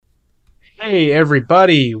Hey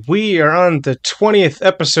everybody, we are on the 20th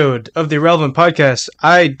episode of the Irrelevant Podcast.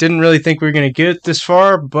 I didn't really think we were going to get this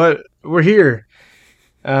far, but we're here.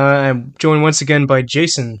 I'm joined once again by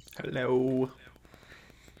Jason. Hello.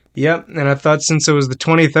 Yep, and I thought since it was the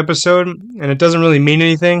 20th episode, and it doesn't really mean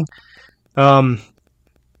anything, um,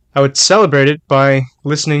 I would celebrate it by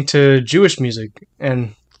listening to Jewish music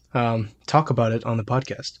and talk about it on the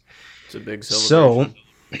podcast. It's a big celebration. So,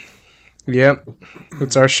 yep,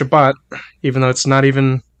 it's our Shabbat, even though it's not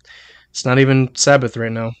even Sabbath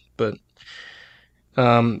right now. But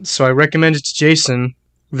so I recommended to Jason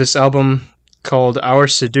this album called Our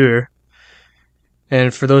Siddur,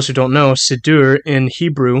 and for those who don't know, Siddur in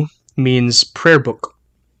Hebrew means prayer book.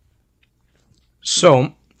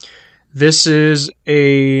 So this is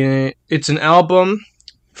it's an album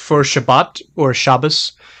for Shabbat or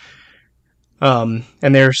Shabbos, and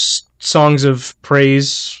there's songs of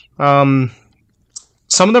praise. Some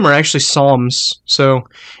of them are actually psalms. So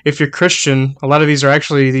if you're Christian, a lot of these are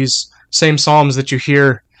actually these same psalms that you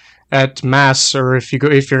hear at mass, or if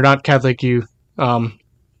you're not Catholic, you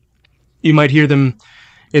might hear them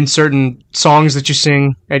in certain songs that you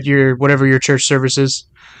sing at your whatever your church service is.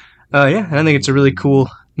 Yeah, and I think it's a really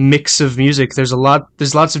cool mix of music. There's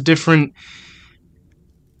lots of different,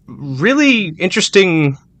 really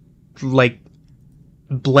interesting, like,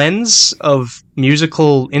 blends of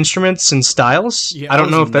musical instruments and styles. Yeah, I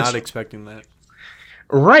don't know if that's not expecting that.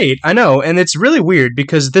 right. I know, and it's really weird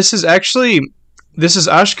because this is Ashkenazi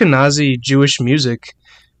Jewish music,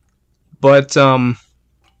 but a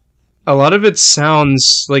lot of it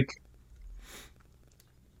sounds like,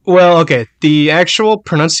 well, okay, the actual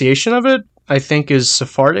pronunciation of it I think is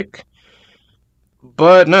Sephardic,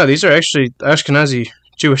 but no, these are actually Ashkenazi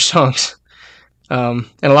Jewish songs, and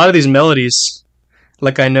a lot of these melodies.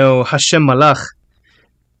 Like I know Hashem Malach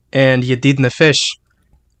and Yedid Nefesh.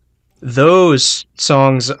 Those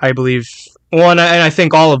songs, I believe, well, and I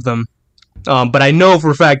think all of them, but I know for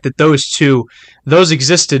a fact that those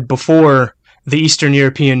existed before the Eastern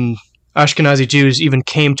European Ashkenazi Jews even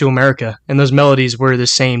came to America, and those melodies were the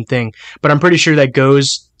same thing. But I'm pretty sure that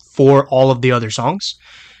goes for all of the other songs.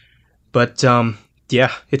 But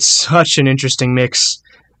yeah, it's such an interesting mix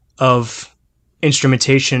of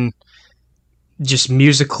instrumentation, just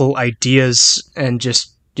musical ideas, and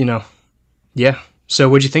just, yeah. So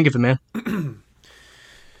what'd you think of it, man?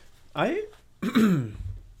 I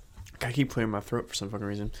keep clearing my throat for some fucking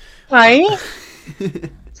reason. Hi.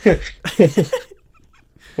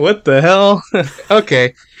 What the hell?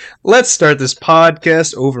 Okay, let's start this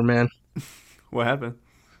podcast over, man. What happened?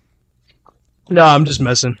 No, I'm just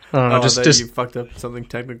messing. I don't know. I just you fucked up something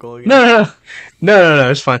technical again. No.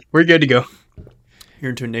 It's fine. We're good to go.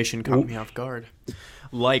 Your intonation caught me off guard.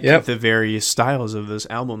 Like Yep. the various styles of this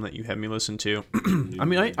album that you had me listen to. I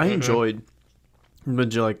mean, I enjoyed,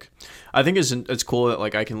 but like, I think it's cool that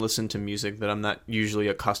like I can listen to music that I'm not usually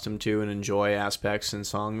accustomed to and enjoy aspects and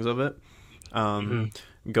songs of it.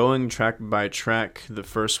 Going track by track, the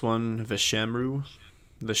first one, the Shamu,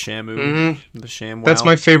 the Sham. That's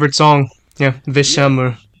my favorite song. Yeah,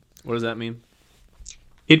 Vishamur. What does that mean?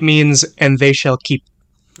 It means, and they shall keep.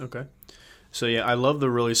 Okay. So yeah, I love the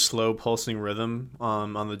really slow pulsing rhythm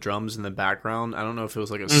on the drums in the background. I don't know if it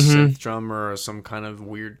was like a synth drum or some kind of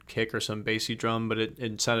weird kick or some bassy drum, but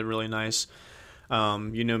it sounded really nice.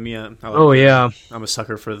 You know me, I'm a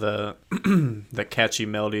sucker for the the catchy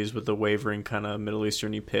melodies with the wavering kind of Middle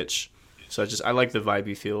Eastern-y pitch. So I like the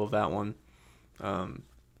vibey feel of that one.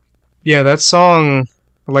 Yeah, that song,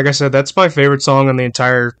 like I said, that's my favorite song on the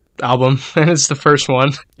entire album, and it's the first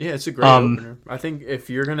one. Yeah, it's a great opener. I think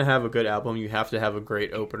if you're gonna have a good album, you have to have a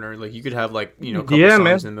great opener. Like you could have a couple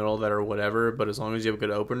songs in the middle that are whatever, but as long as you have a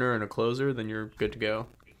good opener and a closer, then you're good to go.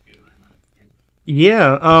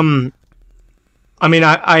 Yeah. I mean,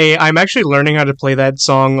 I'm actually learning how to play that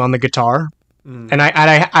song on the guitar, and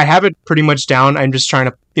I have it pretty much down. I'm just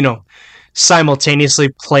trying to simultaneously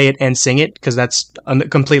play it and sing it because that's a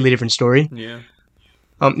completely different story. Yeah.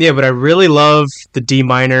 Yeah, but I really love the D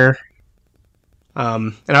minor,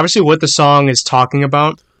 and obviously what the song is talking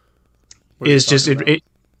about is just it.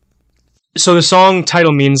 So the song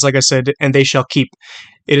title means, like I said, and they shall keep.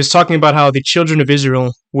 It is talking about how the children of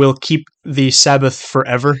Israel will keep the Sabbath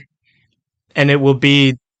forever, and it will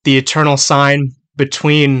be the eternal sign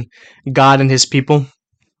between God and His people,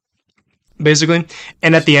 basically.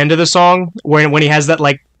 And at the end of the song, when he has that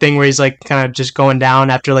like thing where he's like kind of just going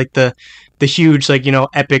down after like the huge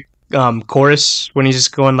epic chorus when he's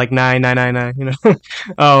just going like nine,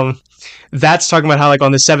 that's talking about how like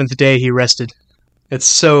on the seventh day he rested. It's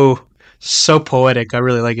so poetic. I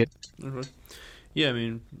really like it. Mm-hmm. Yeah, I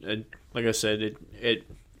mean, like I said,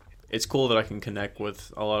 it's cool that I can connect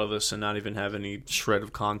with a lot of this and not even have any shred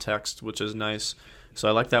of context, which is nice. So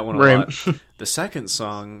I like that one a Right. lot. The second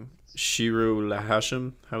song, Shiru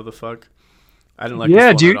Lahashim, how the fuck? I didn't like this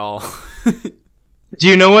Yeah. one at all. Do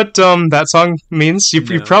you know what that song means?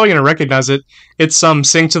 You're No. probably gonna recognize it. It's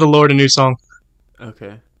 "Sing to the Lord a New Song."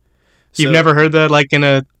 Okay. You've So, never heard that, like in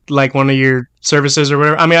a like one of your services or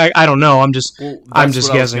whatever. I mean, I don't know. well, I'm that's just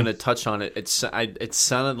what I was guessing. gonna touch on. It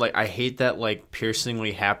sounded like I hate that like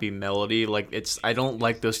piercingly happy melody. Like I don't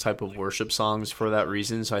like those type of worship songs for that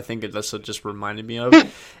reason. So I think that's what just reminded me of.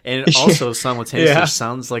 And it also simultaneously Yeah.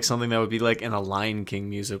 sounds like something that would be like in a Lion King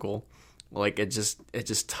musical. Like it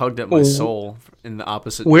just tugged at my soul in the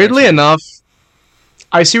opposite Weirdly direction. enough,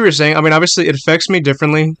 I see what you're saying. I mean, obviously, it affects me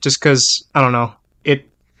differently, just because I don't know.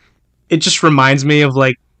 It just reminds me of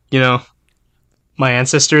like you know my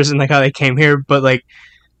ancestors and like how they came here. But like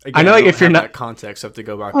I Again, know I like don't if you're have not that context. I have to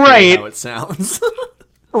go back to right, how it sounds.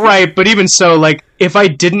 right. But even so, like if I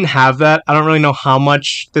didn't have that, I don't really know how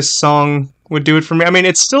much this song would do it for me. I mean,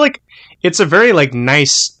 it's still like it's a very like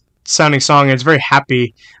nice sounding song. And it's very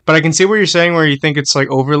happy. But I can see what you're saying, where you think it's like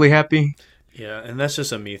overly happy. Yeah, and that's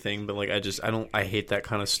just a me thing, but like I hate that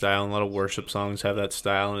kind of style. And a lot of worship songs have that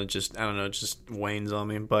style, and I don't know, it just wanes on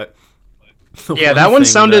me. But the Yeah, one that one thing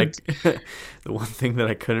sounded. the one thing that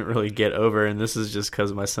I couldn't really get over, and this is just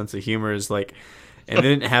because of my sense of humor, is like, and they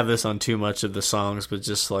didn't have this on too much of the songs, but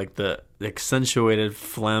just like the accentuated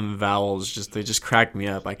phlegm vowels, they just crack me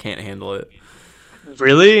up. I can't handle it.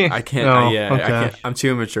 Really? I can't. Oh, Yeah, I okay. can't. I'm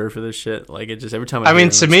too immature for this shit. Like it just every time I I hear mean,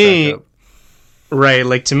 them, to I just crack me, up. right?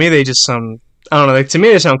 Like to me, they just sound. I don't know. Like to me,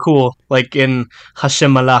 they sound cool. Like in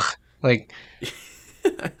Hashem Malach. Like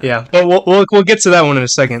yeah, but we'll get to that one in a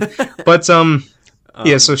second. But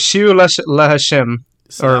yeah. So Um, Shiu La Hashem,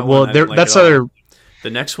 so or that one well, I there didn't like at that's all. other The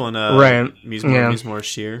next one, right. Yeah. Mizmor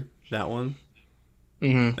Sheer,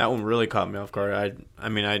 Hmm. that one really caught me off guard. I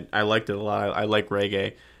mean, I liked it a lot. I like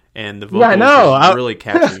reggae, and the Yeah, I vocals know. were really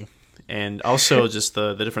catchy, and also just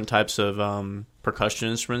the different types of percussion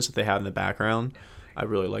instruments that they had in the background. I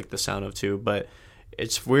really like the sound of too, but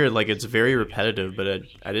it's weird. Like it's very repetitive, but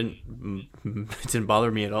I didn't it didn't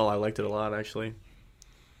bother me at all. I liked it a lot actually.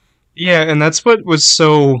 Yeah, and that's what was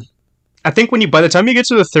so. I think when you by the time you get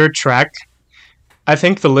to the third track, I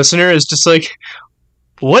think the listener is just like,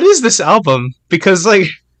 "What is this album?" Because like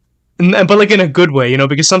but like in a good way,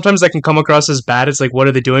 because sometimes that can come across as bad. It's like, what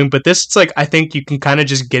are they doing? But this, it's like I think you can kind of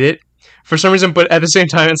just get it for some reason. But at the same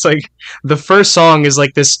time, it's like the first song is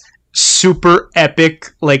like this super epic,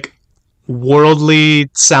 like worldly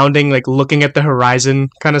sounding, like looking at the horizon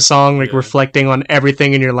kind of song, like Yeah. reflecting on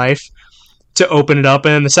everything in your life to open it up.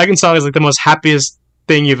 And then the second song is like the most happiest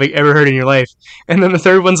thing you've like, ever heard in your life. And then the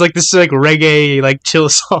third one's like this like reggae, like chill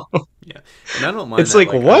song. Yeah, and I don't mind It's that.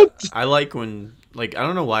 like Like what? I like when like I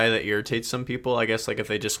don't know why that irritates some people. I guess like if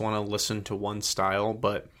they just want to listen to one style,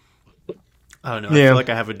 but I don't know. I feel Yeah, like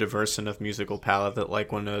I have a diverse enough musical palette that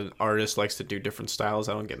like when an artist likes to do different styles,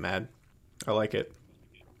 I don't get mad. I like it.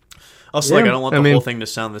 Also, like I yeah. don't want I the mean, whole thing to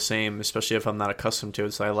sound the same, especially if I'm not accustomed to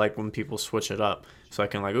it. So I like when people switch it up, so I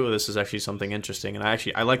can like, oh, this is actually something interesting. And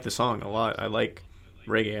I like the song a lot. I like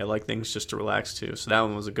reggae. I like things just to relax to. So that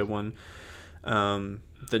one was a good one.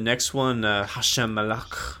 The next one, Hashem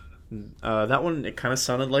Malak. That one, it kind of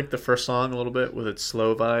sounded like the first song a little bit with its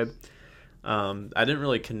slow vibe. I didn't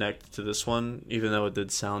really connect to this one, even though it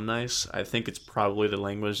did sound nice. I think it's probably the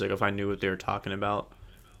language. Like if I knew what they were talking about,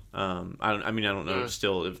 I don't. I mean, I don't know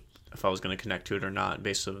still if I was going to connect to it or not,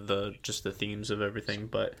 based on just the themes of everything.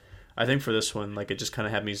 But I think for this one, like it just kind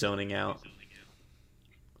of had me zoning out.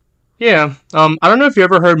 yeah. I don't know if you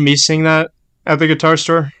ever heard me sing that at the guitar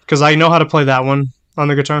store because I know how to play that one on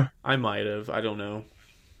the guitar. I might have. I don't know.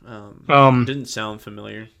 It Um, didn't sound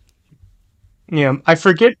familiar. yeah, I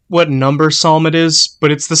forget what number psalm it is,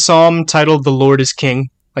 but it's the psalm titled "The Lord is King."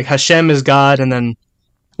 Like Hashem is God, and then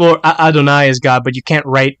well, Adonai is God, but you can't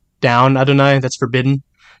write down Adonai. That's forbidden.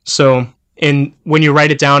 So, in when you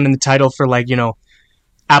write it down in the title for like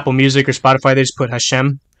Apple Music or Spotify, they just put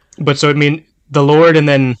Hashem. But so it means the Lord, and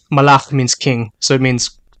then Malach means king, so it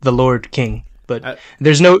means the Lord King. But I,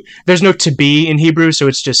 there's no to be in Hebrew, so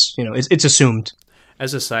it's just it's assumed.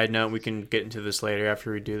 As a side note, we can get into this later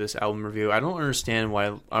after we do this album review. I don't understand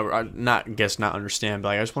why, not understand, but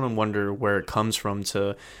like, I just want to wonder where it comes from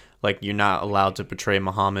to, like, you're not allowed to portray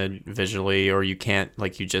Muhammad visually, or you can't,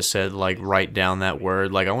 like you just said, like, write down that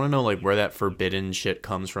word. Like, I want to know, like, where that forbidden shit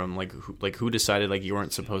comes from. Like, who decided, like, you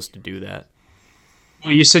weren't supposed to do that?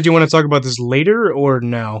 Well, you said you want to talk about this later or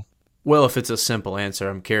now? Well, if it's a simple answer,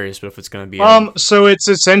 I'm curious, but if it's going to be So it's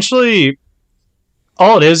essentially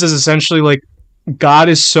all it is essentially like God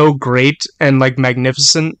is so great and like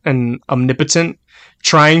magnificent and omnipotent,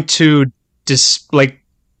 trying to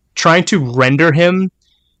trying to render him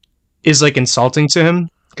is like insulting to him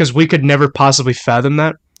because we could never possibly fathom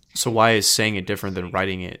that. So why is saying it different than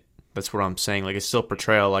writing it? That's what I'm saying. Like, it's still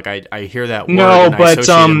portrayal. Like, I hear that word No, and I but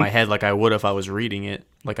associate it in my head like I would if I was reading it.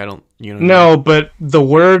 Like, I don't, you know what I mean? no, but the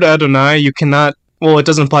word Adonai, you cannot. Well, it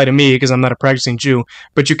doesn't apply to me because I'm not a practicing Jew.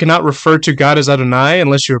 But you cannot refer to God as Adonai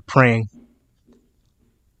unless you're praying,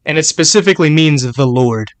 and it specifically means the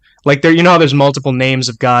Lord. Like there, you know how there's multiple names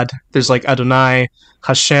of God. There's like Adonai,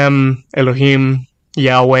 Hashem, Elohim,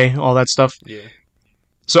 Yahweh, all that stuff. Yeah.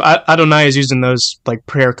 So Adonai is used in those like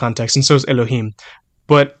prayer contexts, and so is Elohim.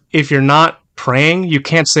 But if you're not praying, you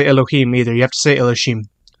can't say Elohim either. You have to say Elohim.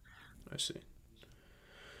 I see.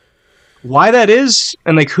 Why that is,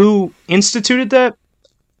 and like who instituted that,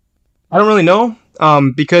 I don't really know.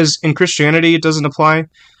 Because in Christianity it doesn't apply.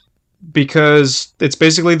 Because it's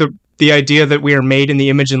basically the idea that we are made in the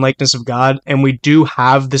image and likeness of God, and we do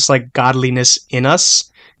have this like godliness in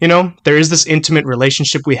us. You know, there is this intimate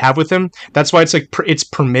relationship we have with Him. That's why it's like it's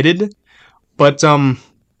permitted. But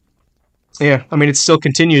yeah, I mean, it still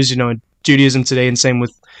continues. You know, in Judaism today, and same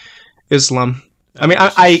with Islam. I mean,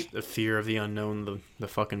 I the fear of the unknown, the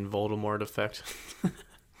fucking Voldemort effect.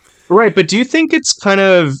 right, but do you think it's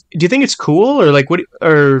cool, or like what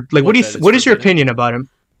what is your opinion about him?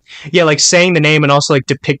 Yeah, like saying the name and also like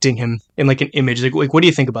depicting him in like an image. Like what do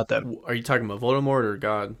you think about that? Are you talking about Voldemort or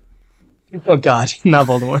God? Oh God, not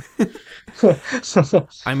Voldemort.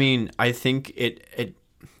 I mean, I think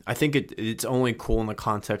it's only cool in the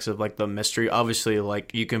context of like the mystery. Obviously,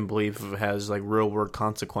 like you can believe if it has like real world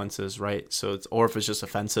consequences, right? So or if it's just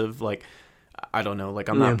offensive, like I don't know, like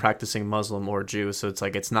I'm not practicing Muslim or Jew, so it's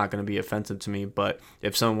like it's not going to be offensive to me. But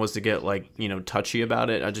if someone was to get like touchy about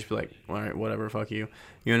it, I'd just be like, all right, whatever, fuck you.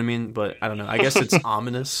 You know what I mean? But I don't know. I guess it's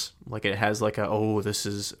ominous. Like it has like this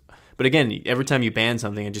is. But again, every time you ban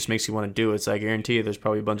something, it just makes you want to do it. So I guarantee you there's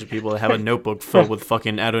probably a bunch of people that have a notebook filled with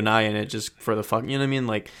fucking Adonai in it just for the fuck. You know what I mean?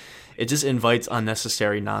 Like it just invites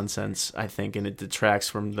unnecessary nonsense, I think, and it detracts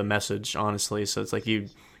from the message, honestly. So it's like you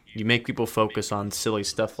make people focus on silly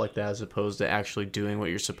stuff like that as opposed to actually doing what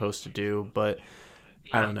you're supposed to do. But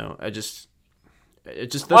I don't know. That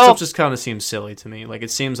stuff just kind of seems silly to me. Like it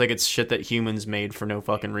seems like it's shit that humans made for no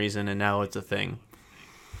fucking reason, and now it's a thing.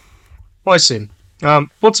 Well, I see.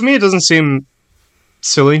 Well, to me, it doesn't seem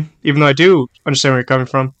silly, even though I do understand where you're coming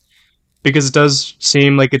from, because it does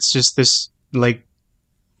seem like it's just this, like,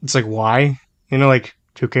 it's like, why? Like,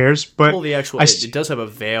 who cares? But well, it does have a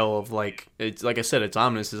veil of, like, it's like I said, it's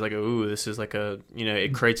ominous. It's like, ooh, this is like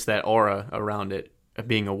it creates that aura around it of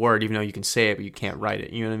being a word, even though you can say it, but you can't write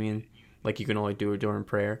it. You know what I mean? Like, you can only do it during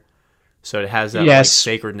prayer. So it has that, like,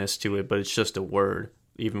 sacredness to it, but it's just a word.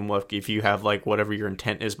 Even if you have like whatever your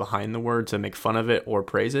intent is behind the word to make fun of it or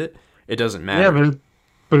praise it, it doesn't matter. Yeah,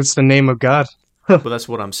 but it's the name of God. But that's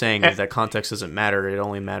what I'm saying is that context doesn't matter. It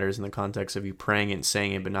only matters in the context of you praying it and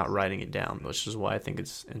saying it, but not writing it down, which is why I think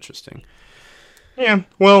it's interesting. Yeah,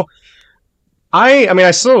 well, I mean,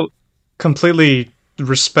 I still completely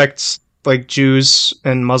respect like Jews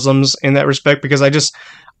and Muslims in that respect because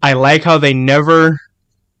I like how they never.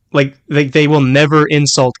 Like, they will never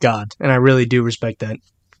insult God, and I really do respect that,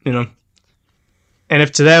 And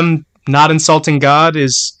if to them, not insulting God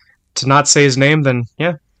is to not say his name, then,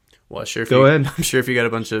 yeah, well, sure. Go ahead. I'm sure if you got a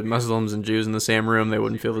bunch of Muslims and Jews in the same room, they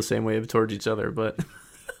wouldn't feel the same way towards each other, but...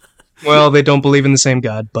 Well, they don't believe in the same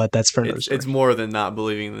God, but that's for another story. It's more than not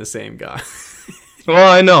believing in the same God.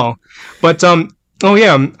 Well, I know. But, oh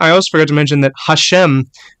yeah, I also forgot to mention that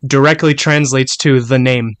Hashem directly translates to the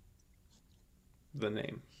name. The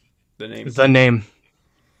name. The name.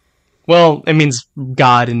 Well, it means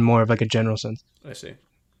God in more of like a general sense. I see.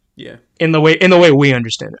 Yeah. In the way we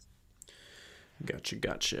understand it.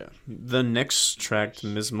 Gotcha. The next track,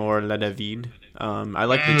 Mizmor La David. I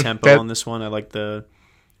like the tempo on this one. I like the.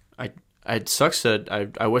 It sucks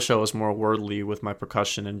that I wish I was more wordly with my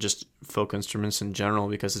percussion and just folk instruments in general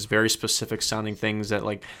because it's very specific sounding things that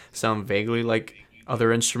like sound vaguely like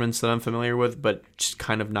other instruments that I'm familiar with, but just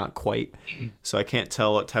kind of not quite. So I can't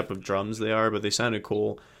tell what type of drums they are, but they sounded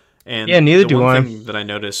cool. And yeah, neither do I. One thing that I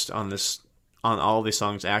noticed on all these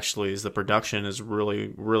songs actually is the production is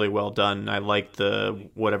really, really well done. I like the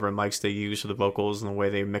whatever mics they use for the vocals and the way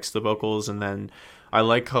they mix the vocals, and then I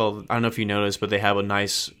like how I don't know if you noticed, but they have a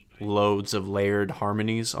nice loads of layered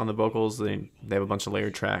harmonies on the vocals. They have a bunch of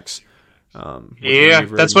layered tracks. Yeah,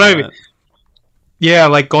 that's what I mean. Yeah,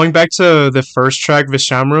 like going back to the first track,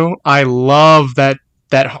 Vishamru, I love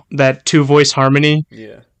that two voice harmony.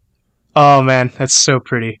 Yeah. Oh man, that's so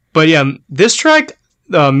pretty. But yeah, this track,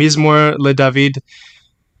 Mizmor le David,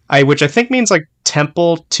 which I think means like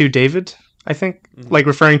temple to David. I think like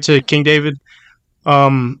referring to King David.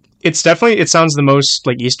 It's definitely it sounds the most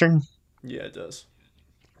like Eastern. Yeah, it does.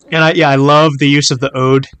 And I love the use of the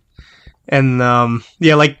ode. And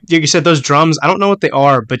yeah, like you said, those drums. I don't know what they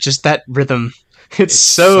are, but just that rhythm. It's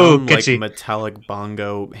so some catchy. like metallic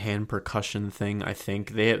bongo hand percussion thing. I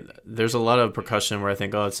think there's a lot of percussion where I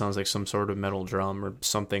think, oh, it sounds like some sort of metal drum or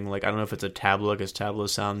something. Like I don't know if it's a tabla, because tablas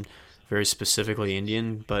sound very specifically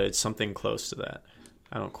Indian, but it's something close to that.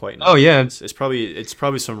 I don't quite know. Oh yeah, it's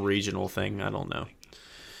probably some regional thing. I don't know.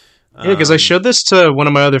 yeah. Because I showed this to one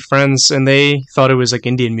of my other friends, and they thought it was like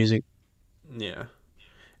Indian music. Yeah,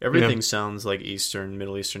 everything sounds like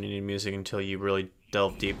Middle Eastern Indian music until you really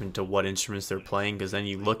delve deep into what instruments they're playing, because then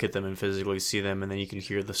you look at them and physically see them, and then you can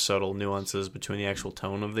hear the subtle nuances between the actual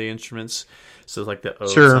tone of the instruments. So like the ode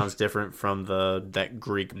sounds different from that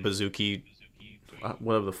Greek bouzouki,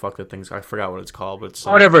 whatever the fuck that thing's. I forgot what it's called, but it's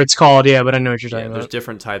whatever it's called. Yeah, but I know what you're talking about. There's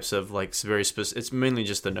different types of like very specific. It's mainly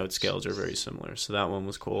just the note scales are very similar. So that one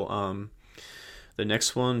was cool. The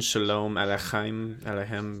next one, Shalom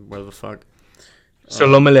Aleichem, whatever the fuck.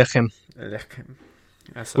 Shalom Aleichem. Aleichem.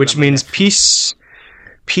 Which means peace.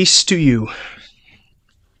 Peace to you.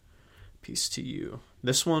 Peace to you.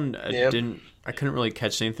 This one, I couldn't really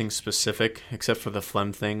catch anything specific except for the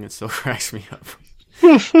phlegm thing. It still cracks me up.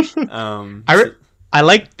 I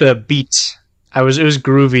liked the beat. It was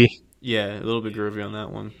groovy. Yeah, a little bit groovy on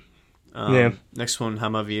that one. Next one,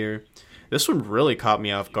 Hamavir. This one really caught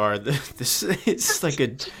me off guard. It's like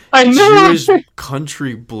a Jewish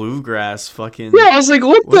country bluegrass fucking. Yeah, I was like,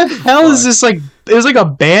 what the hell is this? Like, it was like a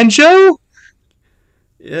banjo.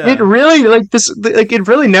 Yeah, it really it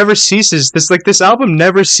really never ceases. This album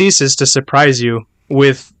never ceases to surprise you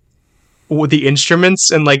with the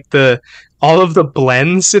instruments and like all of the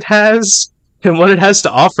blends it has and what it has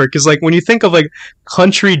to offer. Because like when you think of like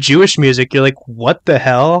country Jewish music, you're like, what the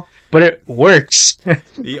hell? But it works.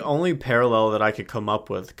 The only parallel that I could come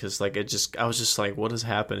up with, because like I was just like, what is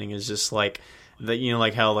happening? Is just like that,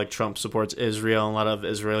 like how like Trump supports Israel, and a lot of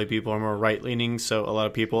Israeli people are more right leaning, so a lot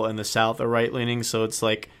of people in the South are right leaning. So it's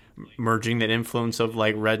like merging that influence of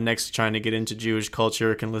like rednecks trying to get into Jewish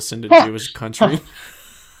culture can listen to Jewish country.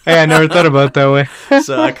 Hey, I never thought about it that way.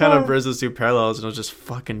 So I kind of bridged those two parallels, and it was just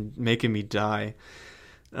fucking making me die.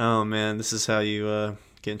 Oh man, this is how you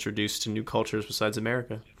get introduced to new cultures besides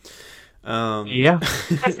America. Yeah.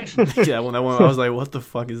 Yeah, when I was like, what the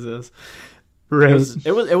fuck is this? Right.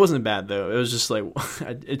 It wasn't bad though. It was just like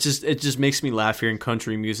it just makes me laugh hearing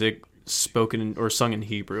country music spoken or sung in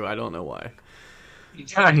Hebrew. I don't know why.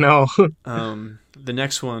 I know. The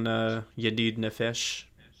next one, Yedid Nefesh.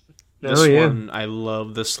 This one, I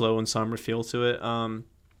love the slow and somber feel to it.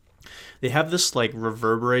 They have this like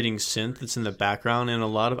reverberating synth that's in the background, and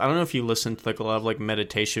I don't know if you listen to like a lot of like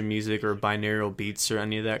meditation music or binaural beats or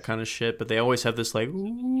any of that kind of shit, but they always have this like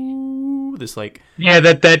ooh, this like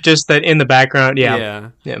that in the background.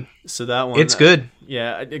 Yeah. So that one, it's good.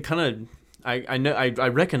 Yeah, it kind of. I know I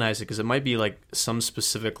recognize it because it might be like some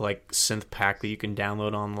specific like synth pack that you can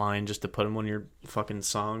download online just to put them on your fucking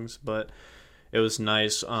songs, but it was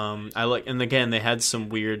nice. And again, they had some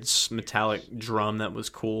weird metallic drum that was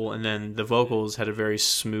cool, and then the vocals had a very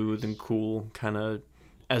smooth and cool kind of,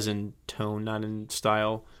 as in tone, not in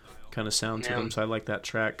style, kind of sound to them. So I like that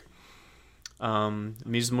track.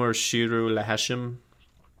 Mizmor Shiru Lahashim,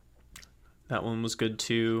 that one was good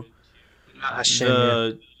too.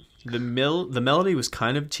 The melody was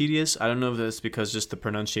kind of tedious. I don't know if that's because just the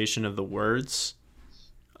pronunciation of the words,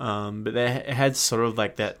 but it had sort of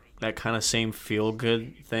like that kind of same feel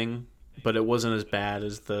good thing, but it wasn't as bad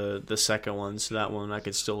as the second one. So that one I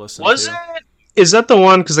could still listen to. Is that the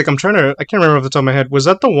one? Because like I can't remember off the top of my head. Was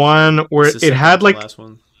that the one where it had like last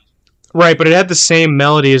one? Right, but it had the same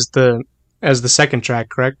melody as the second track,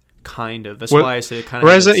 correct? Kind of. That's why I say it kind of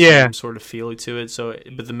has the same sort of feel to it. So,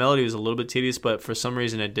 but the melody was a little bit tedious, but for some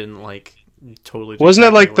reason it didn't like totally. Wasn't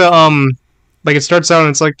it like the like it starts out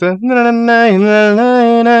and it's like the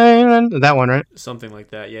that one, right? Something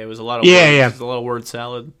like that. Yeah, it was a lot of words. It was a lot of word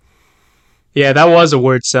salad. Yeah, that was a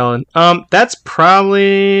word salad. That's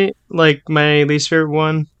probably like my least favorite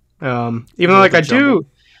one. Even though like I do.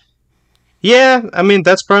 Yeah, I mean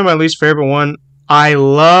that's probably my least favorite one. I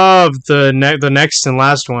love the next and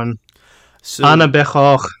last one. So, Ana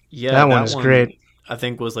Bechoch. Yeah, that one is great. I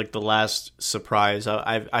think was like the last surprise.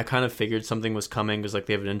 I kind of figured something was coming because like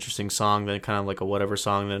they have an interesting song, then kind of like a whatever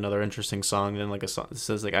song, then another interesting song, then like a song. It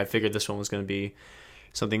says like I figured this one was going to be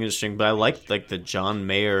something interesting, but I liked like the John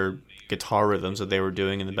Mayer guitar rhythms that they were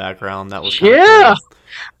doing in the background. That was kind of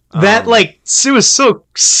cool. That it was so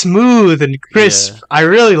smooth and crisp. Yeah, I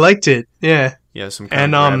really liked it. Yeah. yeah, some kind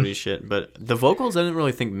And of gravity shit. But the vocals, I didn't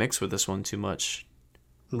really think mixed with this one too much.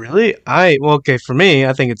 really, okay, for me,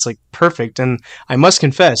 I think it's like perfect, and I must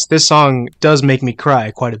confess, this song does make me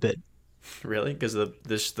cry quite a bit. Really, because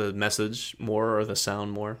the message more or the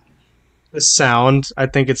sound more. The sound, I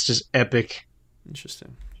think it's just epic.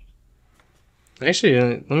 Interesting. Actually,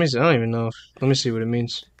 let me see. I don't even know. Let me see what it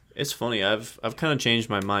means. It's funny. I've kind of changed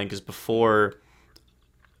my mind because before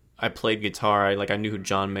I played guitar, I knew who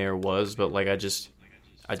John Mayer was, but I just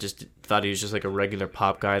thought he was just like a regular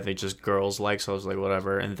pop guy that just girls like. So I was like,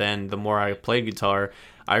 whatever. And then the more I played guitar,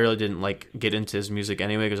 I really didn't like get into his music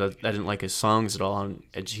anyway because I didn't like his songs at all.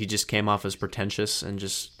 And he just came off as pretentious and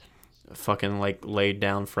just fucking like laid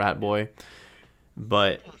down frat boy.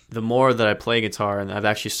 But the more that I play guitar, and I've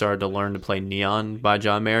actually started to learn to play Neon by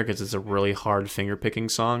John Mayer because it's a really hard finger picking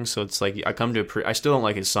song. So it's like I still don't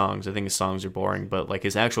like his songs. I think his songs are boring, but like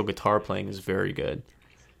his actual guitar playing is very good,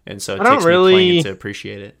 and so it I don't takes me playing it really. to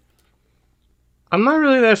appreciate it. I'm not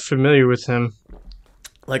really that familiar with him.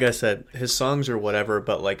 Like I said, his songs are whatever,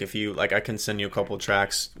 but like if you like, I can send you a couple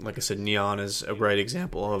tracks. Like I said, Neon is a great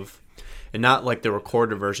example of, and not like the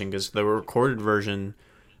recorded version because the recorded version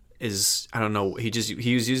is I don't know. He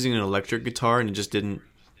was using an electric guitar and it just didn't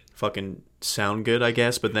fucking sound good, I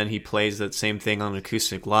guess. But then he plays that same thing on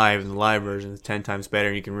acoustic live, and the live version is 10 times better,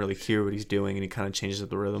 and you can really hear what he's doing, and he kind of changes up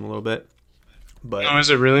the rhythm a little bit. But Oh, is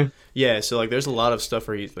it really? yeah, so like there's a lot of stuff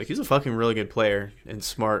where he's a fucking really good player and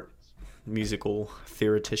smart musical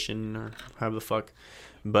theoretician or however the fuck,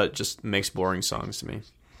 but just makes boring songs to me.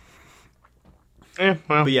 Yeah,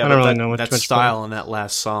 well, But yeah, I but don't really know that much about style in that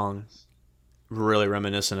last song really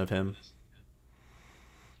reminiscent of him.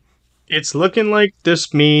 it. It's looking like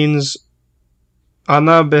this means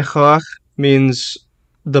Ana Bechach means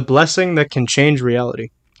the blessing that can change reality.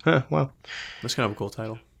 Huh, wow. That's kind of a cool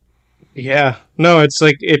title. Yeah. No, it's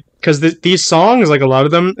like it because these songs, like a lot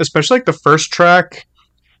of them, especially like the first track,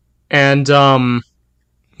 and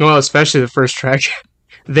well, especially the first track,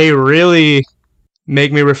 they really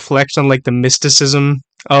make me reflect on like the mysticism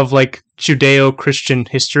of like Judeo-Christian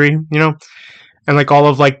history, and like all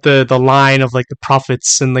of like the line of like the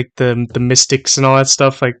prophets and like the mystics and all that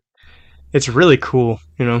stuff. Like it's really cool.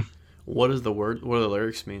 What is the word? What do the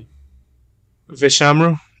lyrics mean?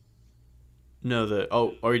 Vishamru. No,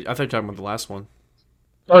 or I thought you were talking about the last one.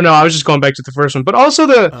 Oh no, I was just going back to the first one, but also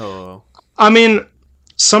Oh, I mean,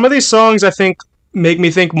 some of these songs I think make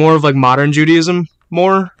me think more of like modern Judaism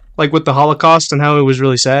more, like with the Holocaust and how it was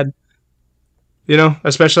really sad.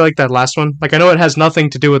 Especially like that last one. Like I know it has nothing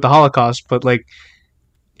to do with the Holocaust, but like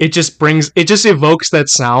it just evokes that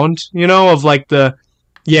sound, of like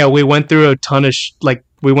yeah, we went through a ton of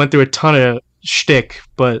we went through a ton of shtick,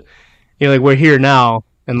 but like we're here now,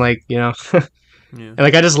 and like yeah. and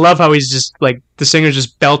like I just love how he's just like the singer's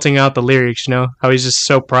just belting out the lyrics, how he's just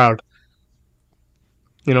so proud,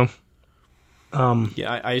 you know.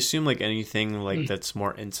 Yeah, I assume like anything like that's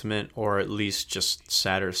more intimate or at least just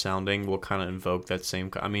sadder sounding will kind of invoke that same.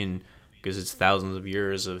 I mean, because it's thousands of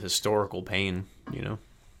years of historical pain.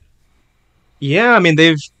 Yeah, I mean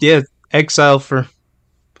exiled for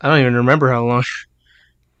I don't even remember how long,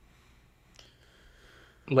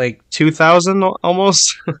 like 2000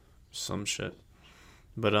 almost. Some shit.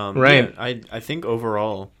 But yeah, Right. I think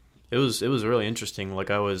overall it was really interesting. Like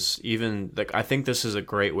I was even like I think this is a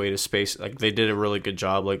great way to space. Like they did a really good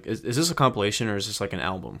job. Like is this a compilation or is this like an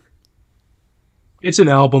album? It's an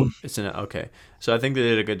album. It's an okay. So I think they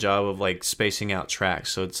did a good job of like spacing out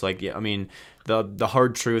tracks. So it's like yeah, I mean the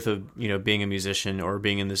hard truth of being a musician or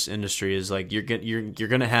being in this industry is like you're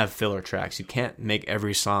gonna have filler tracks. You can't make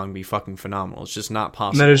every song be fucking phenomenal. It's just not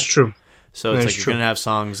possible. That is true. So That it's is like you're true. gonna have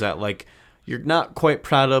songs that like you're not quite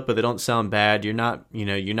proud of, but they don't sound bad.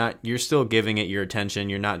 You're still giving it your attention.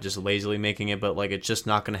 You're not just lazily making it, but like it's just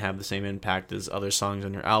not gonna have the same impact as other songs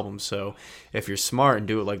on your album. So if you're smart and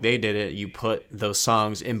do it like they did it, you put those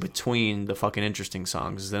songs in between the fucking interesting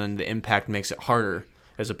songs. Then the impact makes it harder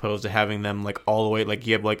as opposed to having them like all the way like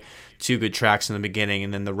you have like two good tracks in the beginning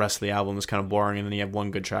and then the rest of the album is kind of boring and then you have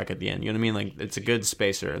one good track at the end. You know what I mean? Like it's a good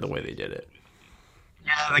spacer the way they did it.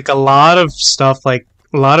 Yeah, like a lot of stuff, like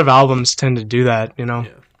a lot of albums tend to do that.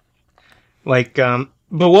 Yeah. Like, but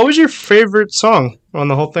what was your favorite song on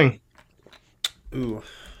the whole thing? Ooh,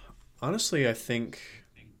 honestly, I think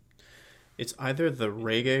it's either the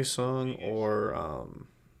reggae song or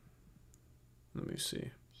let me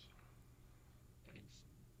see.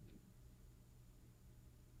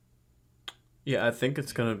 Yeah, I think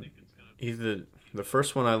it's gonna either the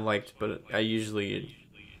first one I liked, but I usually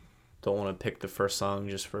don't want to pick the first song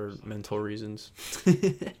just for mental reasons.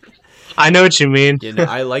 I know what you mean. You know,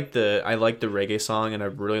 I like the reggae song, and I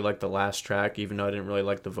really like the last track, even though I didn't really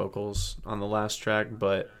like the vocals on the last track.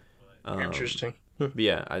 But Interesting. but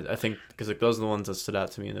yeah, I think because like those are the ones that stood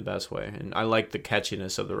out to me in the best way, and I like the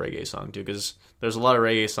catchiness of the reggae song too. Because there's a lot of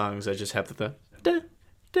reggae songs that just have the da,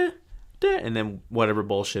 da, da, and then whatever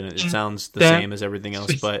bullshit. It sounds the same as everything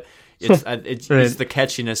else, but it's the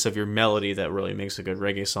catchiness of your melody that really makes a good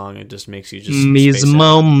reggae song. It just makes you just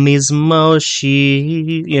Mismo,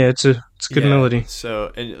 she. Yeah, it's a good melody.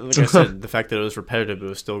 So, and like I said, the fact that it was repetitive, it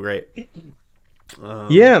was still great.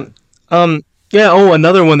 Yeah. Yeah. Oh,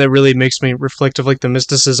 another one that really makes me reflect of like the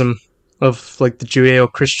mysticism of like the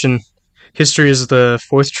Judeo-Christian history is the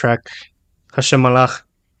fourth track, Hashem Malach.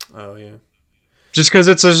 Oh yeah. Just because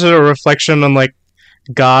it's a sort of reflection on like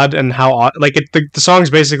God and how like the song's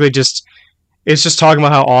basically just it's just talking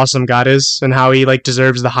about how awesome God is and how he like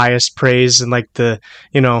deserves the highest praise and like the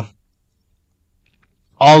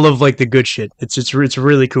all of like the good shit. It's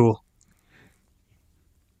really cool.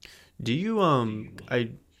 Do you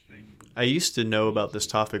I used to know about this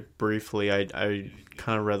topic briefly. I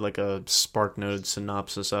kind of read like a Spark Note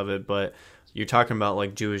synopsis of it, but you're talking about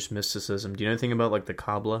like Jewish mysticism. Do you know anything about like the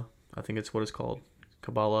Kabbalah? I think it's what it's called.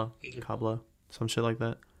 Kabbalah, some shit like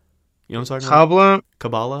that. You know what I'm talking about?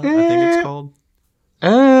 Kabbalah, I think it's called.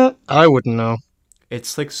 I wouldn't know.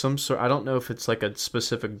 It's like some sort. I don't know if it's like a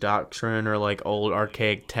specific doctrine or like old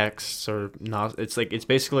archaic texts or not. It's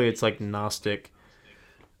basically like Gnostic,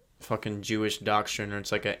 fucking Jewish doctrine, or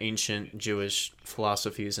it's like an ancient Jewish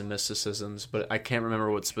philosophies and mysticisms. But I can't remember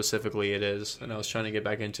what specifically it is, and I was trying to get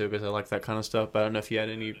back into it because I like that kind of stuff. But I don't know if you had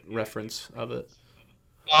any reference of it.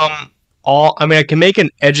 I mean, I can make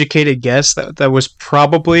an educated guess that was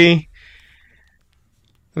probably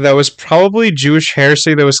Jewish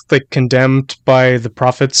heresy that was like condemned by the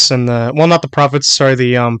prophets and not the prophets, sorry,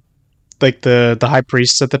 the like the high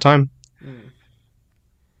priests at the time.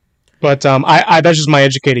 But I that's just my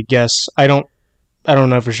educated guess. I don't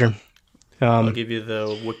know for sure. I'll give you the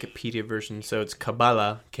Wikipedia version. So it's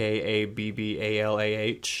Kabbalah, Kabbalah.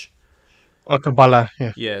 Oh, Kabbalah,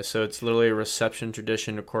 yeah. Yeah, so it's literally a reception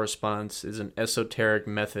tradition or correspondence is an esoteric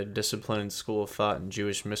method, discipline, and school of thought in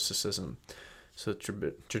Jewish mysticism. So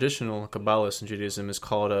traditional Kabbalist in Judaism is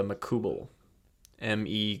called a Mekubal,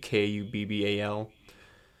 Mekubbal,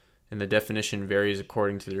 and the definition varies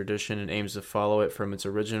according to the tradition and aims to follow it from its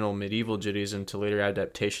original medieval Judaism to later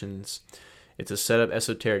adaptations. It's a set of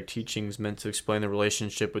esoteric teachings meant to explain the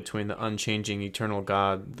relationship between the unchanging eternal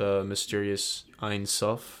God, the mysterious Ein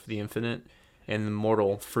Sof, the infinite, and the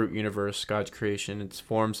mortal fruit universe, God's creation. It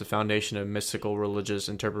forms the foundation of mystical religious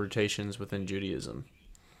interpretations within Judaism.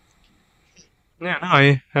 Yeah, no,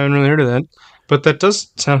 I haven't really heard of that, but that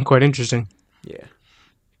does sound quite interesting. Yeah.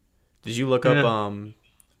 Did you look up? I'm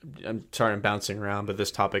sorry, I'm bouncing around, but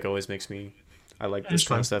this topic always makes me. I like this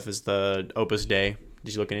kind of stuff. Is the Opus Dei?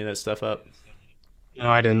 Did you look any of that stuff up? No,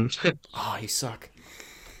 I didn't. Oh, you suck.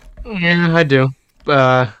 Yeah, I do.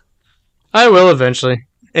 I will eventually.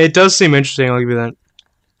 It does seem interesting. I'll give you that.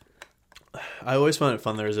 I always find it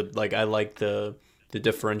fun. I like the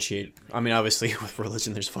differentiate. I mean, obviously with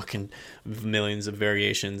religion, there's fucking millions of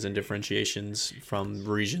variations and differentiations from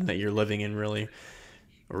region that you're living in, really,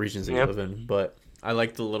 or regions that you live in. But I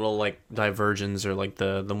like the little like diversions or like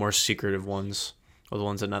the more secretive ones, or the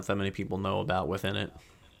ones that not that many people know about within it.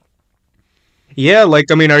 Yeah, like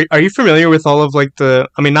I mean, are you familiar with all of like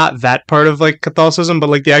not that part of like Catholicism, but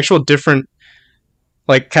like the actual different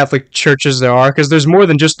like Catholic churches there are? Because there's more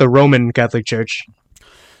than just the Roman Catholic Church.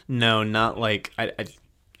 No, not like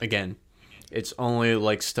again, it's only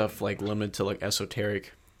like stuff like limited to like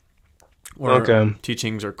esoteric or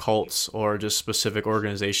teachings or cults or just specific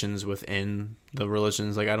organizations within the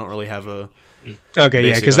religions. Like I don't really have a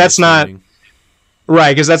because that's not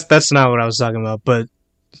right. Because that's not what I was talking about. But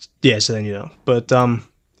yeah, so then you know. But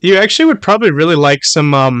you actually would probably really like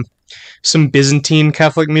some Byzantine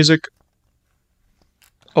Catholic music.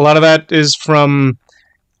 A lot of that is from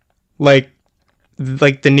like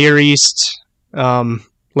the Near East,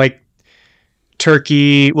 like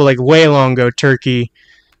Turkey, well, like way long ago, Turkey,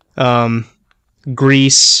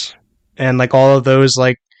 Greece, and like all of those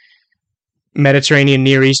like Mediterranean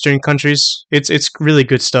Near Eastern countries. It's really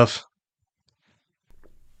good stuff.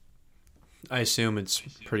 I assume it's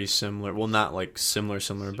pretty similar. Well, not like similar,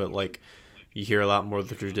 but like you hear a lot more of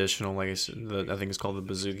the traditional, like I think it's called the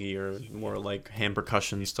bouzouki, or more like hand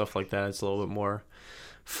percussion stuff like that. It's a little bit more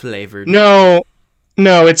flavored. No,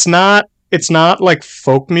 it's not. It's not like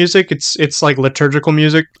folk music. It's like liturgical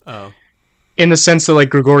music. Oh, in the sense that like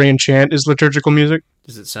Gregorian chant is liturgical music.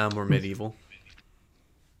 Does it sound more medieval?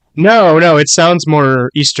 No, no, it sounds more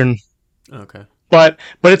Eastern, Okay. but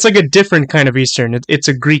it's like a different kind of Eastern. It's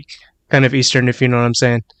a Greek kind of Eastern, if you know what I'm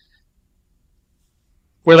saying.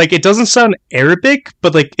 Where like it doesn't sound Arabic,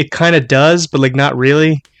 but like it kind of does, but like not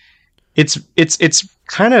really. It's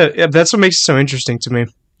kind of that's what makes it so interesting to me.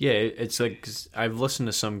 Yeah, it's like 'cause I've listened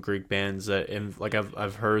to some Greek bands that, and like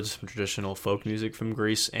I've heard some traditional folk music from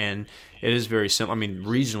Greece, and it is very similar. I mean,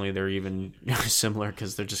 regionally they're even similar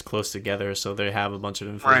because they're just close together, so they have a bunch of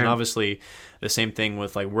influence. And Right. obviously, the same thing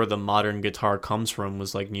with like where the modern guitar comes from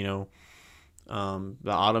was like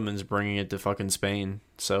the Ottomans bringing it to fucking Spain.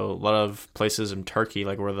 So a lot of places in Turkey,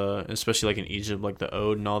 like where especially like in Egypt, like the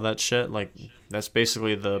ode and all that shit, like that's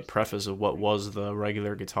basically the preface of what was the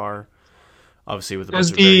regular guitar. Obviously, with a bunch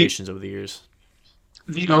Does of variations over the years.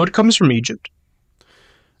 the ode comes from Egypt?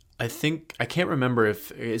 I think I can't remember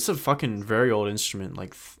if it's a fucking very old instrument.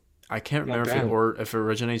 Like I can't Not remember if it bad. or if it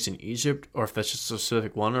originates in Egypt or if that's just a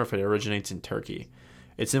specific one or if it originates in Turkey.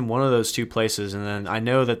 It's in one of those two places, and then I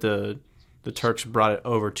know that the Turks brought it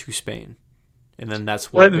over to Spain, and then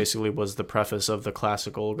that's what What basically was the preface of the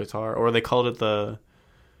classical guitar, or they called it the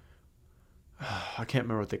I can't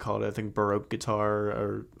remember what they called it. I think Baroque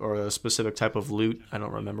guitar or a specific type of lute. I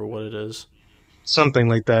don't remember what it is. something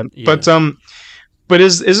like that. Yeah, But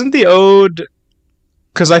isn't the ode?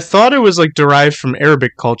 Because I thought it was like derived from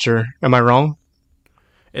Arabic culture. Am I wrong?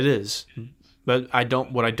 it is. But I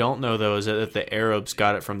don't. What I don't know though is that if the Arabs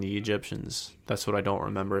got it from the Egyptians, that's what I don't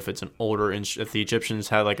remember. If it's an older, if the Egyptians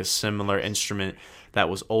had like a similar instrument that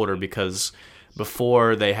was older, because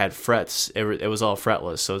before they had frets, it was all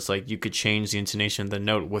fretless. So it's like you could change the intonation of the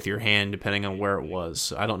note with your hand depending on where it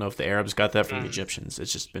was. I don't know if the Arabs got that from the Egyptians.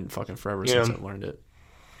 It's just been fucking forever since Yeah. I've learned it.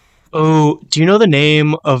 Oh, do you know the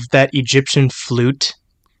name of that Egyptian flute?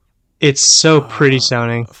 It's so pretty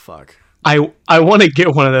sounding. Fuck. I want to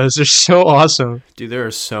get one of those. They're so awesome. Dude, there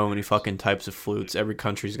are so many fucking types of flutes. Every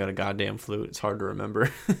country's got a goddamn flute. It's hard to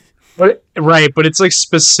remember. Right, but it's like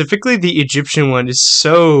specifically the Egyptian one is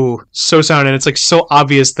so sound, and it's like so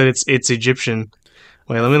obvious that it's Egyptian.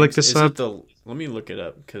 Wait, I let me think look this is it up. the let me look it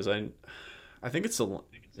up because I think it's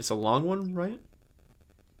a long one, right?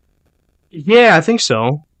 Yeah, I think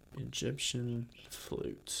so. Egyptian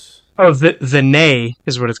flute. Oh, the ney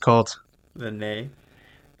is what it's called. The ney.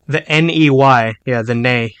 The Ney. Yeah, the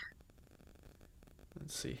ney.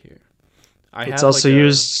 Let's see here. I It's have also like a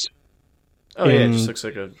used oh yeah, it just in. looks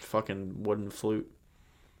like a fucking wooden flute.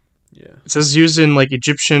 Yeah. It says used in like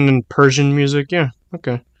Egyptian and Persian music. Yeah,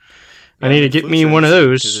 okay. I Yeah, I need to mean get flutes me are one of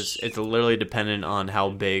interesting because those. it's literally dependent on how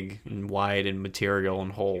big and wide and material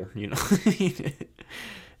and whole, you know.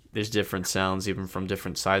 There's different sounds even from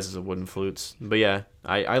different sizes of wooden flutes. But yeah,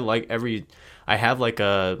 I like every I have like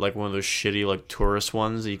one of those shitty like tourist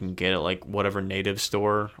ones that you can get at like whatever native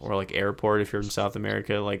store or like airport if you're in South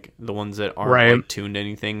America, like the ones that aren't Right. like tuned to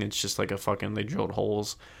anything. It's just like a fucking they drilled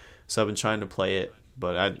holes. So I've been trying to play it,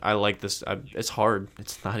 but I like this. It's hard.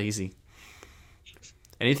 It's not easy.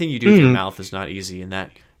 Anything you do with your Mm, mouth is not easy, and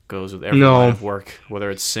that goes with every line no, of work,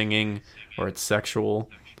 whether it's singing or it's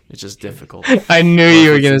sexual. It's just difficult. I knew Or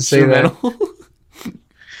you if were it's gonna say that. instrumental.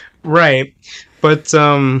 Right, but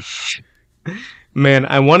man,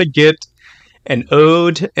 I want to get an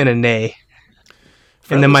ode and a nay,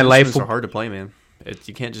 and then Fretless my life instruments are will. hard to play, man.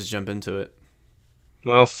 You can't just jump into it.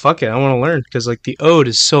 Well, fuck it. I want to learn because like the ode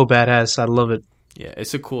is so badass. I love it. Yeah,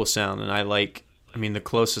 it's a cool sound, and I like. I mean, the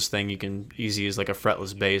closest thing you can easy is like a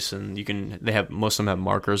fretless bass, and you can. They have most of them have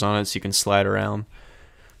markers on it, so you can slide around.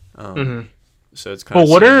 Um, Hmm. so it's kind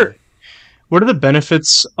Well, of similar. what are the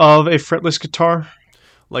benefits of a fretless guitar?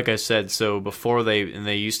 Like I said, so before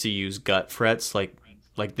they used to use gut frets, like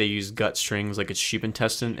they use gut strings, like it's sheep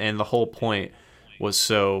intestine, and the whole point was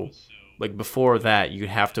so, like before that, you'd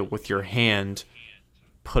have to with your hand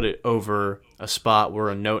put it over a spot where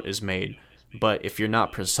a note is made. But if you're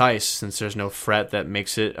not precise, since there's no fret that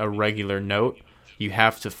makes it a regular note, you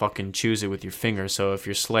have to fucking choose it with your finger. So if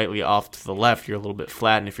you're slightly off to the left, you're a little bit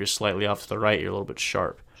flat, and if you're slightly off to the right, you're a little bit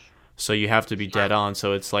sharp. So you have to be dead on.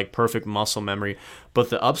 So it's like perfect muscle memory. But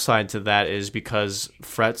the upside to that is because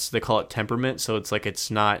frets, they call it temperament. So it's like it's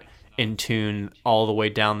not in tune all the way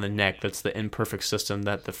down the neck. That's the imperfect system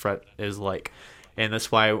that the fret is like. And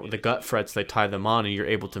that's why the gut frets, they tie them on and you're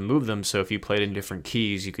able to move them. So if you played in different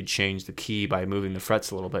keys, you could change the key by moving the frets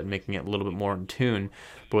a little bit and making it a little bit more in tune.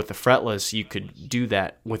 But with the fretless, you could do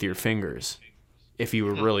that with your fingers if you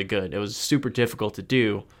were really good. It was super difficult to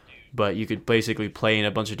do, but you could basically play in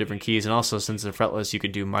a bunch of different keys. And also, since they're fretless, you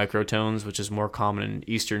could do microtones, which is more common in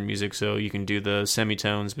Eastern music. So you can do the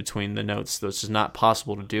semitones between the notes, which is not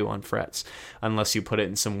possible to do on frets unless you put it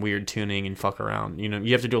in some weird tuning and fuck around. You know,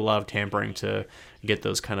 you have to do a lot of tampering to get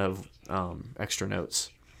those kind of extra notes.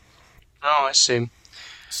 Oh, I see.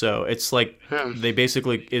 So it's like Hmm.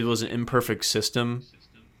 it was an imperfect system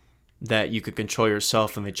that you could control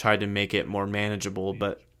yourself, and they tried to make it more manageable,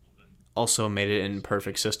 but also made it an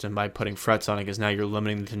imperfect system by putting frets on it, because now you're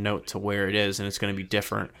limiting the note to where it is, and it's going to be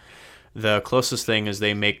different. The closest thing is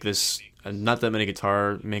they make this, not that many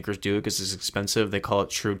guitar makers do it because it's expensive. They call it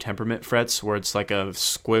true temperament frets, where it's like a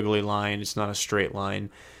squiggly line. It's not a straight line.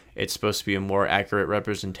 It's supposed to be a more accurate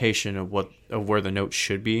representation of where the note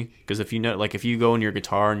should be. Because if you go in your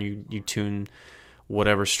guitar and you tune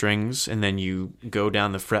whatever strings, and then you go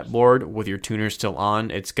down the fretboard with your tuner still on,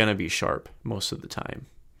 it's gonna be sharp most of the time.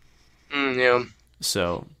 Yeah.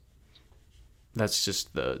 So that's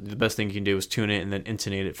just the best thing you can do is tune it and then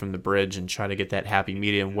intonate it from the bridge and try to get that happy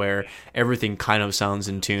medium where everything kind of sounds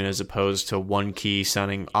in tune, as opposed to one key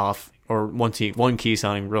sounding off, or one key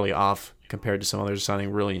sounding really off compared to some others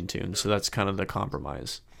sounding really in tune. So that's kind of the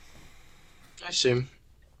compromise. I see.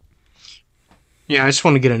 Yeah, I just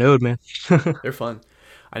want to get an ode, man. They're fun.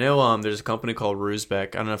 I know there's a company called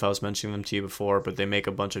Rusbeck. I don't know if I was mentioning them to you before, but they make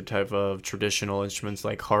a bunch of type of traditional instruments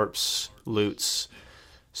like harps, lutes.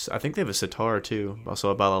 I think they have a sitar too, also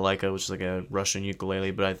a balalaika, which is like a Russian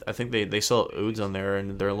ukulele. But I think they sell ouds on there,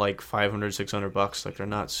 and they're like $500-$600. Like, they're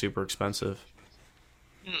not super expensive.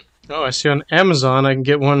 Oh, I see on Amazon I can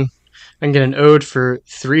get one. I can get an ode for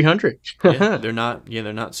 300. Yeah, they're not. Yeah,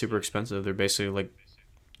 they're not super expensive. They're basically like,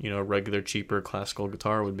 a regular cheaper classical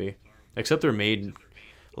guitar would be, except they're made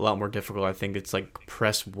a lot more difficult. I think it's like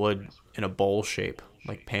pressed wood in a bowl shape,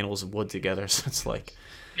 like panels of wood together. So it's like,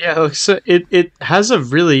 Yeah, so it has a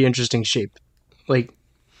really interesting shape. Like,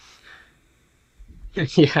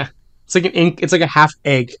 yeah, it's like an ink. It's like a half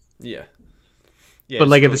egg, yeah, yeah, but it's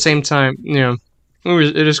like at the really same cool. time,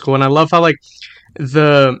 it is cool. And I love how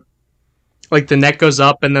the the neck goes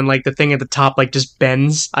up and then like the thing at the top like just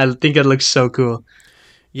bends. I think it looks so cool.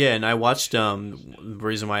 Yeah, and I watched the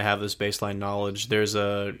reason why I have this baseline knowledge. There's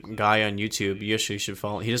a guy on YouTube. You actually should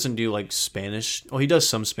follow. He doesn't do like Spanish. Well, he does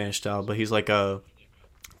some Spanish style, but he's like a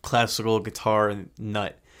classical guitar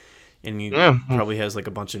nut, and he Yeah. probably has like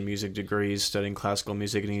a bunch of music degrees studying classical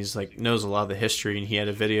music, and he's like knows a lot of the history. And he had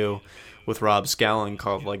a video with Rob Scallon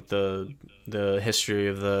called like the history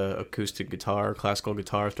of the acoustic guitar, classical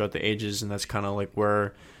guitar throughout the ages, and that's kind of like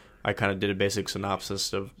where I kind of did a basic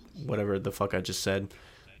synopsis of whatever the fuck I just said.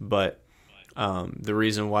 But the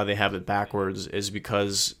reason why they have it backwards is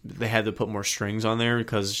because they had to put more strings on there,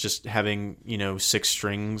 because just having 6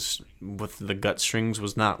 strings with the gut strings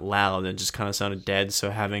was not loud. It just kind of sounded dead. So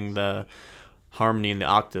having the harmony and the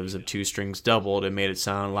octaves of 2 strings doubled, it made it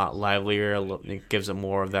sound a lot livelier. It gives it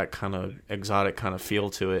more of that kind of exotic kind of feel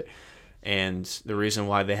to it. And the reason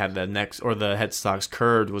why they had the necks or the headstocks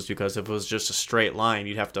curved was because if it was just a straight line,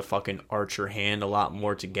 you'd have to fucking arch your hand a lot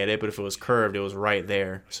more to get it. But if it was curved, it was right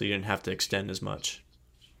there, so you didn't have to extend as much.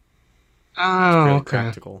 It's Oh, fairly okay.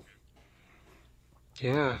 practical.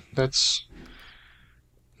 Yeah, that's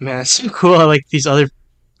man, that's so cool. I like these other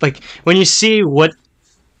like when you see what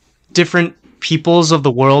different peoples of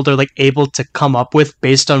the world are like able to come up with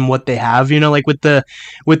based on what they have, like with the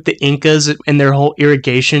Incas and their whole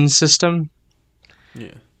irrigation system.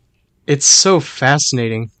 Yeah. It's so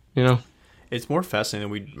fascinating. It's more fascinating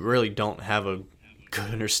that we really don't have a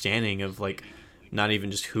good understanding of, like, not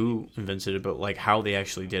even just who invented it, but like how they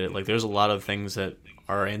actually did it. Like, there's a lot of things that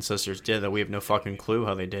our ancestors did that we have no fucking clue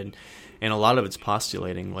how they did, and a lot of it's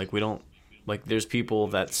postulating. Like, we don't, like, there's people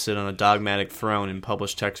that sit on a dogmatic throne and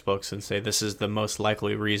publish textbooks and say this is the most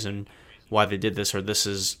likely reason why they did this, or this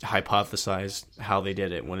is hypothesized how they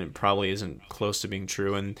did it, when it probably isn't close to being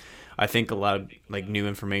true. And I think a lot of like new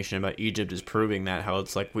information about Egypt is proving that, how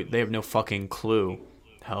it's like they have no fucking clue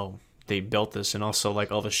how they built this. And also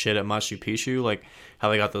like all the shit at Machu Picchu, like how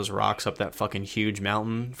they got those rocks up that fucking huge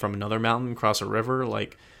mountain from another mountain across a river,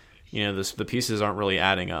 like, the pieces aren't really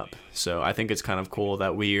adding up. So I think it's kind of cool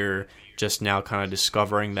that we're just now kind of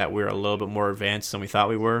discovering that we're a little bit more advanced than we thought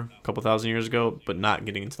we were a couple thousand years ago, but not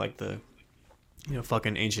getting into like the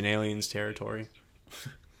fucking ancient aliens territory.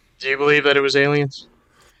 Do you believe that it was aliens?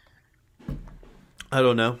 I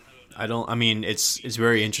don't know. I mean, it's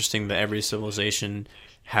very interesting that every civilization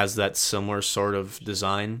has that similar sort of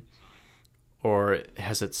design, or it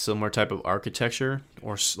has that similar type of architecture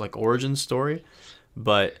or like origin story.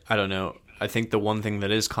 But I don't know. I think the one thing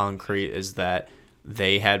that is concrete is that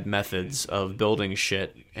they had methods of building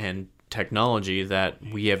shit and technology that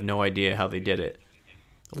we have no idea how they did it.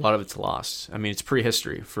 A lot of it's lost. I mean, it's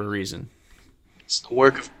prehistory for a reason. It's the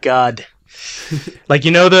work of God. Like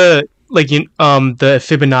the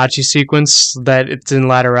Fibonacci sequence that it's in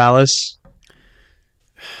Lateralis.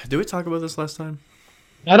 Did we talk about this last time?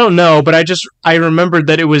 I don't know, but I remembered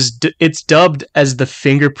that it's dubbed as the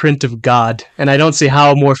fingerprint of God, and I don't see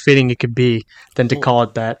how more fitting it could be than to call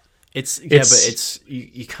it that. But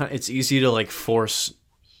you can't. It's easy to like force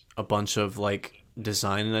a bunch of like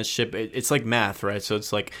design in that shit. It's like math, right? So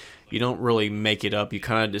it's like you don't really make it up. You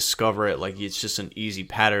kind of discover it. Like it's just an easy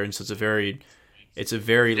pattern. So it's a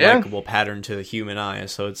very likable pattern to the human eye.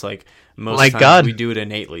 So it's like most times God. We do it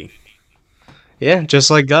innately. Yeah,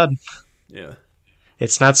 just like God. Yeah.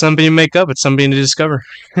 It's not something you make up. It's something to discover.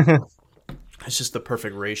 It's just the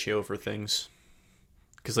perfect ratio for things.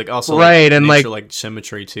 Because like also right, and nature, like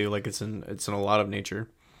symmetry too. Like it's in a lot of nature.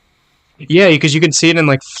 Yeah, because you can see it in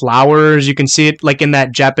like flowers. You can see it like in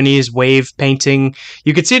that Japanese wave painting.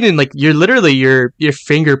 You can see it in like your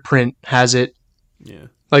fingerprint has it. Yeah.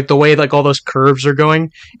 Like the way like all those curves are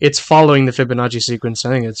going, it's following the Fibonacci sequence. I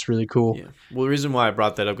think it's really cool. Yeah. Well, the reason why I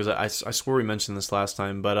brought that up because I swore we mentioned this last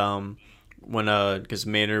time, but when because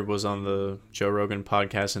Maynard was on the Joe Rogan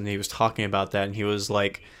podcast and he was talking about that and he was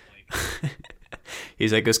like,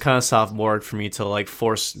 he's like, it's kind of sophomoric for me to like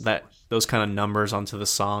force those kind of numbers onto the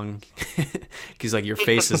song. He's like, your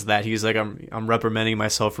face is that. He's like, I'm reprimanding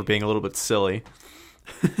myself for being a little bit silly.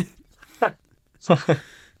 So,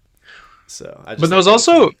 but that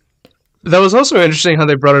was also interesting how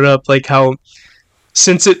they brought it up, like how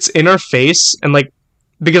since it's in our face and like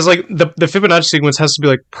because like the Fibonacci sequence has to be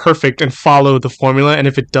like perfect and follow the formula, and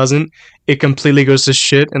if it doesn't, it completely goes to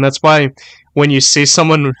shit. And that's why when you see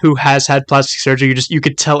someone who has had plastic surgery, you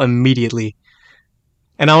could tell immediately.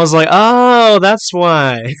 And I was like, oh, that's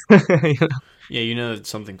why. You know? Yeah, you know that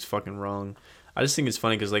something's fucking wrong. I just think it's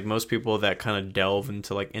funny because like most people that kind of delve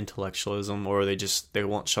into like intellectualism or they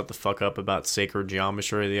won't shut the fuck up about sacred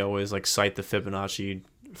geometry. They always like cite the Fibonacci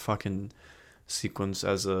fucking sequence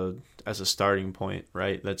as a starting point,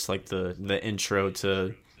 right? That's like the intro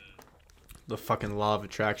to the fucking law of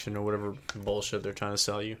attraction or whatever bullshit they're trying to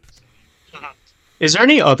sell you. Is there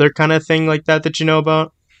any other kind of thing like that you know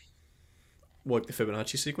about? What, the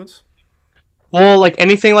Fibonacci sequence? Well, like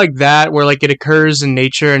anything like that where like it occurs in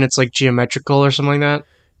nature and it's like geometrical or something like that.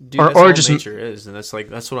 Dude, that's all just nature is, and that's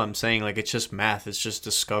what I'm saying. Like it's just math. It's just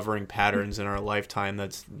discovering patterns in our lifetime.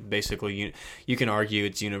 That's basically you can argue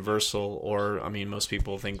it's universal, or I mean, most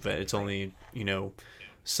people think that it's only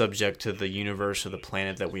subject to the universe or the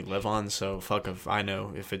planet that we live on. So fuck if I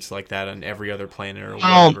know if it's like that on every other planet or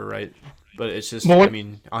whatever, right? But it's just I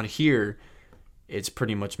mean on here. It's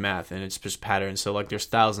pretty much math and it's just patterns. So like there's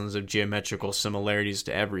thousands of geometrical similarities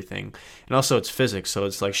to everything. And also it's physics. So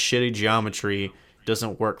it's like shitty geometry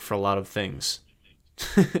doesn't work for a lot of things.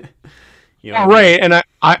 Right. And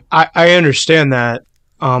I understand that.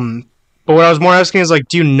 But what I was more asking is like,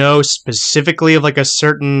 do you know specifically of like a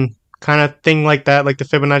certain kind of thing like that? Like the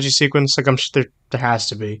Fibonacci sequence? Like I'm sure there has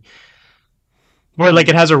to be. Where like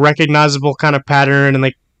it has a recognizable kind of pattern and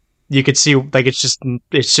like, you could see like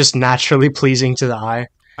it's just naturally pleasing to the eye.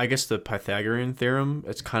 I guess the Pythagorean theorem,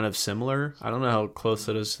 it's kind of similar. I don't know how close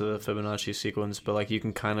it is to the Fibonacci sequence, but like you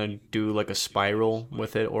can kind of do like a spiral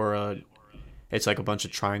with it, or it's like a bunch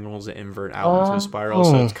of triangles that invert out into a spiral.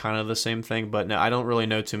 So it's kind of the same thing. But no, I don't really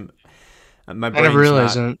know too. My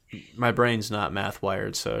brain's not math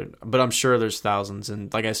wired, but I'm sure there's thousands.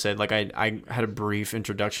 And like I said, like I had a brief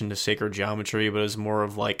introduction to sacred geometry, but it was more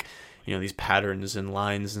of like. These patterns and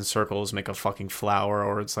lines and circles make a fucking flower,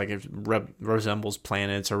 or it's like it resembles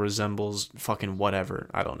planets or resembles fucking whatever.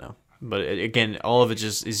 I don't know. But again, all of it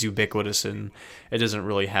just is ubiquitous and it doesn't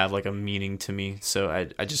really have like a meaning to me. So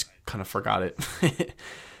I just kind of forgot it. Okay.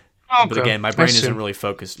 But again, my brain isn't really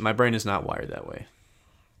focused. My brain is not wired that way.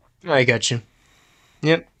 I got you.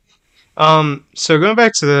 Yep. So going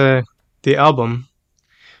back to the album.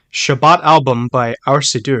 Shabbat album by Our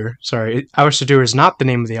Siddur. Sorry, Our Siddur is not the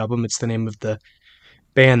name of the album, it's the name of the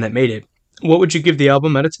band that made it. What would you give the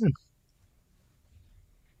album out of 10?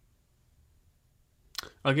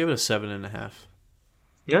 I'll give it a 7.5.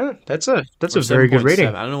 Yeah, that's a very good rating.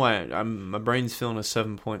 7. I don't know why my brain's feeling a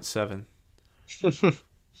 7.7.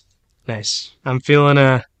 Nice. I'm feeling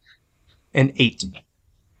an 8.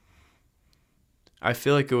 I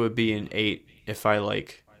feel like it would be an 8 if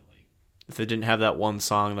it didn't have that one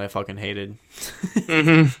song that I fucking hated.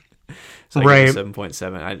 Mm-hmm. So right.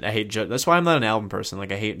 7.7. I hate that's why I'm not an album person.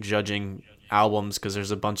 Like I hate judging albums because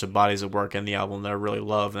there's a bunch of bodies of work in the album that I really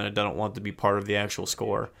love and I don't want to be part of the actual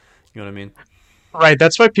score. You know what I mean? Right.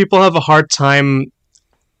 That's why people have a hard time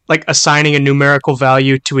like assigning a numerical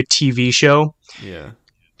value to a TV show Yeah.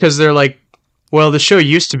 because they're like, well, the show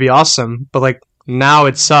used to be awesome, but like now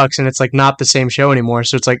it sucks and it's like not the same show anymore.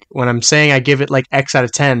 So it's like when I'm saying I give it like X out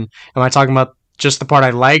of 10, am I talking about just the part I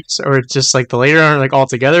liked or just like the later or like all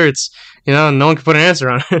together? It's, no one can put an answer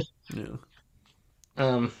on it. Yeah.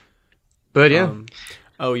 Um, but yeah.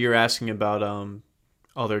 Oh, you're asking about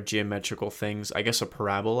other geometrical things. I guess a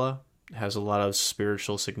parabola has a lot of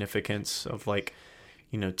spiritual significance of like,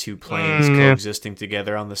 two planes Yeah. coexisting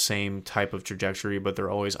together on the same type of trajectory, but they're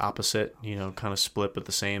always opposite, kind of split but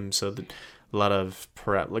the same. So that a lot of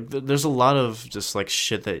there's a lot of just like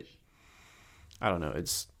shit that I don't know.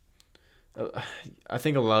 It's I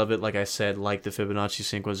think a lot of it, like I said, like the Fibonacci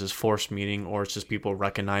sequence, is forced meaning, or it's just people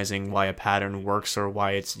recognizing why a pattern works or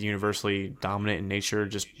why it's universally dominant in nature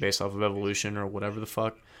just based off of evolution or whatever the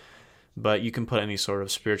fuck. But you can put any sort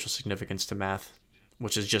of spiritual significance to math,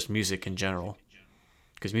 which is just music in general.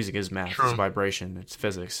 Because music is math, True. it's vibration, it's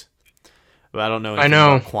physics. But I don't know I anything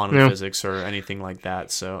know. about quantum Yeah. physics or anything like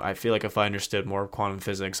that. So I feel like if I understood more of quantum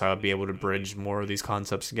physics, I would be able to bridge more of these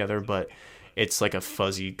concepts together. But it's like a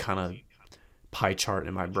fuzzy kind of pie chart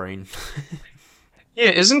in my brain.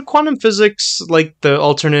 Yeah, isn't quantum physics like the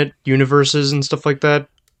alternate universes and stuff like that?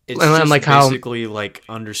 It's And just like how basically like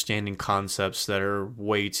understanding concepts that are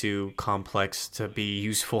way too complex to be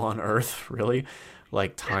useful on Earth, really.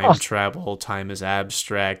 Like time travel, time is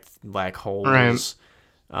abstract, black right. holes,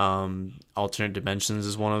 alternate dimensions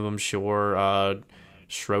is one of them, sure.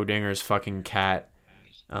 Schrodinger's fucking cat.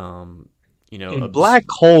 And black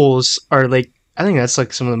holes are like I think that's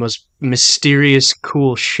like some of the most mysterious,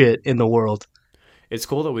 cool shit in the world. It's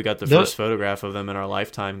cool that we got the The, first photograph of them in our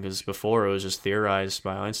lifetime because before it was just theorized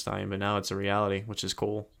by Einstein, but now it's a reality, which is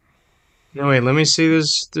cool. no wait, let me see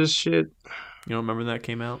this shit. You don't remember when that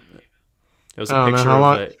came out? It was I a don't know picture how of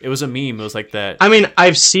long. the. It was a meme. It was like that. I mean,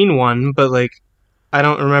 I've seen one, but like I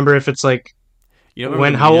don't remember if it's like You don't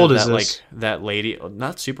when. remember the How meme old of is that like this? that lady?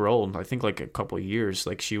 Not super old. I think like a couple of years.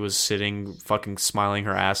 Like she was sitting, fucking smiling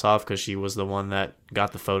her ass off because she was the one that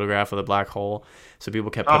got the photograph of the black hole. So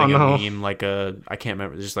people kept Oh putting a no. meme like a I can't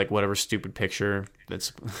remember, just like whatever stupid picture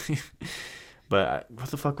that's. But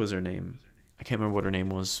what the fuck was her name? I can't remember what her name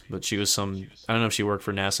was, but she was some. I don't know if she worked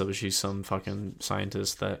for NASA, but she's some fucking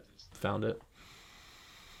scientist that found it.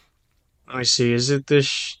 Let me see. Is it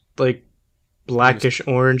this like Her name is blackish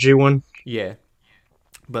orangey one? yeah,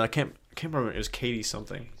 but I can't remember. It was Katie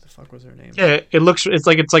something. The fuck was her name? Yeah, it looks. It's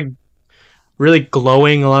like really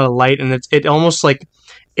glowing, a lot of light, and it almost like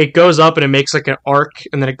it goes up and it makes like an arc,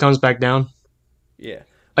 and then it comes back down, Yeah,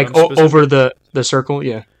 but like over the circle.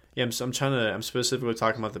 Yeah. Yeah, I'm specifically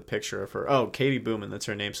talking about the picture of her. Oh, Katie Booman, that's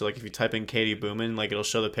her name. So like if you type in Katie Booman, like it'll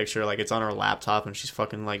show the picture, like it's on her laptop and she's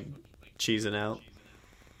fucking like cheesing out.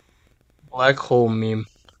 Black hole meme.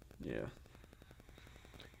 Yeah.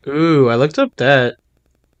 Ooh, I looked up that,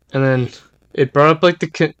 and then it brought up like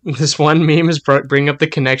this one meme is bringing up the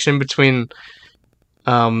connection between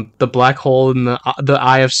the black hole and the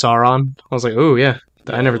Eye of Sauron. I was like, ooh, yeah,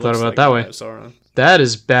 I Yeah, never it thought looks about it like that the Eye way. of Sauron. That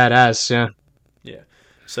is badass. Yeah. Yeah.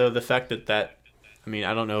 So the fact I mean,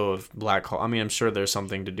 I don't know if black hole. I mean, I'm sure there's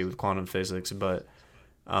something to do with quantum physics, but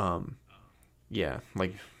yeah,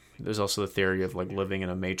 like there's also the theory of like living in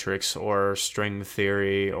a matrix or string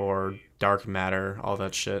theory or dark matter, all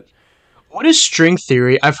that shit. What is string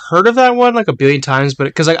theory? I've heard of that one like a billion times, but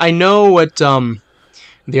because I know what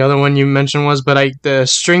the other one you mentioned was, but the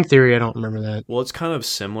string theory I don't remember that. Well, it's kind of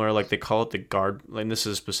similar. Like they call it the guard. Like this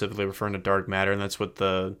is specifically referring to dark matter, and that's what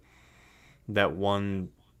that one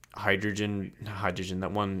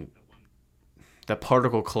that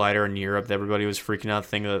particle collider in Europe that everybody was freaking out,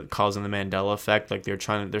 thing that causing the Mandela effect. Like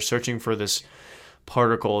they're searching for this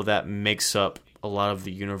particle that makes up a lot of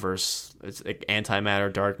the universe. It's like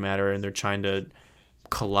antimatter, dark matter, and they're trying to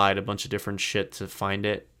collide a bunch of different shit to find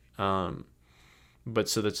it. But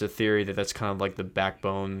so that's a theory that's kind of like the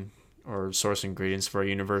backbone or source ingredients for our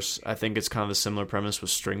universe. I think it's kind of a similar premise with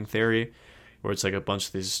string theory, where it's like a bunch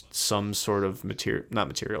of these, some sort of not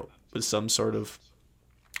material, but some sort of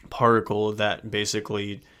particle that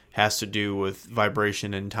basically has to do with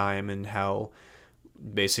vibration and time and how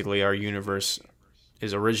basically our universe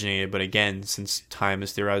is originated. But again, since time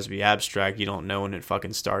is theorized to be abstract, you don't know when it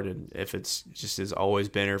fucking started. If it's just has always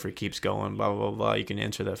been or if it keeps going, blah, blah, blah. You can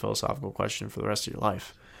answer that philosophical question for the rest of your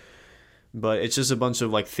life. But it's just a bunch of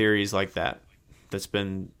like theories like that's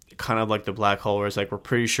been kind of like the black hole, where it's like we're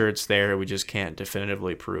pretty sure it's there, we just can't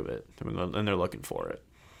definitively prove it, and they're looking for it.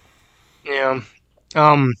 Yeah.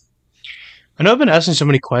 I know I've been asking so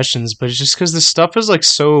many questions, but it's just because this stuff is like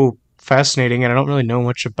so fascinating, and I don't really know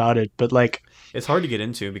much about it, but like It's hard to get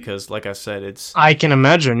into because, like I said, I can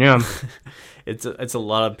imagine. Yeah. it's a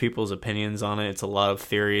lot of people's opinions on it. It's a lot of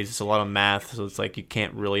theories. It's a lot of math. So it's like you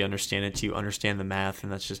can't really understand it till you understand the math,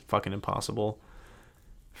 and that's just fucking impossible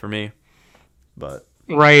for me. But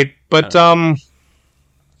Right, I but don't know.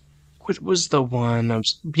 what was the one?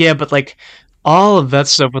 Yeah, but like all of that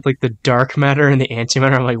stuff with like the dark matter and the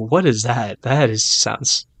antimatter, I'm like, what is that? That is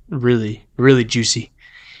sounds really, really juicy.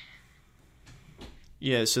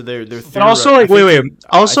 Yeah, so they're But also, I like, wait, think wait. they're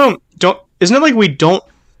Also, don't. Isn't it like we don't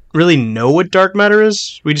really know what dark matter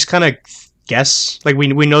is? We just kind of guess. Like we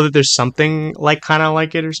know that there's something like kind of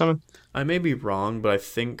like it or something. I may be wrong, but I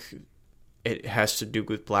think it has to do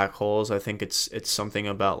with black holes. I think it's something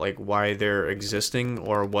about like why they're existing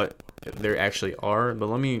or what they actually are. But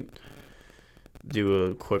let me do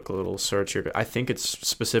a quick little search here. I think it's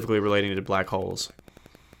specifically relating to black holes.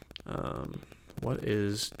 What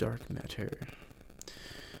is dark matter?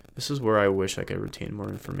 This is where I wish I could retain more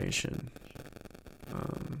information.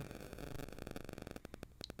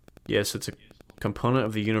 Yes, it's a component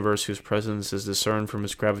of the universe whose presence is discerned from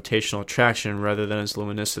its gravitational attraction rather than its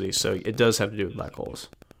luminosity. So it does have to do with black holes.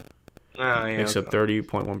 Oh yeah. Makes up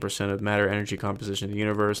 30.1% of matter energy composition of the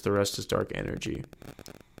universe. The rest is dark energy.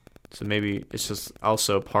 So maybe it's just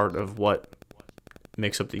also part of what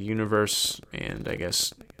makes up the universe and I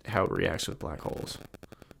guess how it reacts with black holes.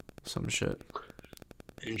 Some shit.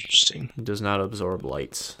 Interesting. It does not absorb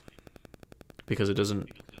light because it doesn't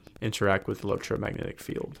interact with the electromagnetic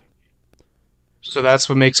field. So that's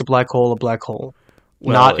what makes a black hole a black hole.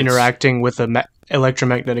 Well, Not it's interacting with the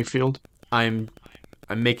electromagnetic field. I'm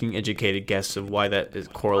I'm making educated guess of why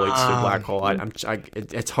correlates to a black hole.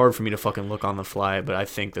 It's hard for me to fucking look on the fly, but I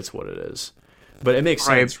think that's what it is. But it makes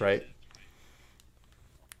Right. sense, right?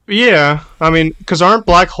 Yeah, I mean, because aren't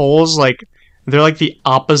black holes like they're like the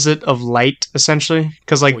opposite of light essentially?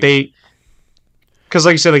 Because like Well, because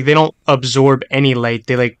like you said, like they don't absorb any light.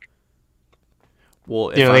 They like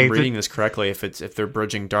Well, you if know I'm they reading this correctly, if they're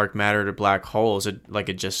bridging dark matter to black holes, it like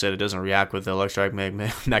it just said, it doesn't react with the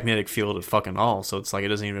electromagnetic field at fucking all. So it's like it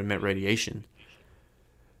doesn't even emit radiation.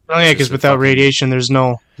 oh yeah, It's just because a without fucking radiation, there's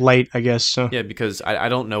no light. I guess so. yeah. Because I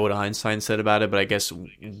don't know what Einstein said about it, but I guess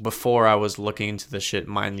before I was looking into the shit,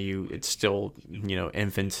 mind you, it's still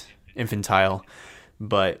infantile.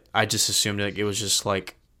 But I just assumed like it was just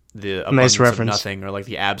like the Nice abundance of reference. nothing or like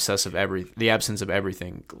the absence of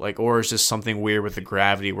everything, like, or it's just something weird with the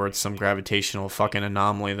gravity where it's some gravitational fucking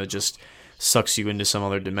anomaly that just sucks you into some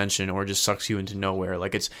other dimension or just sucks you into nowhere.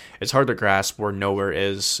 Like it's hard to grasp where nowhere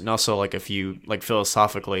is. And also, like, if you like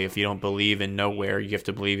philosophically, if you don't believe in nowhere, you have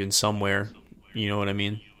to believe in somewhere, you know what I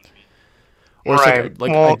mean? Or it's Right.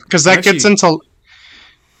 Well, because I'm actually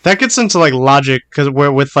that gets into like logic because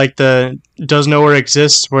where with like the does nowhere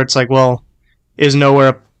exist where it's like well is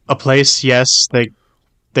nowhere a place? Yes. Like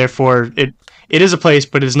therefore it is a place,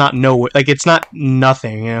 but it's not nowhere. Like it's not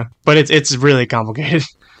nothing. Yeah. But it's really complicated.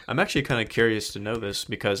 I'm actually kind of curious to know this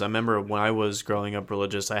because I remember when I was growing up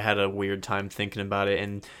religious, I had a weird time thinking about it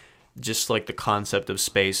and just like the concept of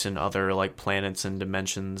space and other like planets and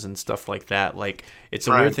dimensions and stuff like that. Like it's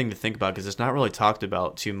a weird Right. thing to think about because it's not really talked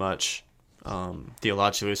about too much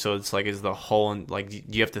theologically. So it's like is the whole and like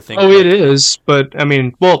you have to think Oh, it like is. But I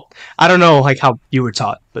mean, well, I don't know like how you were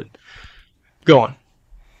taught, but go on.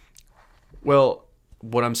 well.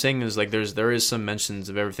 What I'm saying is like there is some mentions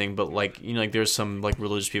of everything, but like like there's some like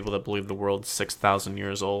religious people that believe the world's 6,000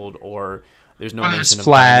 years old, or there's no It's mention of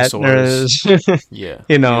flat. dinosaurs. There's, Yeah,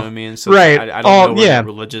 you you know what know. I mean. So it's like Right. I don't Oh, know where yeah. that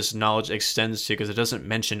religious knowledge extends to because it doesn't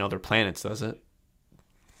mention other planets, does it?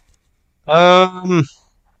 Um,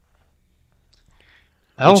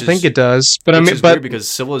 I Which don't think is it does. But I which mean, is weird but because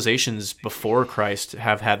civilizations before Christ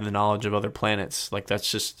have had the knowledge of other planets. Like that's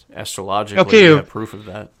just astrologically we okay. have proof of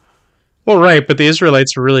that. Well, right. But the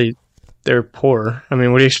Israelites are really they're poor. I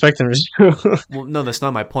mean, what do you expect them to do? Well, no, that's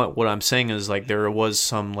not my point. What I'm saying is like there was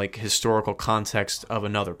some like historical context of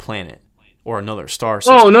another planet or another star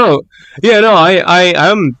Oh system. no, yeah, no,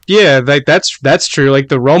 yeah, like that's true. Like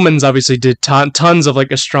the Romans obviously did tons of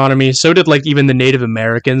like astronomy. So did like even the Native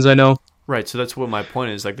Americans. I know. Right, so that's what my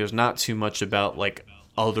point is. Like, there's not too much about like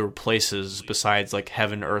other places besides like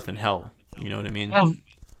heaven, earth, and hell. You know what I mean?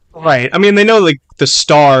 Right. I mean, they know like the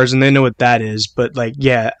stars and they know what that is, but like,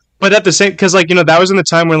 yeah. But at the same, because like that was in the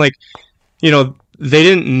time when like they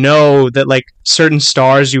didn't know that like certain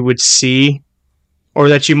stars you would see or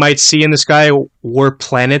that you might see in the sky were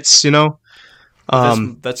planets. But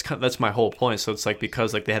Um. that's my whole point. So it's like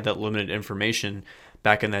because like they had that limited information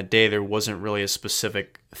back in that day, there wasn't really a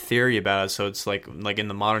specific theory about it. So it's like in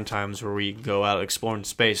the modern times where we go out exploring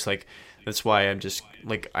space, like That's why I'm just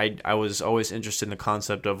like I was always interested in the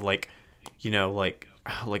concept of like,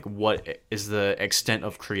 like what is the extent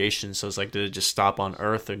of creation? So it's like, did it just stop on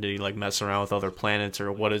Earth, or did he like mess around with other planets,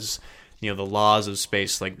 or what is the laws of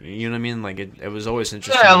space? Like, you know what I mean? Like it was always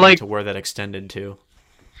interesting Yeah, to me like to where that extended to.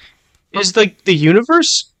 is like the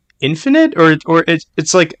universe infinite, or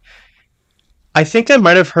it's like I think I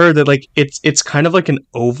might have heard that like it's kind of like an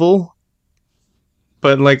oval,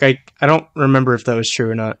 but like I don't remember if that was true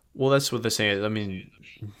or not. Well, that's what they're saying. I mean,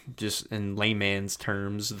 just in layman's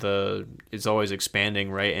terms, the it's always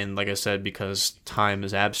expanding, right? And like I said, because time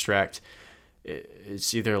is abstract,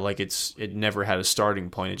 it's either like it never had a starting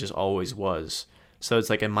point; it just always was. So it's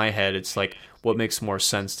like in my head, it's like what makes more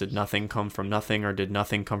sense? Did nothing come from nothing, or did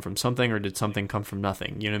nothing come from something, or did something come from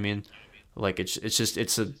nothing? You know what I mean? Like it's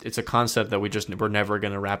a concept that we're never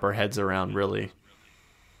gonna wrap our heads around, really.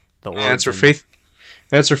 The Yeah, that's where origin. faith.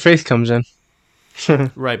 That's where faith comes in.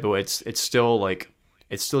 Right, but it's still like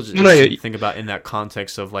it's still just No, interesting to think about in that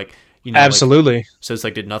context of like like absolutely. so it's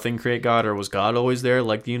like, did nothing create God, or was God always there,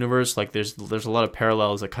 like the universe? Like there's a lot of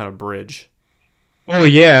parallels that kind of bridge. Oh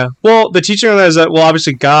yeah. Well, the teaching on that is that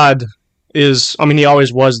obviously God is. I mean, he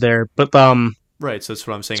always was there, but. Right, so that's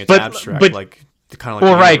what I'm saying. It's But abstract, but like kind of like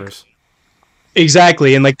well, the right, universe.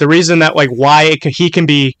 exactly, and like the reason that like why he can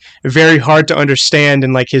be very hard to understand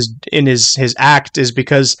in like his act is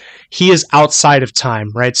because he is outside of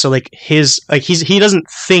time, right? So like he doesn't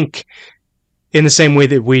think in the same way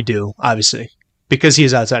that we do, obviously, because he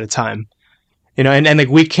is outside of time. And like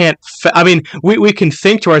we can't. I mean, we can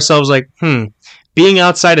think to ourselves like, being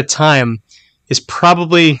outside of time is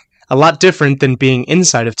probably a lot different than being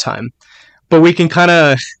inside of time. But we can kind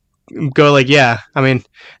of go like, yeah, I mean,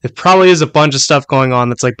 there probably is a bunch of stuff going on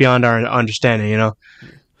that's like beyond our understanding.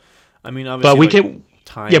 I mean, But obviously, we like can,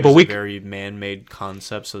 yeah, time but is a we, very man-made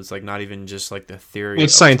concept, so it's like not even just like the theory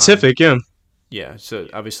it's of time. scientific, yeah. Yeah, so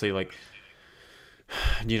obviously, like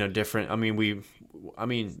different. I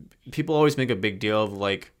mean, people always make a big deal of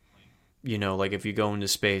like, like if you go into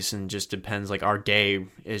space and just depends, like our day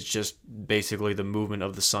is just basically the movement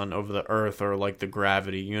of the sun over the earth, or like the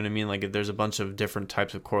gravity. You know what I mean? Like there's a bunch of different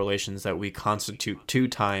types of correlations that we constitute to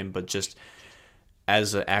time, but just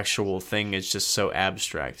as an actual thing, it's just so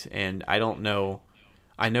abstract. And I don't know.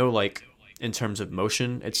 I know like in terms of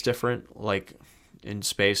motion, it's different. Like in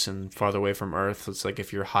space and farther away from Earth, it's like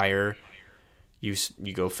if you're higher, you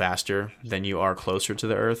go faster than you are closer to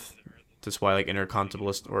the Earth. That's why like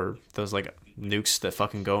intercontinentalist or those like nukes that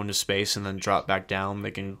fucking go into space and then drop back down,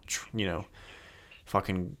 they can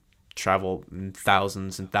fucking travel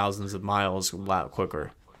thousands and thousands of miles a lot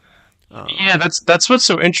quicker. Yeah, that's what's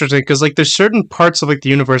so interesting because like there's certain parts of like the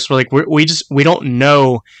universe where like we don't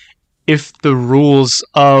know if the rules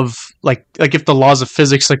of like if the laws of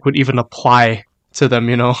physics like would even apply to them.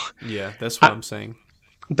 Yeah, that's what I, I'm saying.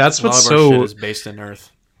 that's A lot what's of our shit so is based in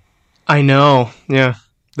Earth. I know, yeah,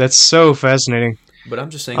 that's so fascinating. But I'm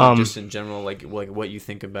just saying, like, Um, just in general, like what you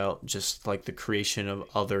think about just like the creation of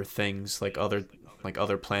other things, like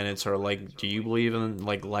other planets, or like, do you believe in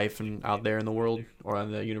like life out there in the world or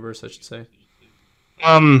in the universe, I should say?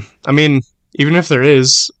 I mean, even if there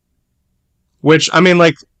is, which I mean,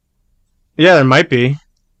 like, yeah, there might be.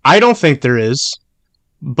 I don't think there is,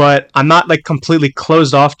 but I'm not like completely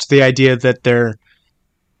closed off to the idea that there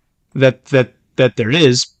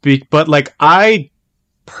is. But like, I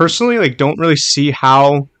personally like don't really see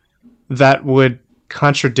how that would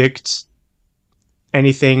contradict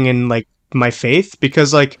anything in like my faith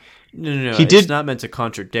because like No. he It's did. not meant to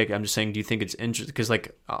contradict. I'm just saying, do you think it's interesting? Because,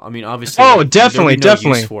 like, I mean, obviously, Oh, like, there'd definitely, be no use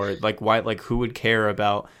definitely. for it. Like, why? Like, who would care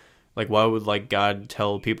about? Like, why would like God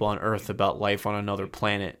tell people on Earth about life on another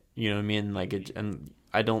planet? You know what I mean? Like, and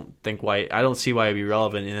I don't think why. I don't see why it'd be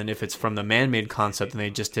relevant. And then if it's from the man-made concept, and they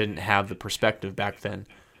just didn't have the perspective back then.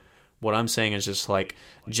 What I'm saying is just like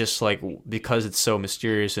because it's so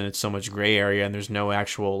mysterious and it's so much gray area, and there's no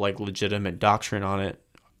actual like legitimate doctrine on it.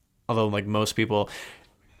 Although, like most people,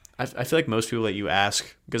 I feel like most people that you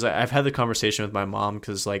ask, because I've had the conversation with my mom,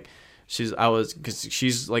 because like because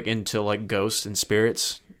she's like into like ghosts and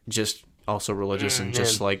spirits, just also religious and Yeah,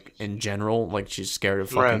 just like in general, like she's scared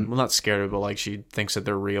of right. fucking, well, not scared of, but like she thinks that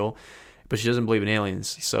they're real, but she doesn't believe in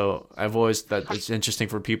aliens. So I've always that it's interesting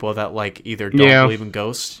for people that like either don't Yeah. believe in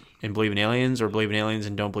ghosts and believe in aliens, or believe in aliens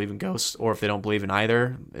and don't believe in ghosts, or if they don't believe in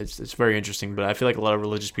either. It's very interesting. But I feel like a lot of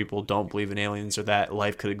religious people don't believe in aliens or that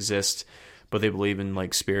life could exist, but they believe in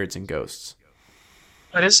like spirits and ghosts.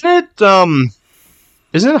 But isn't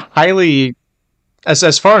it highly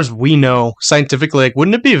as far as we know scientifically like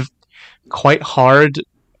wouldn't it be quite hard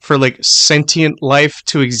for like sentient life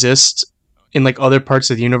to exist in like other parts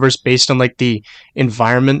of the universe based on like the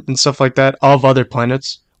environment and stuff like that of other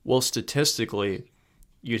planets? Well, statistically,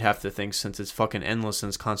 you'd have to think since it's fucking endless and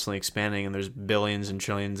it's constantly expanding and there's billions and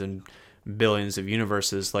trillions and billions of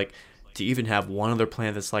universes, like to even have one other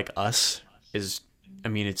planet that's like us is, I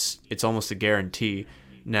mean, it's almost a guarantee.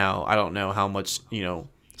 Now, I don't know how much,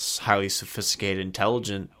 highly sophisticated,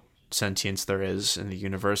 intelligent sentience there is in the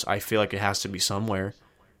universe. I feel like it has to be somewhere.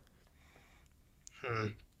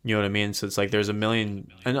 You know what I mean? So it's like there's a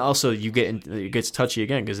million, and also it gets touchy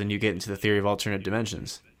again because then you get into the theory of alternate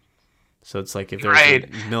dimensions. So it's like if there's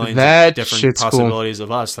Right. millions That of different shit's cool. possibilities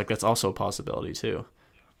of us, like that's also a possibility too.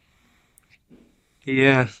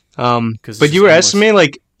 Yeah. Because it's But you just were asking endless. me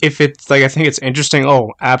like if it's like I think it's interesting.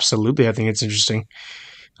 Oh, absolutely, I think it's interesting.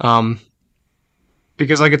 Um,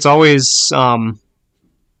 because like it's always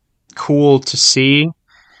cool to see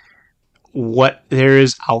what there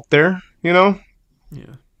is out there, you know.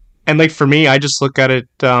 Yeah. And like for me, I just look at it.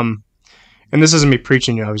 And this isn't me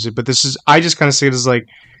preaching you, obviously, but this is I just kind of see it as like,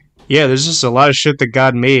 yeah, there's just a lot of shit that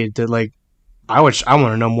God made that like I want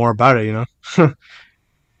to know more about it, you know.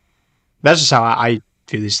 That's just how I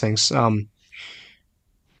do these things.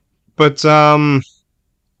 But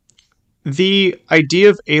the idea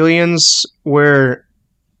of aliens, where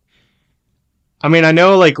I mean, I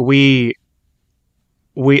know like we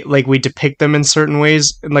depict them in certain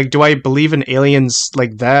ways, and like, do I believe in aliens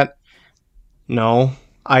like that? No,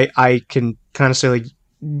 I can kind of say like,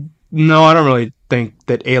 no, I don't really think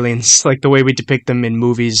that aliens like the way we depict them in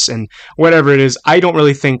movies and whatever it is. I don't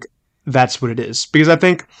really think that's what it is because I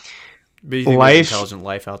think But you think there's life intelligent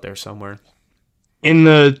life out there somewhere? in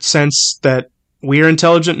the sense that we are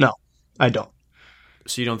intelligent. No, I don't.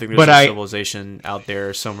 So you don't think there's But a I civilization out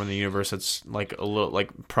there somewhere in the universe that's like a little, like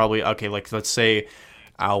probably okay, like let's say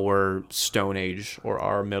our Stone Age or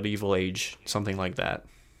our medieval age, something like that.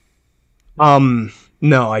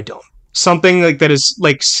 no, I don't. Something like that is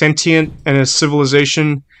like sentient and a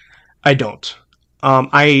civilization. I don't.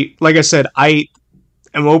 I like I said, I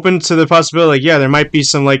am open to the possibility. Like, yeah, there might be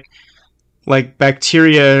some like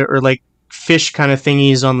bacteria or like fish kind of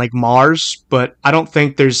thingies on like Mars, but I don't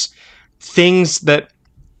think there's things that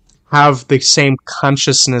have the same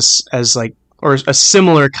consciousness as like or a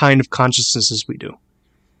similar kind of consciousness as we do.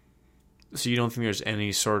 So you don't think there's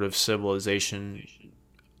any sort of civilization?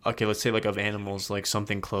 Okay, let's say like of animals, like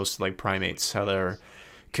something close to like primates, how they're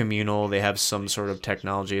communal, they have some sort of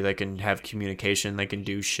technology, they can have communication, they can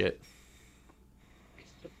do shit.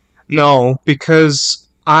 No, because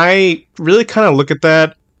I really kind of look at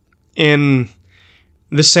that in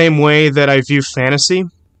the same way that I view fantasy.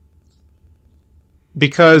 Well, we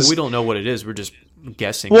Because, don't know what it is. We're just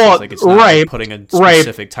guessing. So it's well, like it's not like right, putting a right.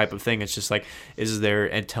 specific type of thing. It's just like, is there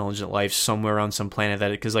intelligent life somewhere on some planet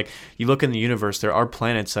that? Because like you look in the universe, there are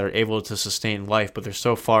planets that are able to sustain life, but they're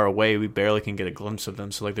so far away we barely can get a glimpse of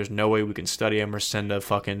them. So like, there's no way we can study them or send a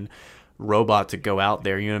fucking robot to go out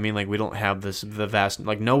there. You know what I mean? Like we don't have the vast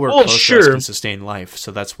like nowhere Well, close to us sure. can sustain life.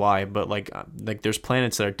 So that's why. But like there's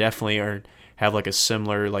planets that are definitely are have like a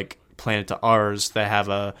similar like planet to ours that have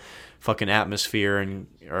a fucking atmosphere and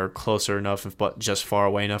are closer enough, but just far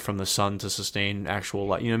away enough from the sun to sustain actual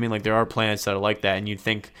life. You know what I mean? Like there are planets that are like that, and you'd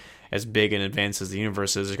think as big and advanced as the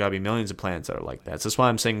universe is, there's got to be millions of planets that are like that. So that's why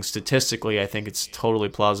I'm saying statistically, I think it's totally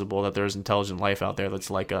plausible that there's intelligent life out there that's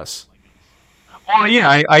like us. Well,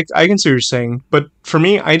 yeah, I can see what you're saying, but for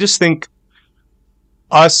me, I just think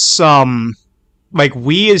us, like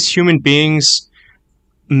we as human beings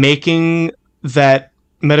making that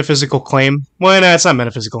metaphysical claim. Well, no, it's not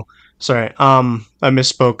metaphysical. Sorry, I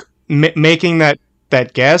misspoke. Making that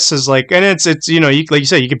guess is like, and it's like you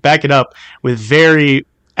said, you can back it up with very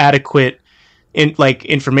adequate in like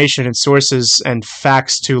information and sources and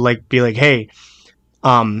facts to like be like, hey,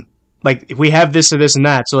 um, like we have this and this and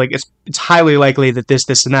that, so like it's highly likely that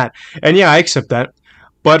this and that, and yeah, I accept that.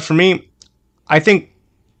 But for me, I think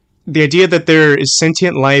the idea that there is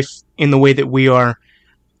sentient life in the way that we are,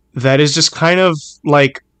 that is just kind of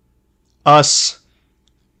like us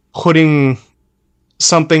putting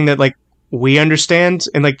something that like we understand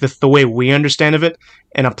and like the way we understand of it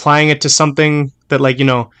and applying it to something that like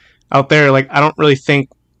out there, like I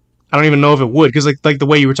don't even know if it would, because like the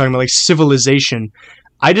way you were talking about like civilization,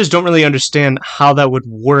 I just don't really understand how that would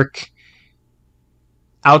work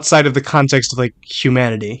outside of the context of like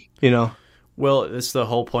humanity. Well, it's the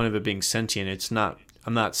whole point of it being sentient. It's not.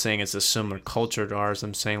 I'm not saying it's a similar culture to ours.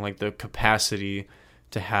 I'm saying like the capacity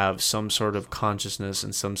to have some sort of consciousness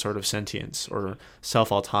and some sort of sentience or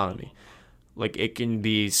self-autonomy. Like it can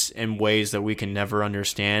be in ways that we can never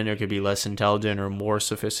understand, or it could be less intelligent or more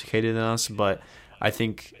sophisticated than us. But I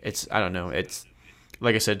think I don't know.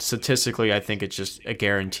 like I said, statistically, I think it's just a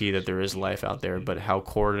guarantee that there is life out there. But how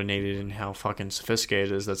coordinated and how fucking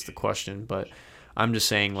sophisticated it is, that's the question. But I'm just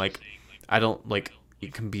saying, like, I don't like.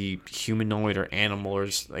 It can be humanoid or animal, or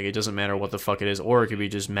just, like, it doesn't matter what the fuck it is, or it could be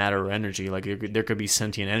just matter or energy. Like there could be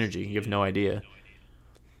sentient energy. You have no idea.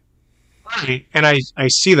 Right. And I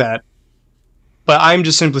see that, but I'm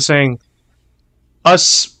just simply saying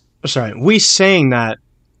we saying that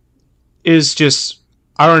is just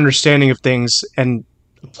our understanding of things and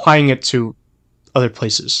applying it to other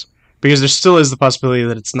places, because there still is the possibility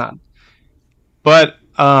that it's not. But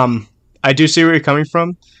I do see where you're coming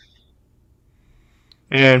from,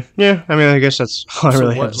 and yeah, I mean, I guess that's all I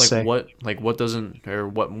really have to say. What doesn't, or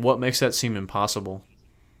what makes that seem impossible?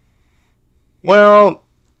 Well,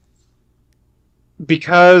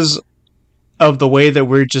 because of the way that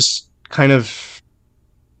we're just kind of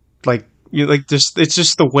like this, it's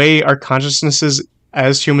just the way our consciousness is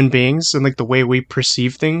as human beings, and like the way we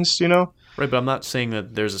perceive things, you know. Right, but I'm not saying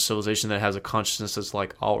that there's a civilization that has a consciousness that's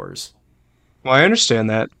like ours. Well, I understand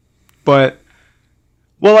that, but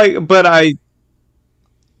but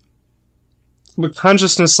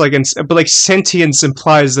consciousness, but like sentience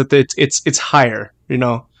implies that it's higher, you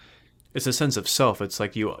know. It's a sense of self. It's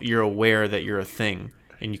like you're aware that you're a thing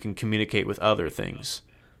and you can communicate with other things.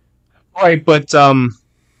 Right, but are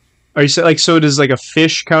you saying, like, so does like a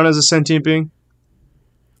fish count as a sentient being?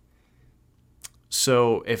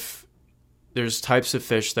 So if there's types of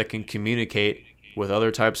fish that can communicate with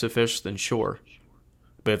other types of fish, then sure.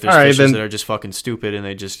 But if there's fishes that are just fucking stupid and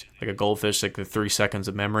they just, like a goldfish, like the 3 seconds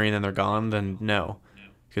of memory and then they're gone, then no,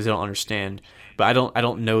 because they don't understand. But I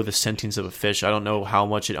don't know the sentience of a fish. I don't know how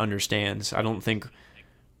much it understands. I think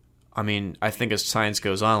as science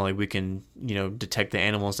goes on, like, we can, detect the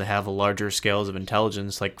animals that have larger scales of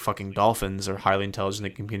intelligence, like fucking dolphins are highly intelligent, they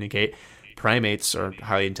can communicate. Primates are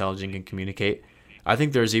highly intelligent and can communicate. I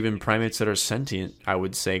think there's even primates that are sentient, I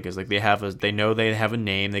would say, because like they know they have a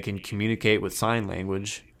name, they can communicate with sign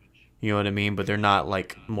language. You know what I mean? But they're not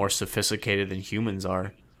like more sophisticated than humans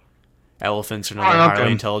are. Elephants are another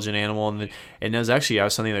highly intelligent animal, and there's actually, I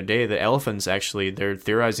was saying the other day that elephants actually, they're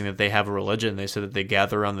theorizing that they have a religion. They said that they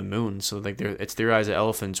gather around the moon, so like it's theorized that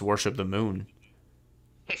elephants worship the moon.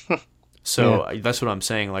 So yeah. That's what I'm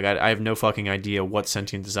saying. Like I have no fucking idea what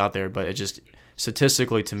sentience is out there, but it just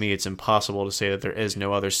statistically to me it's impossible to say that there is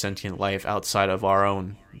no other sentient life outside of our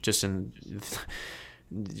own. Just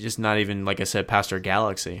not even, like I said, past our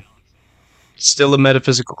galaxy. Still a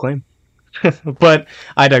metaphysical claim, but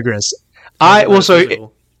I digress.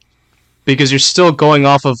 Because you're still going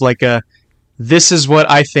off of like this is what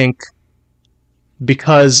I think,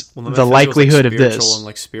 because the likelihood of this, and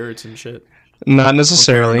like spirits and shit. Not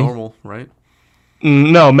necessarily normal, right?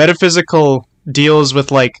 No, metaphysical deals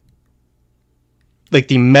with like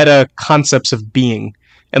the meta concepts of being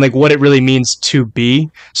and like what it really means to be.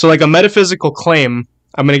 So like a metaphysical claim,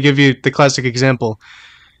 I'm going to give you the classic example.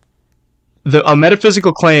 A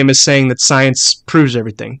metaphysical claim is saying that science proves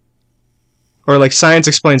everything, or like science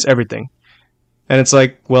explains everything, and it's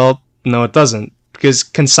like, well, no, it doesn't, because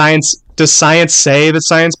does science say that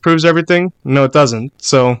science proves everything? No, it doesn't.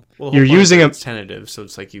 So you're using it's tentative, so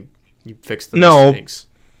it's like you fix the mistakes.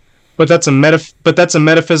 But that's a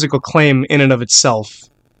metaphysical claim in and of itself.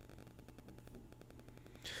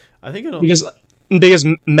 I think it'll because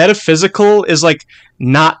metaphysical is like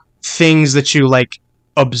not things that you like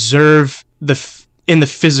observe in the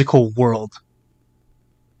physical world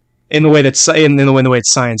in the way that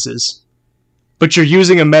science is. But you're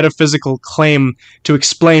using a metaphysical claim to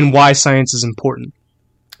explain why science is important.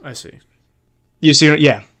 I see. You see,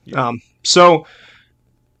 yeah. So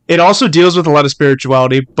it also deals with a lot of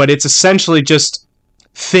spirituality, but it's essentially just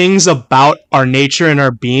things about our nature and our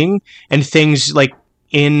being, and things like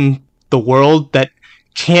in the world that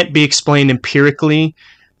can't be explained empirically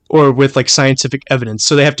or with like scientific evidence.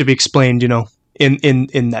 So they have to be explained,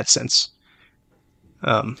 in that sense.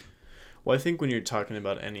 Well, I think when you're talking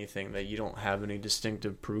about anything that you don't have any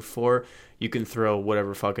distinctive proof for, you can throw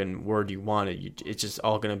whatever fucking word you want. It's just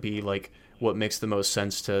all going to be like what makes the most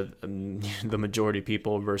sense to the majority of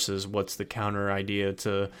people versus what's the counter idea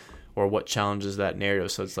to, or what challenges that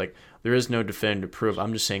narrative. So it's like there is no definitive proof.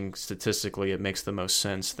 I'm just saying statistically it makes the most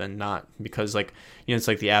sense than not, because like, it's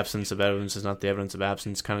like the absence of evidence is not the evidence of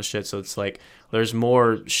absence kind of shit. So it's like there's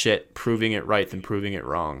more shit proving it right than proving it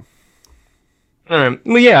wrong. All right.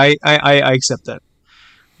 Well, yeah, I accept that.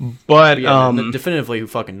 But definitively, who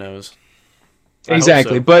fucking knows?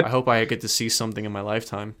 Exactly. But I hope I get to see something in my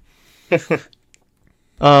lifetime.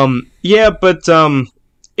 Yeah, but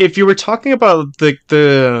if you were talking about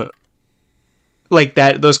the like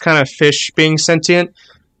that, those kind of fish being sentient,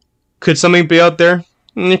 could something be out there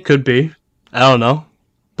It could be. I don't know.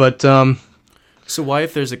 But, So why,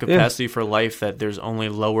 if there's a yeah. capacity for life, that there's only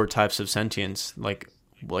lower types of sentience?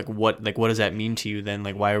 What does that mean to you then?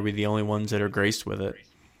 Like, why are we the only ones that are graced with it?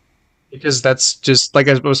 Because that's just, like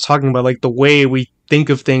I was talking about, like, the way we think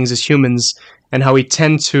of things as humans and how we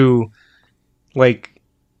tend to, like,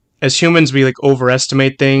 as humans, we, like,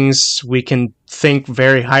 overestimate things. We can think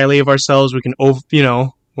very highly of ourselves. We can,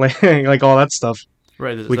 like all that stuff.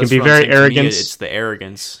 Right. We can That's be what I'm very saying. To me, arrogant. it's the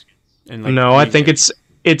arrogance, and like No, I think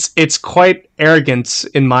it's quite arrogant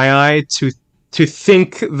in my eye to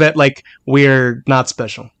think that like we're not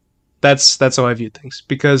special. That's how I view things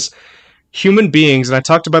because human beings, and I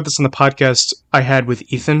talked about this in the podcast I had with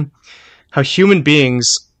Ethan, how human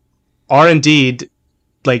beings are indeed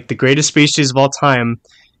like the greatest species of all time.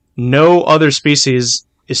 No other species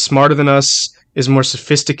is smarter than us, is more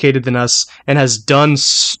sophisticated than us, and has done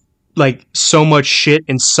like so much shit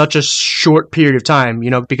in such a short period of time.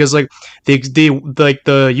 Because like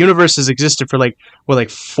the universe has existed for like what, like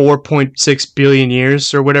 4.6 billion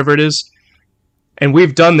years or whatever it is, and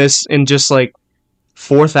we've done this in just like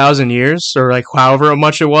 4,000 years or like however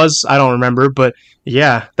much it was. I don't remember, but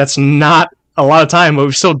yeah, that's not a lot of time. But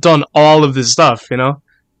we've still done all of this stuff.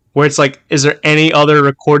 Where it's like, is there any other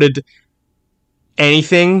recorded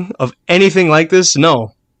anything like this?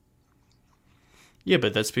 No. Yeah,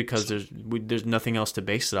 but that's because there's nothing else to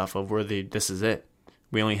base it off of. This is it.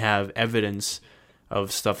 We only have evidence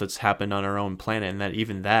of stuff that's happened on our own planet, and that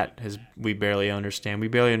even that we barely understand. We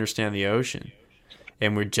barely understand the ocean,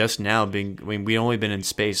 and we're just now we've only been in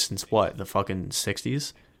space since what, the fucking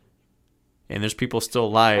 60s, and there's people still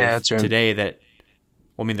alive today that,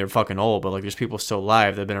 well, I mean, they're fucking old, but like there's people still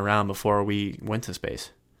alive that have been around before we went to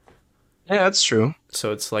space. Yeah, that's true.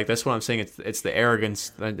 So it's like, that's what I'm saying. It's the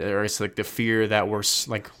arrogance, or it's like the fear that we're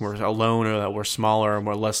alone, or that we're smaller, and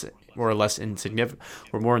we're less insignificant.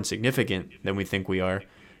 We're more insignificant than we think we are.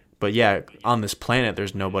 But yeah, on this planet,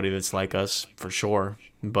 there's nobody that's like us for sure.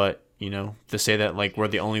 But to say that like we're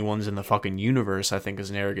the only ones in the fucking universe, I think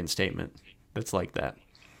is an arrogant statement. That's like that.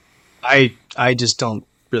 I just don't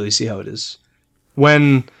really see how it is.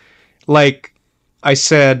 When, like I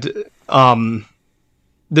said,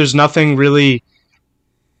 there's nothing really,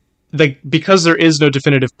 like, because there is no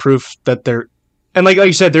definitive proof that there, and like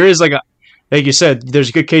you said, there is like you said, there's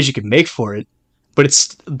a good case you can make for it, but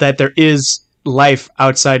it's that there is life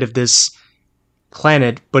outside of this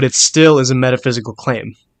planet, but it still is a metaphysical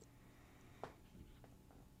claim.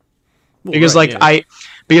 Well, Because right, yeah.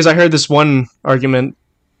 because I heard this one argument,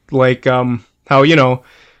 like how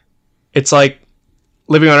it's like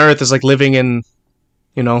living on Earth is like living in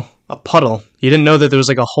a puddle. You didn't know that there was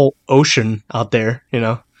like a whole ocean out there,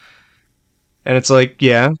 and it's like,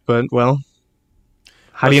 yeah, but well,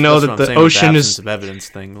 how do you know that the ocean is of evidence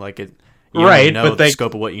thing? Like you right? only know But the they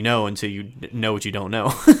scope of what you know until you know what you don't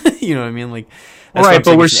know. You know what I mean? Like that's right, what I'm but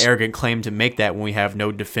saying. It's an arrogant claim to make that when we have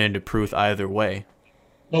no definitive proof either way.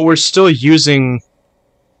 we're still using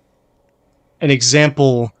an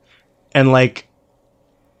example, and like,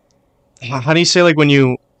 how do you say, like, when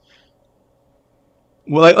you,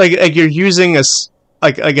 well, like you're using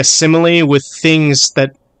like a simile with things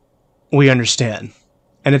that we understand,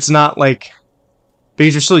 and it's not like,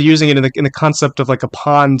 because you're still using it in the concept of like a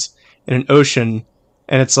pond in an ocean,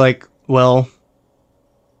 and it's like, well,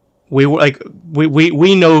 we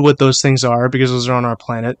know what those things are because those are on our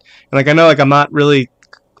planet, and like I know, like I'm not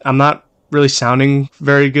really sounding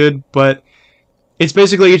very good, but it's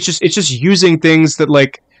basically it's just using things that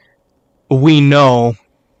like we know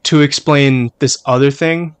to explain this other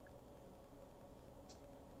thing.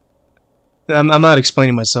 I'm not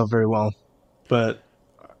explaining myself very well, but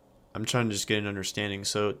I'm trying to just get an understanding.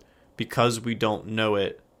 So because we don't know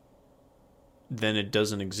it, then it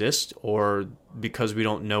doesn't exist, or because we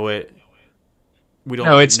don't know it, we don't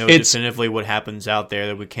no, know definitively what happens out there,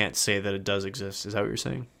 that we can't say that it does exist. Is that what you're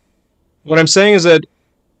saying? what I'm saying is that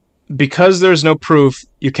because there's no proof,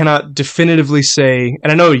 you cannot definitively say,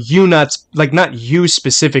 and I know not you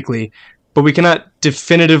specifically, but we cannot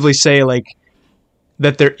definitively say like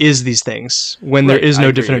that there is these things when there Right, is I no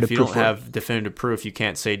agree. definitive If you proof. don't have definitive proof, you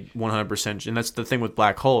can't say 100%. And that's the thing with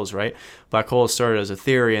black holes, right? Black holes started as a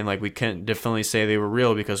theory, and like we can't definitely say they were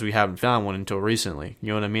real because we haven't found one until recently. You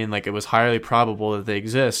know what I mean? Like it was highly probable that they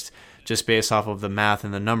exist just based off of the math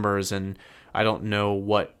and the numbers. And I don't know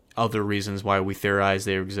what other reasons why we theorize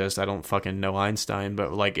they exist. I don't fucking know Einstein,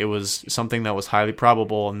 but like it was something that was highly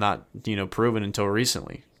probable and not proven until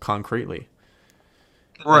recently, concretely.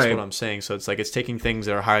 That's what I'm saying. So it's like it's taking things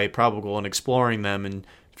that are highly probable and exploring them and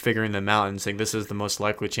figuring them out and saying this is the most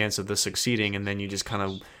likely chance of this succeeding, and then you just kind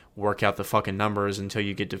of work out the fucking numbers until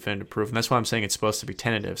you get definitive proof. And that's why I'm saying it's supposed to be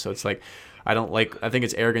tentative. So it's like, I think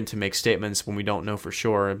it's arrogant to make statements when we don't know for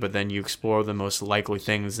sure, but then you explore the most likely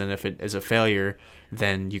things, and if it is a failure,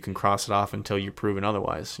 then you can cross it off until you're proven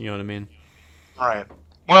otherwise. You know what I mean? Right.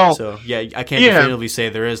 Well, so yeah, I can't definitively say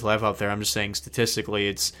there is life out there. I'm just saying statistically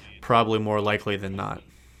it's probably more likely than not.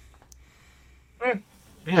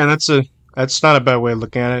 Yeah, that's not a bad way of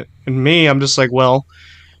looking at it. And me, I'm just like, well,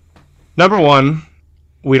 number one,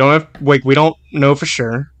 we don't know for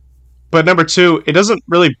sure. But number two, it doesn't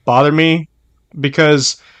really bother me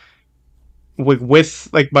because with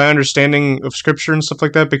like my understanding of scripture and stuff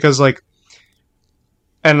like that, because like,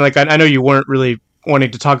 and like I know you weren't really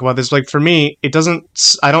wanting to talk about this. Like for me, it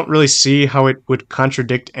doesn't. I don't really see how it would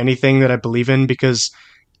contradict anything that I believe in, because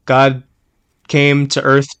God came to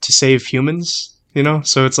Earth to save humans. You know,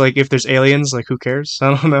 so it's like if there's aliens, like who cares?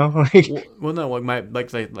 I don't know. Well, no,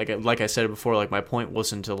 like I said before, like my point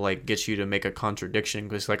wasn't to like get you to make a contradiction,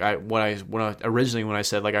 because like when I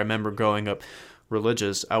said like I remember growing up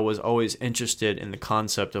religious, I was always interested in the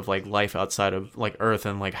concept of like life outside of like Earth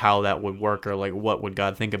and like how that would work, or like what would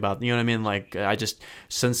God think about, you know what I mean? Like I just,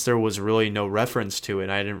 since there was really no reference to it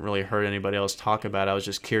and I didn't really heard anybody else talk about it, I was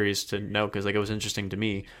just curious to know, because like it was interesting to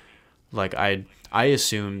me. Like I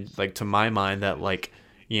assumed, like to my mind, that like,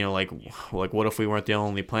 you know, like what if we weren't the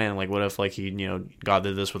only planet? Like what if like God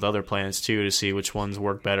did this with other planets too, to see which ones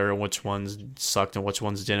worked better and which ones sucked and which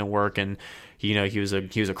ones didn't work. And he was a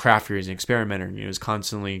crafter, he was an experimenter, and he was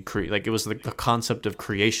constantly like it was the concept of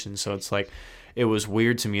creation. So it's like it was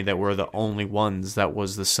weird to me that we're the only ones that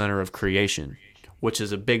was the center of creation, which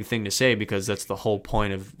is a big thing to say, because that's the whole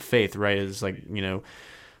point of faith, right? Is like,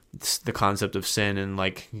 the concept of sin, and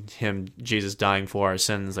like Jesus dying for our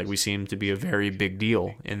sins, like we seem to be a very big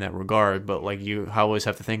deal in that regard. But like I always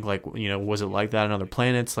have to think, like, was it like that on other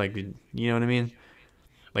planets? Like, you know what I mean?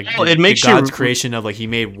 Like, well, it makes God's creation of like he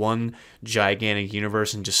made one gigantic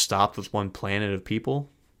universe and just stopped with one planet of people.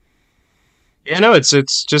 Yeah, no, it's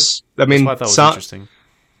just, I mean, that's why I thought it was interesting.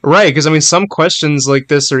 Right, because I mean, some questions like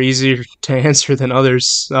this are easier to answer than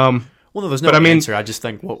others. Well, no, there's no answer. I just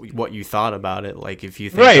think what you thought about it. Like, if you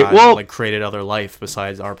think God like created other life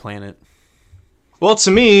besides our planet. Well,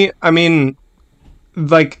 to me, I mean,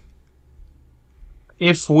 like,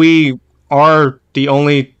 if we are the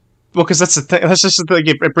only, well, because that's the thing. That's just like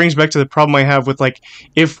it brings back to the problem I have with like,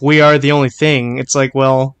 if we are the only thing, it's like,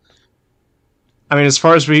 well, I mean, as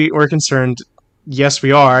far as we're concerned, yes,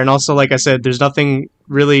 we are, and also, like I said, there's nothing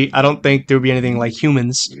really. I don't think there would be anything like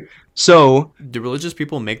humans. So, do religious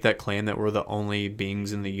people make that claim that we're the only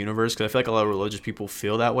beings in the universe? Because I feel like a lot of religious people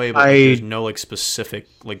feel that way, but there's no like specific,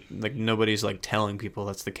 like nobody's like telling people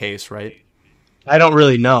that's the case, right? I don't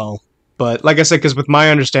really know, but like I said, because with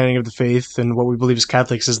my understanding of the faith and what we believe as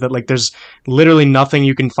Catholics is that like there's literally nothing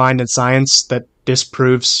you can find in science that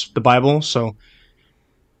disproves the Bible. So,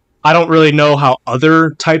 I don't really know how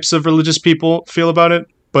other types of religious people feel about it,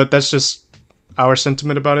 but that's just our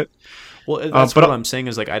sentiment about it. Well, that's what I'm saying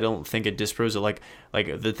is like I don't think it disproves it. Like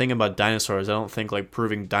the thing about dinosaurs, I don't think like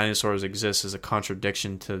proving dinosaurs exist is a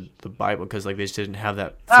contradiction to the Bible, because like they just didn't have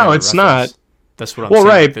that. No, it's not. That's what I'm saying.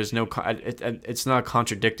 Right. Like, there's no. It's not a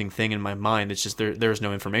contradicting thing in my mind. It's just there's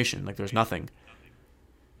no information. Like there's nothing.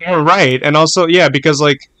 Yeah, right, and also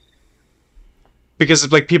because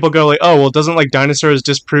people go like, oh well, doesn't like dinosaurs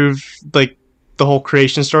disprove like the whole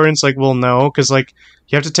creation story? And it's like, well, no, because like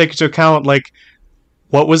you have to take into account like,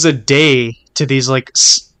 what was a day to these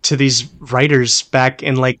writers back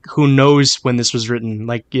in like who knows when this was written?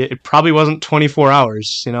 Like it probably wasn't 24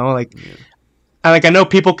 hours, like, yeah. And like I know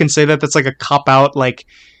people can say that that's like a cop out, like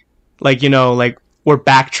we're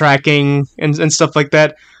backtracking and stuff like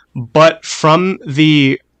that, but from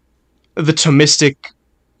the Thomistic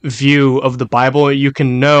view of the Bible, you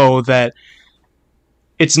can know that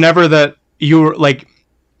it's never that you were like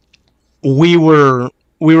we were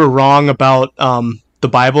wrong about the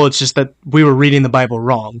Bible. It's just that we were reading the Bible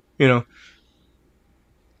wrong, Yeah,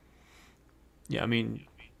 I mean,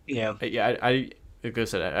 yeah. I like I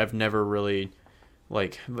said, I've never really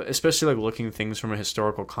like, especially like looking things from a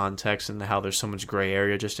historical context and how there's so much gray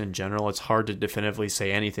area just in general. It's hard to definitively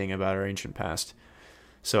say anything about our ancient past.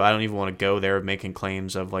 So I don't even want to go there making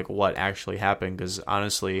claims of like what actually happened, because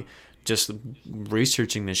honestly, just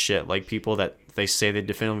researching this shit, like people that they say they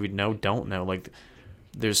definitively know don't know, like.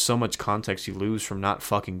 There's so much context you lose from not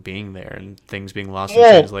fucking being there, and things being lost in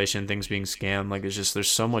translation, things being scammed. Like there's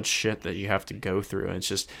so much shit that you have to go through, and it's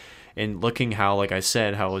just, and looking how, like I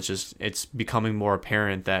said, how it's becoming more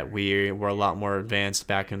apparent that we were a lot more advanced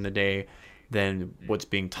back in the day than what's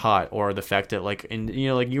being taught, or the fact that like, and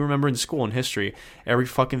like you remember in school in history, every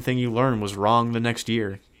fucking thing you learned was wrong the next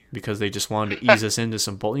year. because they just wanted to ease us into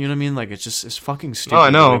some bull. You know what I mean? Like it's fucking No, I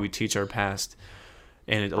stupid the way know. we teach our past,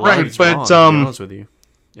 and a lot of Right, it's but wrong. To be honest with you,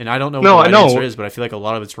 and I don't know what no, the I right answer know. is, but I feel like a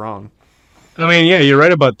lot of it's wrong. I mean, yeah, you're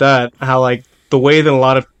right about that. How like the way that a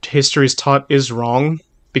lot of history is taught is wrong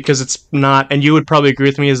because it's not, and you would probably agree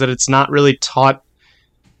with me, is that it's not really taught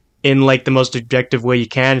in like the most objective way you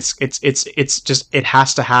can. It's just it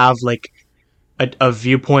has to have like a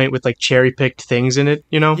viewpoint with like cherry picked things in it.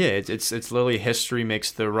 You know? Yeah, it's literally history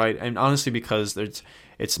makes the right, and honestly, because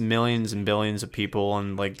it's millions and billions of people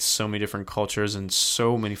and like so many different cultures and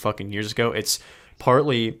so many fucking years ago. It's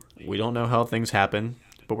partly we don't know how things happen,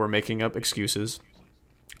 but we're making up excuses.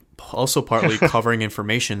 Also, partly covering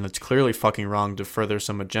information that's clearly fucking wrong to further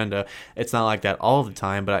some agenda. It's not like that all the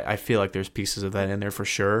time, but I feel like there's pieces of that in there for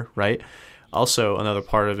sure, right? Also, another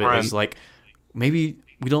part of it Right. is like maybe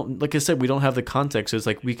we don't, like I said, we don't have the context. It's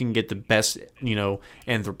like we can get the best,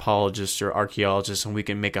 anthropologists or archaeologists, and we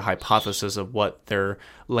can make a hypothesis of what their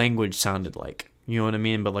language sounded like. You know what I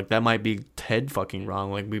mean? But like that might be dead fucking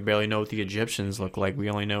wrong. Like we barely know what the Egyptians look like. We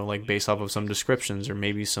only know like based off of some descriptions or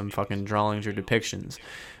maybe some fucking drawings or depictions,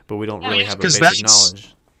 but we don't really have a 'Cause basic that's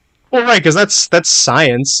knowledge. well, right, because that's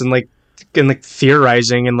science and like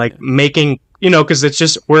theorizing and like making because it's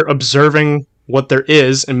just we're observing what there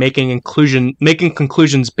is and making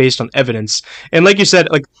conclusions based on evidence. And like you said,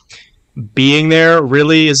 like being there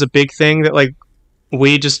really is a big thing that like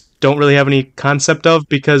we just don't really have any concept of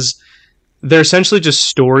because they're essentially just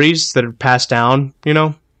stories that are passed down.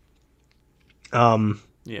 Um,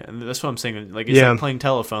 Yeah, and that's what I'm saying. Like it's yeah, like playing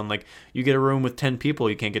telephone. Like you get a room with 10 people,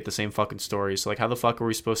 you can't get the same fucking story. So like, how the fuck are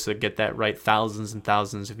we supposed to get that right thousands and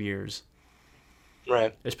thousands of years?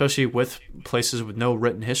 right. Especially with places with no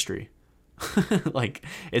written history. Like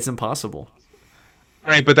it's impossible.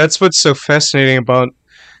 Right, but that's what's so fascinating about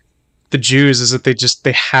the Jews is that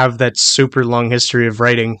they have that super long history of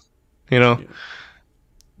writing, you know. Yeah.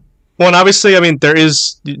 Well, and obviously, I mean, there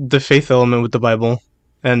is the faith element with the Bible,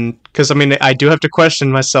 and because I mean, I do have to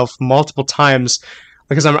question myself multiple times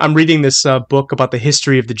because I'm reading this book about the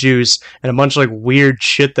history of the Jews and a bunch of like weird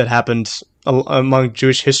shit that happened among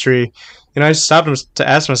Jewish history. And I stopped to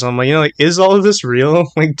ask myself, I'm like, like, is all of this real?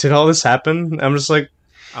 Like, did all this happen? I'm just like,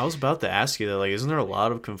 I was about to ask you that. Like, isn't there a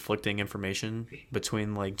lot of conflicting information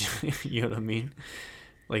between like, you know what I mean?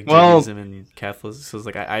 Like well, Judaism and Catholicism. So it's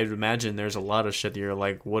like I'd imagine there's a lot of shit that you're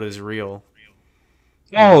like, what is real?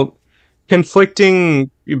 well,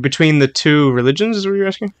 conflicting between the two religions is what you're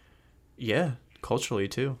asking. Yeah, culturally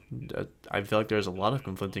too. I feel like there's a lot of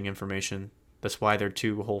conflicting information. That's why they're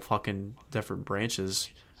two whole fucking different branches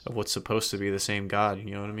of what's supposed to be the same God.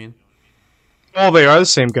 You know what I mean? Well, they are the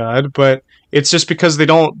same God, but it's just because they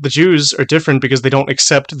don't. The Jews are different because they don't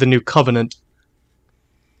accept the new covenant.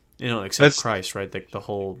 They don't accept That's Christ, right? Like the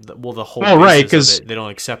whole well, right, basis because of it, they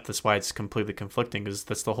don't accept. That's why it's completely conflicting. Because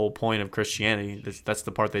that's the whole point of Christianity. That's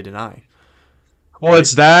the part they deny, well, right?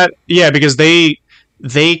 it's that yeah, because they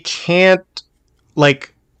can't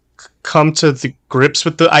like come to the grips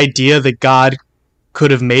with the idea that God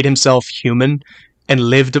could have made himself human and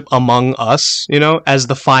lived among us, as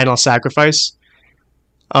the final sacrifice.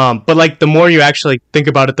 But like the more you actually think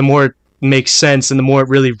about it, the more it makes sense and the more it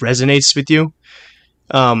really resonates with you.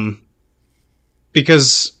 Um,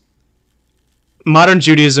 because modern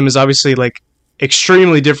Judaism is obviously like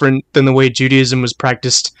extremely different than the way Judaism was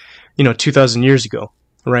practiced, 2,000 years ago,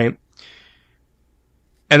 right?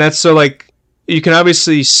 And that's so like you can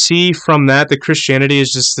obviously see from that Christianity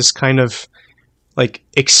is just this kind of like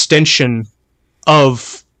extension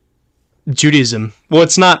of Judaism. Well,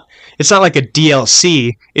 it's not like a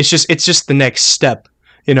DLC. It's just the next step,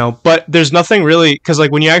 But there's nothing really because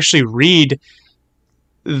like when you actually read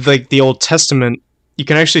like the Old Testament, you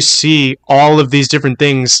can actually see all of these different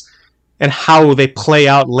things and how they play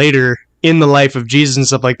out later in the life of Jesus and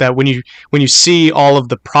stuff like that. When you see all of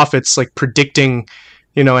the prophets like predicting,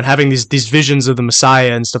 and having these visions of the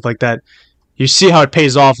Messiah and stuff like that, you see how it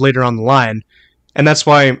pays off later on the line, and that's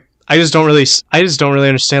why I just don't really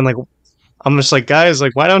understand. Like, I'm just like, guys,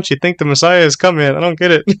 like, why don't you think the Messiah is coming? I don't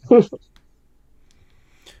get it.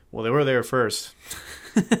 Well, they were there first.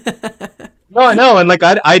 No, I know, and like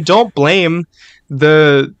I don't blame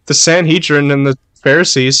the Sanhedrin and the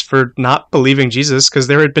Pharisees for not believing Jesus because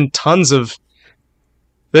there had been tons of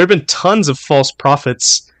false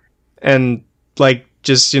prophets and like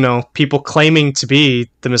just people claiming to be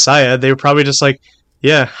the Messiah. They were probably just like,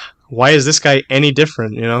 yeah, why is this guy any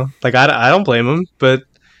different? Like I don't blame him, but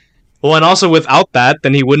well, and also without that,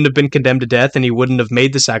 then he wouldn't have been condemned to death, and he wouldn't have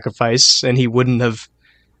made the sacrifice, and he wouldn't have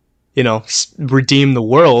redeemed the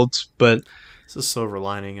world. But It's a silver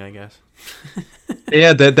lining, I guess.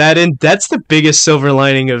 Yeah, that's the biggest silver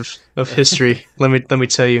lining of history. Let me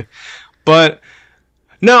tell you. But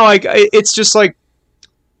no, it's just like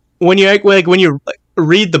when you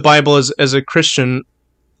read the Bible as a Christian,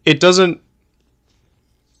 it doesn't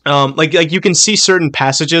like you can see certain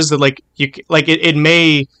passages that like it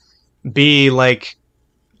may be like,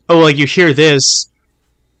 oh, like you hear this,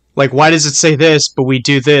 like why does it say this but we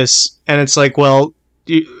do this, and it's like, well,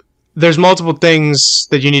 there's multiple things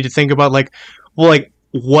that you need to think about, like, well, like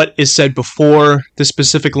what is said before the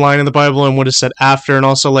specific line in the Bible and what is said after, and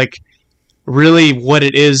also like really what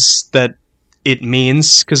it is that it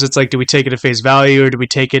means, because it's like, do we take it at face value or do we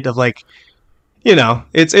take it of like,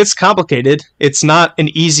 it's complicated. It's not an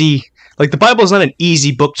easy, like the Bible is not an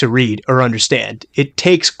easy book to read or understand. It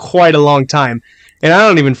takes quite a long time, and I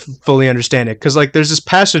don't even fully understand it, because like there's this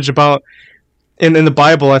passage about in the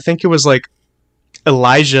Bible, I think it was like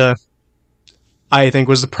Elijah, I think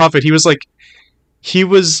was the prophet. He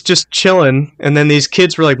was just chilling, and then these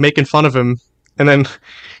kids were like making fun of him, and then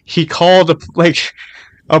he called like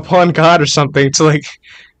upon God or something to like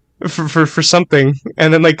for something,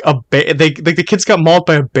 and then like a bear, the kids got mauled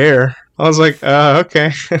by a bear. I was like,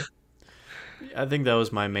 okay. I think that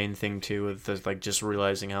was my main thing too, with the, like just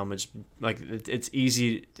realizing how much like it's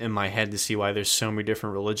easy in my head to see why there's so many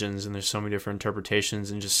different religions and there's so many different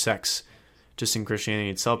interpretations and just sects just in Christianity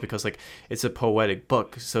itself, because like it's a poetic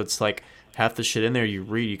book, so it's like half the shit in there you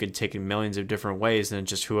read you could take in millions of different ways, and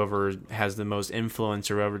just whoever has the most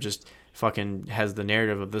influence or whoever just fucking has the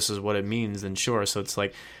narrative of this is what it means, then sure. So it's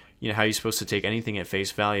like, how are you supposed to take anything at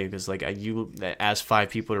face value? Because like you ask 5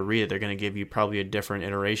 people to read it, they're going to give you probably a different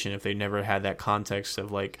iteration if they never had that context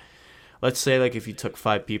of like, let's say like if you took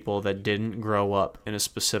 5 people that didn't grow up in a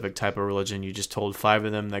specific type of religion, you just told 5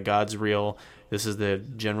 of them that God's real, this is the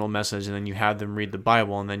general message, and then you have them read the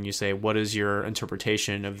Bible, and then you say, what is your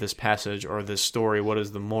interpretation of this passage or this story? What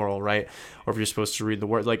is the moral, right? Or if you're supposed to read the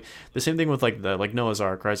word, like the same thing with like the Noah's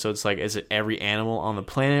Ark, right? So it's like, is it every animal on the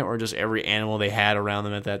planet or just every animal they had around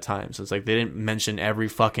them at that time? So it's like they didn't mention every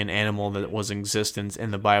fucking animal that was in existence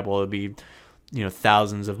in the Bible. It'd be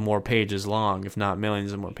thousands of more pages long, if not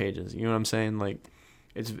millions of more pages. You know what I'm saying? Like,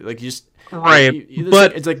 it's like you just Right, but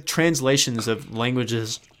but it's like translations of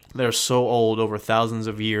languages that are so old, over thousands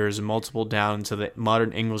of years, and multiple down to the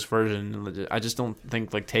modern English version. I just don't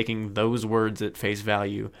think like taking those words at face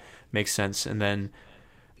value makes sense. And then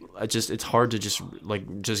it's hard to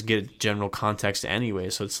just get general context anyway.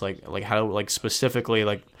 So it's like how like specifically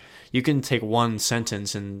like you can take one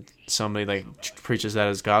sentence and somebody like preaches that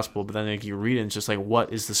as gospel, but then like you read it and it's just like,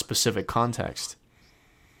 what is the specific context?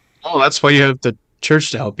 oh, that's why you have the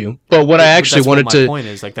church to help you. But what I But actually that's what wanted my to, point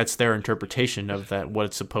is, like that's their interpretation of that, what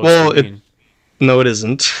it's supposed well, to mean. no, it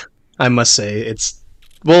isn't. I must say it's,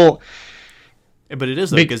 well, But it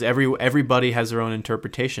is though, because everybody has their own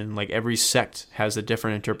interpretation. Like every sect has a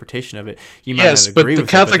different interpretation of it. You might yes, not but agree the with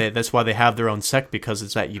Catholic, it, but that's why they have their own sect, because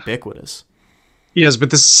it's that ubiquitous. yes, but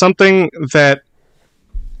this is something that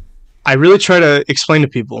I really try to explain to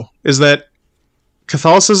people, is that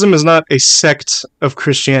Catholicism is not a sect of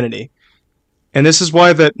Christianity. And this is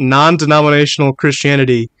why that non-denominational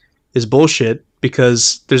Christianity is bullshit,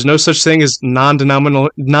 because there's no such thing as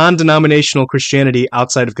non-denominational Christianity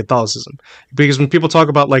outside of Catholicism. Because when people talk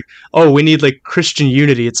about like, oh, we need like Christian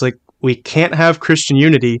unity, it's like we can't have Christian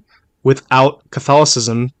unity without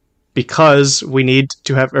Catholicism, because we need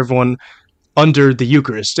to have everyone under the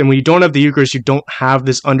Eucharist. And when you don't have the Eucharist, you don't have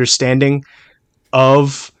this understanding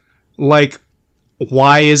of like,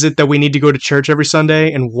 why is it that we need to go to church every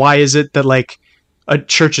Sunday, and why is it that like a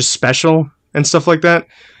church is special and stuff like that.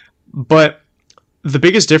 But the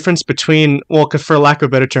biggest difference between, well, for lack of a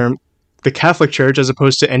better term, the Catholic Church as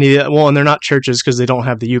opposed to any, well, and they're not churches because they don't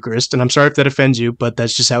have the Eucharist, and I'm sorry if that offends you, but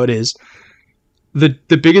that's just how it is.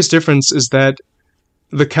 The biggest difference is that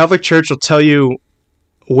the Catholic Church will tell you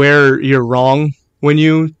where you're wrong when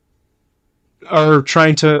you are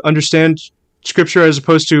trying to understand Scripture, as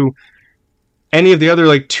opposed to any of the other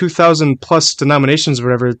like 2,000 plus denominations or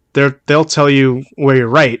whatever. They'll tell you where you're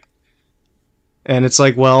right. And it's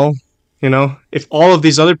like, well, if all of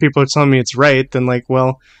these other people are telling me it's right, then like,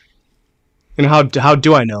 well, how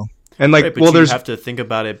do I know? And like, right, but you have to think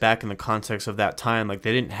about it back in the context of that time. Like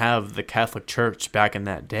they didn't have the Catholic Church back in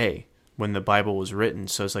that day when the Bible was written.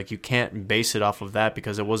 So it's like you can't base it off of that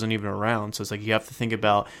because it wasn't even around. So it's like you have to think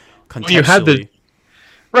about contextually.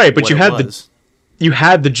 Well, you had you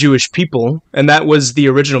had the Jewish people, and that was the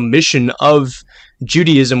original mission of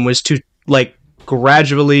Judaism, was to like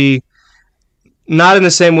gradually, not in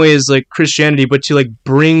the same way as like Christianity, but to like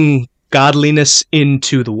bring godliness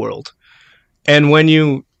into the world. And when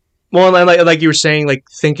you Well, and like you were saying, like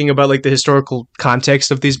thinking about like the historical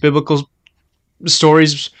context of these biblical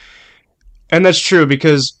stories, and that's true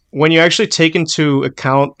because when you actually take into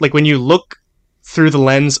account, like when you look through the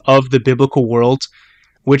lens of the biblical world,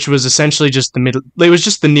 which was essentially just it was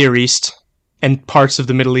just the Near East and parts of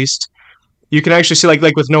the Middle East. You can actually see,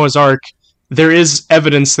 like with Noah's Ark, there is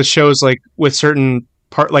evidence that shows like with certain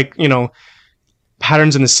like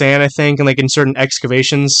patterns in the sand, I think, and like in certain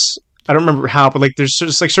excavations. I don't remember how, but like there's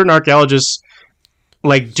just like certain archaeologists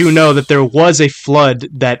like do know that there was a flood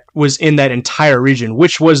that was in that entire region,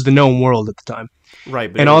 which was the known world at the time.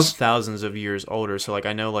 Right, but And it was also, thousands of years older. So like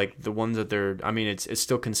I know like the ones that they're I mean it's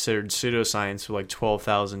still considered pseudoscience for like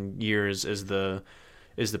 12,000 years is the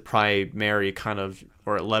primary kind of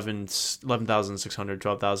or 11,600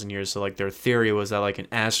 12,000 years. So like their theory was that like an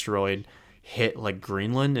asteroid hit like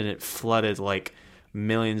Greenland and it flooded like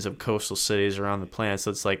millions of coastal cities around the planet.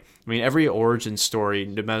 So it's like I mean every origin story,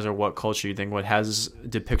 no matter what culture you think, what has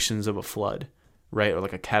depictions of a flood, right? Or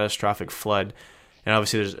like a catastrophic flood. And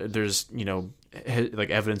obviously there's like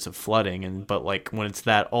evidence of flooding but like when it's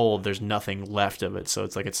that old there's nothing left of it, so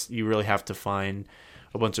it's like you really have to find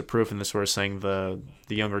a bunch of proof. And this we're saying the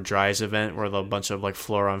Younger Dryas event where a bunch of like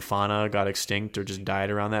flora and fauna got extinct or just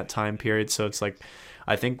died around that time period. So it's like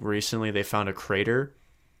I think recently they found a crater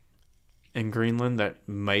in Greenland that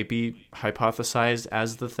might be hypothesized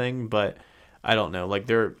as the thing, but I don't know. Like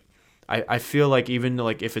I feel like even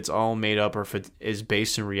like if it's all made up or if it is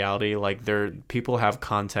based in reality, like people have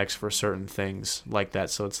context for certain things like that.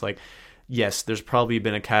 So it's like, yes, there's probably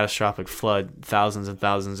been a catastrophic flood thousands and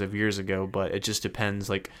thousands of years ago, but it just depends.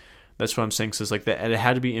 Like that's what I'm saying. So it's like that it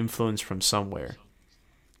had to be influenced from somewhere.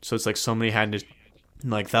 So it's like somebody had to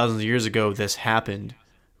like thousands of years ago this happened,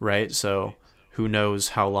 right? So who knows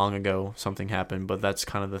how long ago something happened, but that's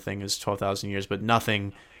kind of the thing is 12,000 years, but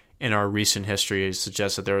nothing in our recent history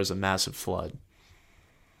suggests that there was a massive flood.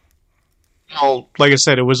 well, like I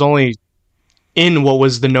said, it was only in what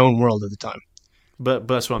was the known world at the time. But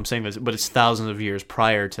that's what I'm saying. But it's thousands of years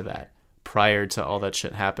prior to that, prior to all that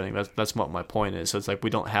shit happening. That's what my point is. So it's like we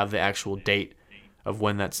don't have the actual date of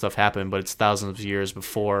when that stuff happened, but it's thousands of years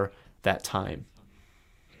before that time.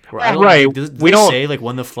 Where I don't Right. know, did We they don't. say like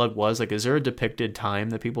when the flood was? Like, is there a depicted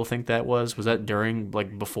time that people think that was? Was that during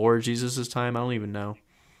like before Jesus' time? I don't even know.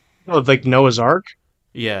 Like Noah's Ark.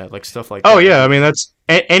 Yeah, like stuff like Oh that. yeah, I mean that's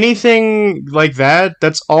anything like that.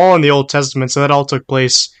 That's all in the Old Testament, so that all took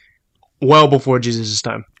place well before Jesus'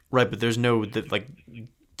 time. Right, but there's no like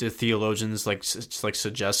do theologians like like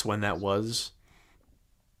suggest when that was?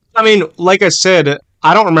 I mean, like I said,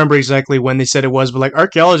 I don't remember exactly when they said it was, but like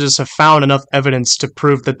archaeologists have found enough evidence to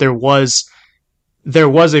prove that there was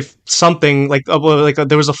a something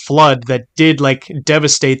there was a flood that did like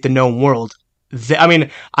devastate the known world. I mean,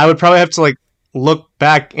 I would probably have to like look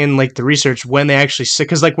back in like the research when they actually said,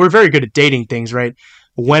 because like we're very good at dating things, right?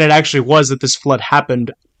 When it actually was that this flood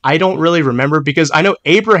happened, I don't really remember because I know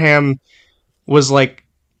Abraham was like,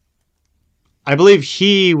 I believe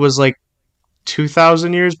he was like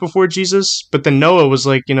 2,000 years before Jesus, but then Noah was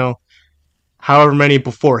like, however many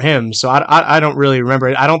before him. So I don't really remember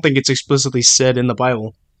it. I don't think it's explicitly said in the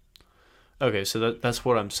Bible. Okay, so that's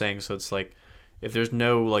what I'm saying. So it's like if there's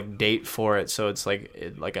no like date for it, so it's like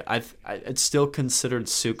it's still considered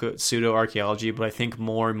pseudo archaeology, but I think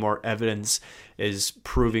more and more evidence is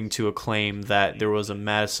proving to a claim that there was a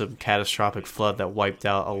massive catastrophic flood that wiped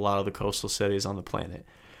out a lot of the coastal cities on the planet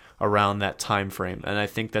around that time frame. And I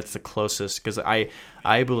think that's the closest, because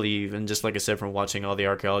I believe, and just like I said from watching all the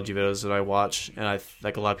archaeology videos that I watch, and I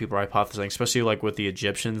like a lot of people are hypothesizing, especially like with the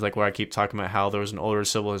Egyptians, like where I keep talking about how there was an older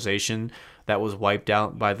civilization that was wiped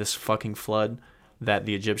out by this fucking flood that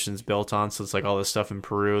the Egyptians built on. So it's like all this stuff in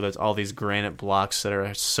Peru, that's all these granite blocks that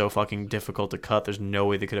are so fucking difficult to cut. There's no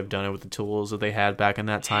way they could have done it with the tools that they had back in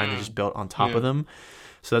that time. They just built on top of them.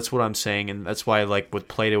 So that's what I'm saying, and that's why, like with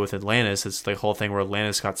Plato with Atlantis, it's the whole thing where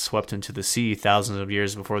Atlantis got swept into the sea thousands of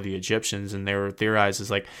years before the Egyptians, and they were theorized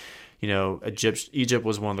as like, Egypt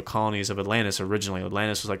was one of the colonies of Atlantis originally.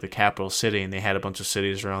 Atlantis was like the capital city, and they had a bunch of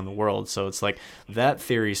cities around the world. So it's like that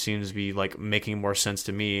theory seems to be like making more sense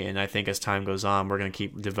to me, and I think as time goes on, we're going to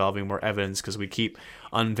keep developing more evidence because we keep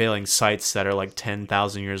unveiling sites that are like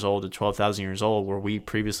 10,000 years old to 12,000 years old, where we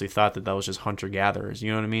previously thought that was just hunter-gatherers.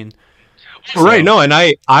 You know what I mean? Right. No, and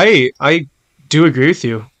I do agree with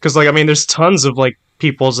you because like I mean, there's tons of like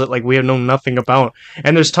peoples that like we have known nothing about,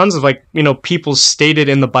 and there's tons of like people stated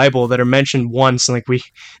in the Bible that are mentioned once, and like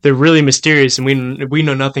they're really mysterious, and we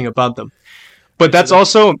know nothing about them. But that's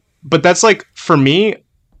like for me,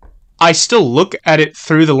 I still look at it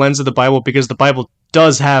through the lens of the Bible because the Bible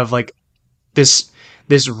does have like this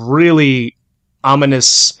really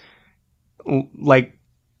ominous like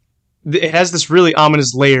it has this really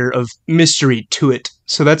ominous layer of mystery to it.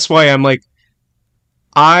 So that's why I'm like,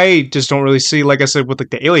 I just don't really see, like I said with like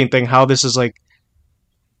the alien thing, how this is like,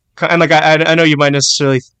 and like I know you might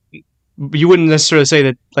necessarily, you wouldn't necessarily say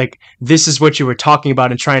that like this is what you were talking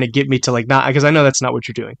about and trying to get me to like not, because I know that's not what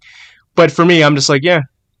you're doing. But for me, I'm just like, yeah,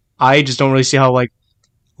 I just don't really see how like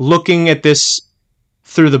looking at this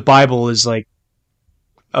through the Bible is like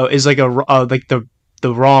a like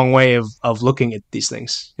the wrong way of looking at these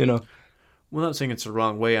things, you know. Well, I'm not saying it's the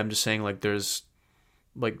wrong way. I'm just saying like there's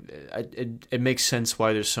like it makes sense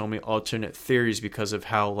why there's so many alternate theories because of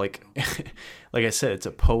how like like I said, it's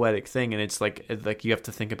a poetic thing, and it's like you have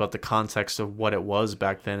to think about the context of what it was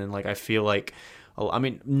back then. And like I feel like, I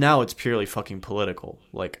mean, now it's purely fucking political.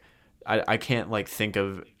 Like I can't like think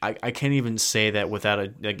of, I can't even say that without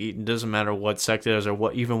a, like, it doesn't matter what sect it is or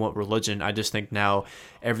what, even what religion. I just think now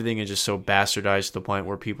everything is just so bastardized to the point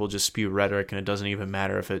where people just spew rhetoric and it doesn't even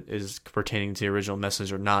matter if it is pertaining to the original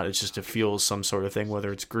message or not. It's just to fuel some sort of thing,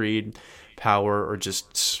 whether it's greed, power, or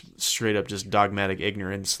just straight up just dogmatic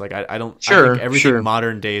ignorance. Like I don't, I think everything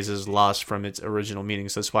modern days is lost from its original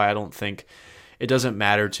meanings. That's why I don't think it doesn't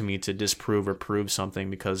matter to me to disprove or prove something,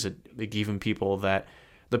 because it, like, even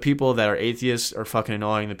the people that are atheists are fucking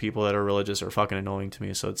annoying. The people that are religious are fucking annoying to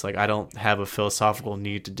me. So it's like I don't have a philosophical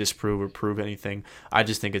need to disprove or prove anything. I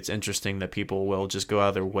just think it's interesting that people will just go out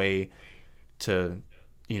of their way to,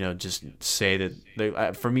 you know, just say that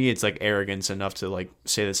they, for me, it's like arrogance enough to like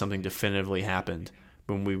say that something definitively happened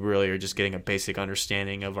when we really are just getting a basic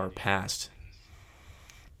understanding of our past.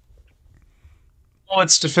 Well,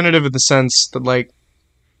 it's definitive in the sense that like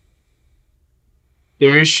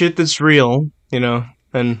there is shit that's real, you know,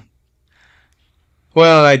 and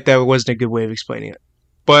well, that wasn't a good way of explaining it.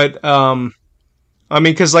 But I mean,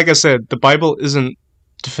 because like I said, the Bible isn't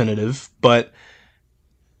definitive, but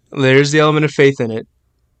there's the element of faith in it.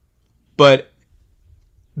 But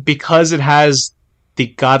because it has the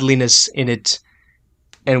godliness in it,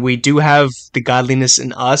 and we do have the godliness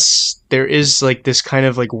in us, there is like this kind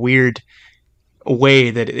of like weird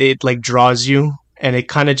way that it like draws you, and it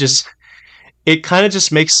kind of just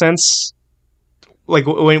makes sense like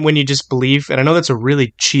when you just believe. And I know that's a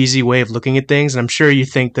really cheesy way of looking at things, and I'm sure you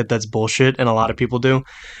think that that's bullshit, and a lot of people do,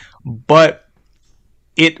 but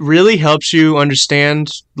it really helps you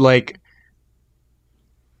understand when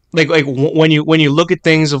you look at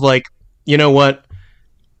things of like, you know what,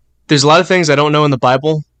 there's a lot of things I don't know in the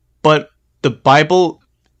Bible, but the Bible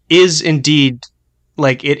is indeed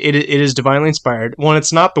like it is divinely inspired. One,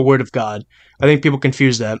 it's not the word of God. I think people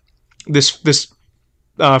confuse that. This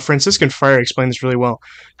Franciscan friar explained this really well.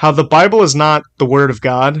 How the Bible is not the word of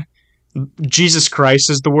God. Jesus Christ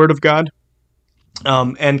is the word of God.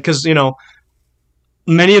 And because, you know,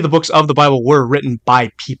 many of the books of the Bible were written by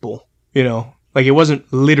people, you know, like it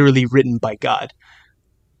wasn't literally written by God.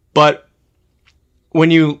 But when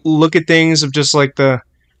you look at things of just like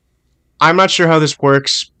I'm not sure how this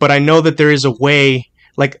works, but I know that there is a way,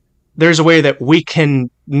 like there's a way that we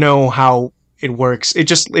can know how it works. It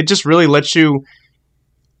just really lets you,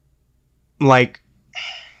 like,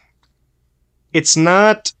 it's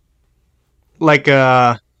not like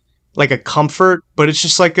a comfort, but it's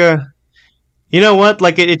just like you know what,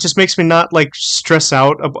 like it just makes me not like stress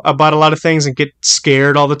out about a lot of things and get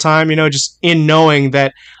scared all the time, you know, just in knowing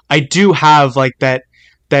that I do have like that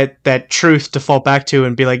truth to fall back to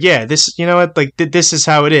and be like, yeah, this, you know what, like this is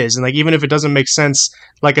how it is. And like, even if it doesn't make sense,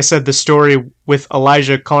 like I said, the story with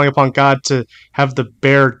Elijah calling upon God to have the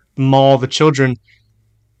bear maul the children,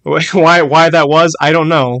 why that was, I don't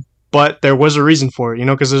know, but there was a reason for it, you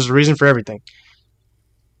know, because there's a reason for everything.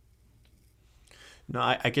 No,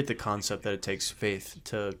 I get the concept that it takes faith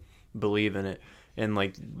to believe in it. And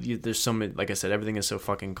like, there's so many, like I said, everything is so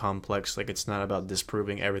fucking complex. Like, it's not about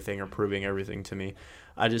disproving everything or proving everything to me.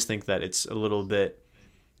 I just think that it's a little bit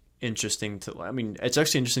interesting I mean, it's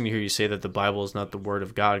actually interesting to hear you say that the Bible is not the word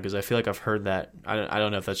of God, because I feel like I've heard that. I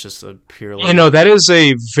don't know if that's just a purely... I know, that is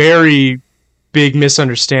a very big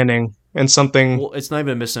misunderstanding. And something... Well, it's not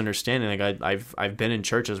even a misunderstanding. Like I've been in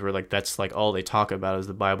churches where like that's like all they talk about is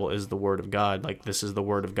the Bible is the word of God. Like, this is the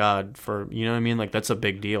word of God for, you know what I mean? Like, that's a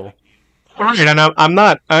big deal. Right, and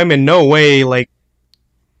I'm in no way like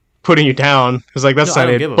putting you down, because like that's no, not I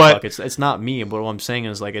don't it. Give a but fuck. It's not me. But what I'm saying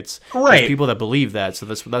is like there's people that believe that. So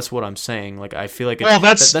that's what I'm saying. Like, I feel like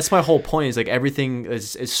that's my whole point. Is like everything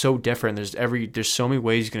is so different. There's so many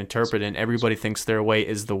ways you can interpret it, and everybody thinks their way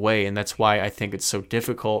is the way, and that's why I think it's so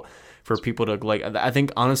difficult for people to like. I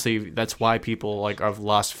think honestly that's why people like have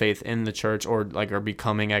lost faith in the church, or like are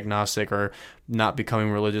becoming agnostic or not becoming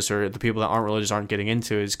religious, or the people that aren't religious aren't getting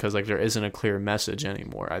into it, is because like there isn't a clear message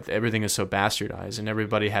anymore. Everything is so bastardized, and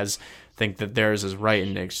everybody has think that theirs is right,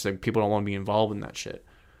 and it's like people don't want to be involved in that shit.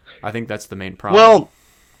 I think that's the main problem. Well,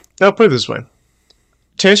 I'll put it this way: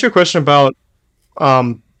 to answer your question about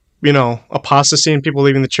apostasy and people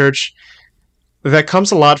leaving the church, that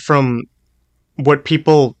comes a lot from what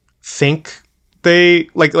people think they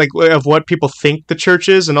like of what people think the church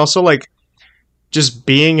is, and also like just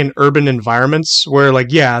being in urban environments where like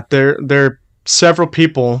there are several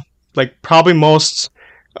people, like probably most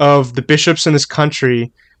of the bishops in this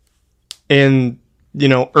country in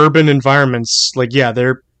urban environments, like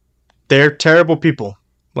they're terrible people.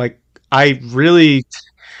 Like they really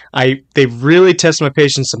test my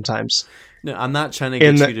patience sometimes. No, I'm not trying to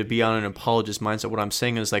get you to be on an apologist mindset. What I'm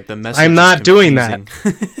saying is like the message. I'm not doing that.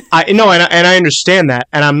 I know, and I understand that,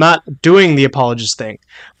 and I'm not doing the apologist thing.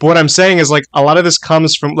 But what I'm saying is like a lot of this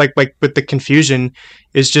comes from like with the confusion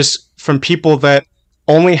is just from people that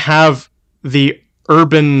only have the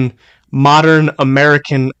urban, modern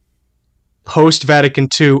American post-Vatican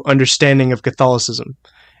II understanding of Catholicism,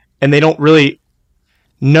 and they don't really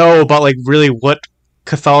know about like really what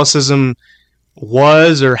Catholicism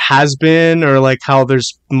was or has been, or like how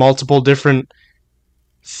there's multiple different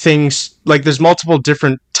things, like there's multiple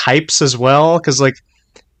different types as well, because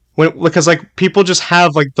people just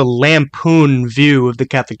have like the lampoon view of the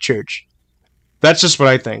Catholic Church. That's just what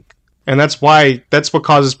I think, and that's what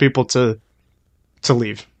causes people to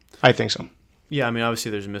leave. I think so. Yeah, I mean,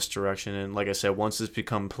 obviously there's misdirection, and like I said, once it's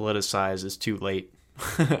become politicized, it's too late.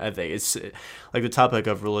 I think it's like the topic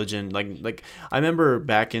of religion. Like I remember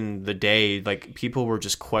back in the day, like people were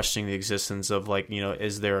just questioning the existence of like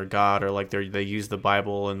is there a God, or like they use the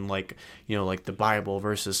Bible and like like the Bible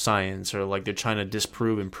versus science, or like they're trying to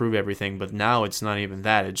disprove and prove everything. But now it's not even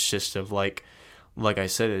that. It's just of like I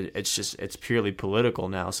said, it's purely political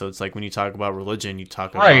now. So it's like when you talk about religion, you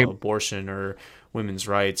talk about abortion or women's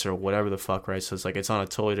rights or whatever the fuck, right? So it's like it's on a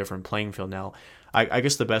totally different playing field now. I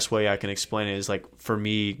guess the best way I can explain it is like for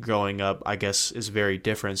me growing up, I guess is very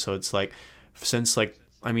different. So it's like since like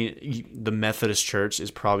I mean the Methodist Church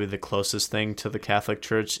is probably the closest thing to the Catholic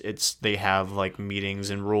Church. They have like meetings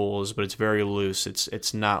and rules, but it's very loose.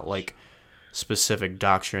 It's not like specific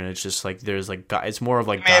doctrine. It's just like there's like it's more of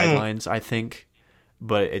like guidelines, I think.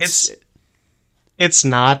 But it's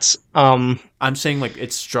not. I'm saying like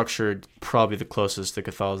it's structured probably the closest to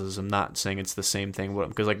Catholicism. Not saying it's the same thing,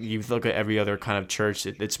 because like you look at every other kind of church,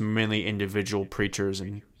 it's mainly individual preachers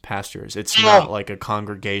and pastors. It's not like a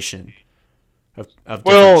congregation of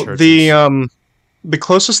different churches. The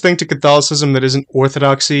closest thing to Catholicism that isn't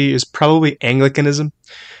Orthodoxy is probably Anglicanism,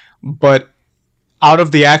 but out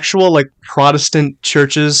of the actual like Protestant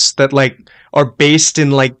churches that like are based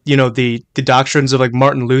in like the doctrines of like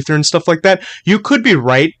Martin Luther and stuff like that, you could be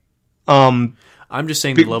right. I'm just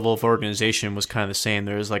saying the level of organization was kind of the same.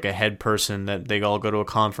 There's like a head person that they all go to a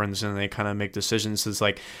conference and they kind of make decisions. It's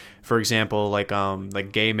like, for example,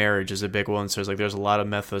 like gay marriage is a big one. So there's a lot of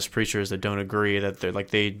Methodist preachers that don't agree that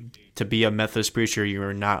to be a Methodist preacher, you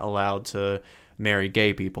are not allowed to marry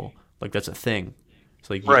gay people. Like that's a thing.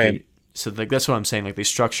 So like so like that's what I'm saying. Like they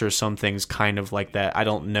structure some things kind of like that. I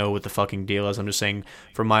don't know what the fucking deal is. I'm just saying,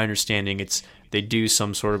 from my understanding, they do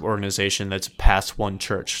some sort of organization that's past one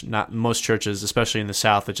church. Not most churches, especially in the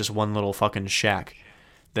South, it's just one little fucking shack.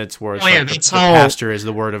 That's where it's the pastor is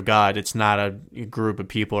the word of God. It's not a group of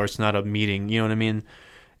people, or it's not a meeting. You know what I mean?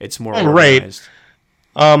 It's more organized.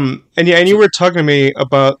 Right. And you were talking to me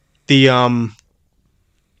about the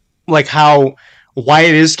like why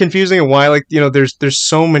it is confusing, and why like there's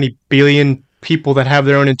so many billion people that have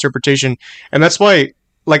their own interpretation, and that's why,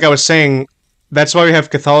 like I was saying, that's why we have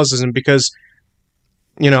Catholicism, because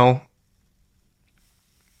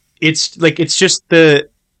it's just and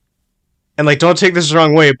like don't take this the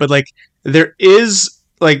wrong way, but like there is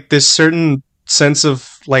like this certain sense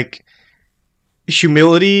of like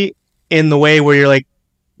humility in the way where you're like,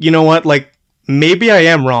 you know what, like maybe I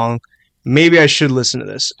am wrong. Maybe I should listen to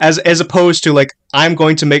this, as opposed to like I'm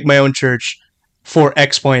going to make my own church for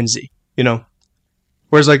X, Y, and Z.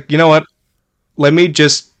 Whereas like let me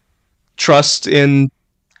just trust in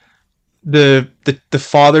the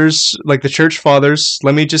fathers, like the church fathers.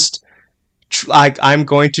 Let me just I'm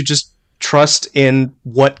going to just trust in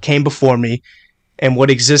what came before me and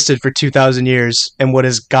what existed for 2,000 years and what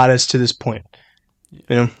has got us to this point.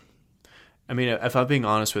 I mean, if I'm being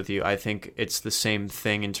honest with you, I think it's the same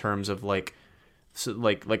thing in terms of like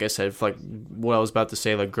I said, like what I was about to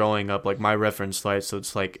say, like growing up, like my reference light. So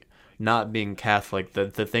it's like not being Catholic, the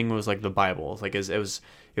thing was like the Bible. Like it was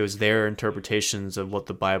their interpretations of what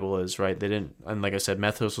the Bible is, right? They didn't, and like I said,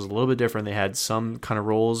 Methodist was a little bit different. They had some kind of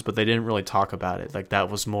rules, but they didn't really talk about it. Like that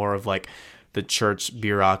was more of like the church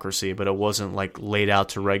bureaucracy, but it wasn't like laid out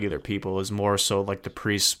to regular people. It was more so like the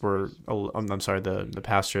priests were, I'm sorry, the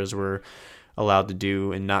pastors were allowed to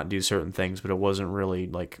do and not do certain things, but it wasn't really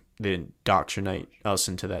like they didn't doctrinate us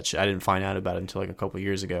into that shit. I didn't find out about it until like a couple of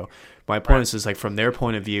years ago. My point is like from their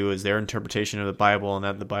point of view is their interpretation of the Bible, and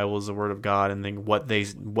that the Bible is the word of God, and then what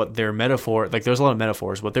their metaphor, like there's a lot of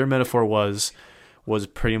metaphors. What their metaphor was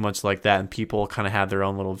pretty much like that, and people kind of had their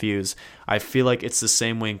own little views. I feel like it's the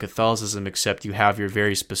same way in Catholicism, except you have your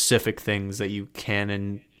very specific things that you can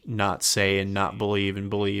and not say and not believe and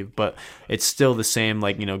believe, but it's still the same,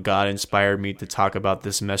 like, you know, God inspired me to talk about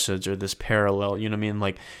this message or this parallel, you know what I mean?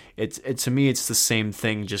 Like it's to me it's the same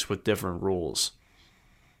thing, just with different rules.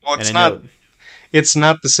 Well, it's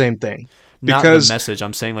not the same thing. Not Because the message,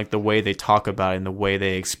 I'm saying like the way they talk about it and the way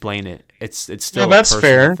they explain it. It's still that's a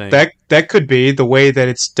personal fair. thing. That could be the way that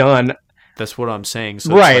it's done. That's what I'm saying.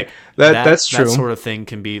 So Right. it's like That's true. That sort of thing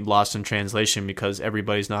can be lost in translation because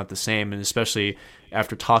everybody's not the same, and especially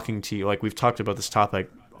after talking to you, like we've talked about this topic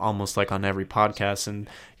almost like on every podcast, and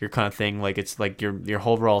your kind of thing, like it's like your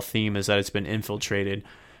whole overall theme is that it's been infiltrated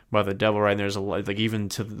by the devil, right? And there's a like even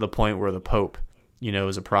to the point where the Pope, you know,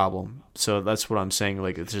 is a problem. So that's what I'm saying.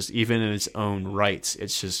 Like it's just even in its own rights,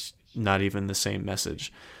 it's just not even the same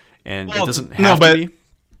message, and it doesn't have to be.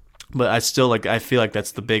 But I still like. I feel like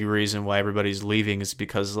that's the big reason why everybody's leaving is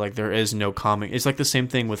because like there is no common. It's like the same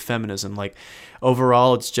thing with feminism. Like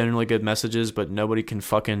overall, it's generally good messages, but nobody can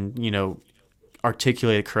fucking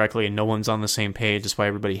articulate it correctly, and no one's on the same page. That's why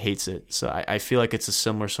everybody hates it. So I feel like it's a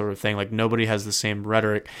similar sort of thing. Like nobody has the same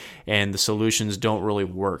rhetoric, and the solutions don't really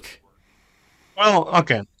work. Well,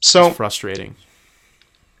 okay. So it's frustrating.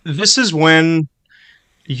 This is when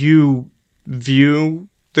you view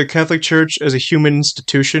the Catholic Church as a human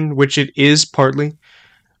institution, which it is partly,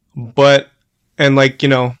 and like,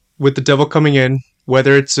 with the devil coming in,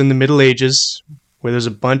 whether it's in the Middle Ages, where there's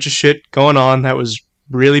a bunch of shit going on that was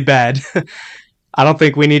really bad, I don't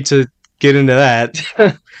think we need to get into that,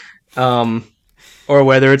 or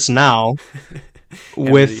whether it's now,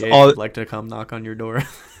 with all like to come knock on your door.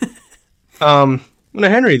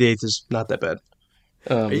 Henry VIII is not that bad.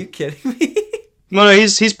 Are you kidding me? No,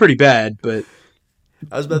 he's pretty bad, but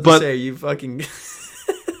I was about to say, you fucking...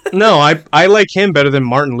 No, I like him better than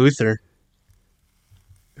Martin Luther.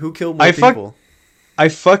 Who killed more people? I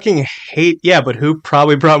fucking hate... Yeah, but who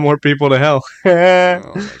probably brought more people to hell?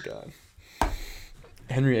 Oh my god.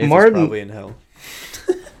 Henry VIII was probably in hell.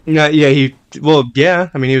 Yeah, yeah.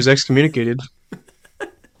 I mean, he was excommunicated.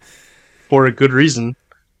 For a good reason.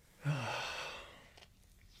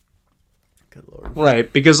 Good lord.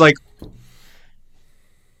 Right, because like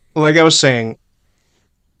I was saying,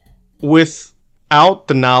 without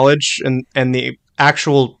the knowledge and the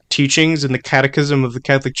actual teachings and the catechism of the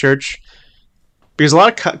Catholic Church, because a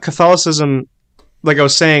lot of Catholicism, like I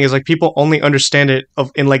was saying, is like people only understand it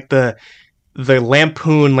in like the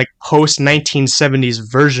lampoon, like post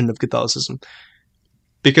 1970s version of Catholicism.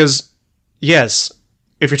 Because yes,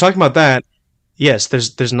 if you're talking about that, yes,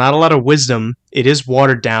 there's not a lot of wisdom. It is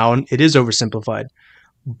watered down. It is oversimplified.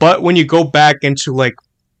 But when you go back into like,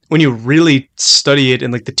 when you really study it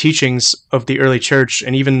in like the teachings of the early church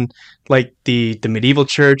and even like the medieval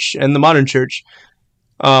church and the modern church,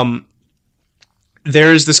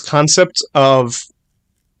 there's this concept of,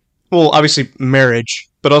 well, obviously marriage,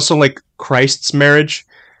 but also like Christ's marriage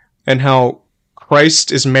and how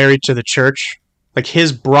Christ is married to the church. Like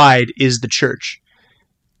his bride is the church.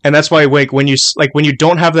 And that's why like when you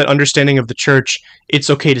don't have that understanding of the church, it's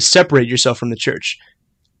okay to separate yourself from the church.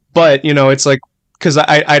 But, it's like, because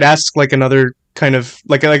I'd ask like another kind of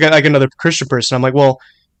like another Christian person. I'm like, well,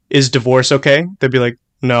 is divorce okay? They'd be like,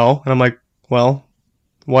 no. And I'm like, well,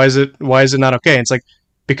 why is it not okay? And it's like,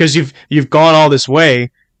 because you've gone all this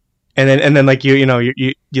way, and then like you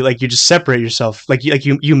just separate yourself. Like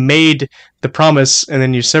you made the promise, and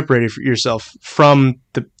then you separated yourself from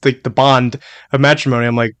the bond of matrimony.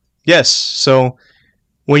 I'm like, yes. So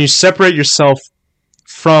when you separate yourself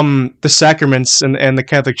from the sacraments and the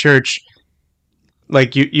Catholic Church,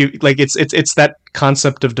 like you like it's that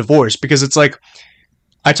concept of divorce, because it's like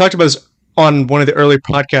I talked about this on one of the early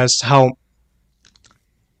podcasts, how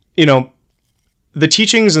the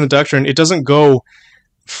teachings and the doctrine, it doesn't go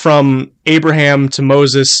from Abraham to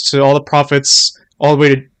Moses to all the prophets all the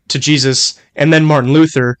way to Jesus and then Martin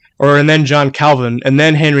Luther and then John Calvin and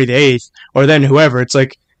then Henry VIII or then whoever. It's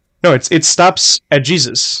like, no, it stops at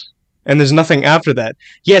Jesus. and there's nothing after that.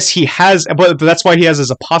 Yes, he has, but that's why he has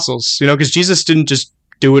his apostles, because Jesus didn't just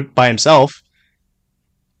do it by himself,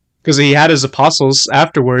 because he had his apostles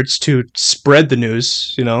afterwards to spread the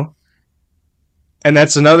news. And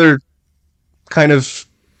that's another kind of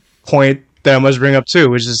point that I must bring up too,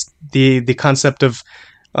 which is the concept of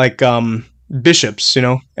like bishops,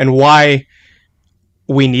 and why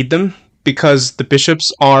we need them, because the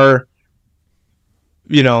bishops are,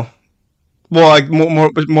 you know, well, like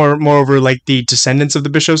moreover, like the descendants of the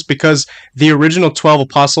bishops, because the original 12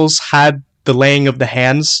 apostles had the laying of the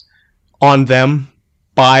hands on them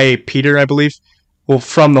by Peter, I believe, well,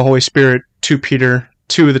 from the Holy Spirit to Peter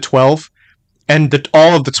to the 12, and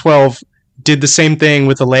all of the 12 did the same thing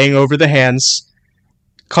with the laying over the hands,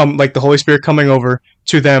 come like the Holy Spirit coming over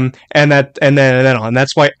to them, and then on.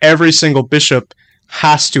 That's why every single bishop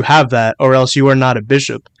has to have that, or else you are not a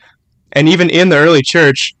bishop. And even in the early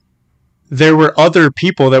church, there were other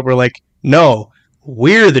people that were like, no,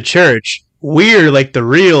 we're the church. We're like the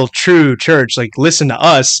real true church. Like, listen to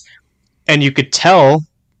us. And you could tell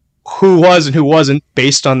who was and who wasn't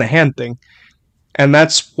based on the hand thing. And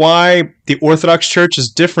that's why the Orthodox Church is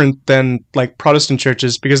different than like Protestant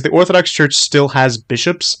churches, because the Orthodox Church still has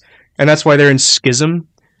bishops, and that's why they're in schism,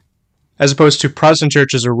 as opposed to Protestant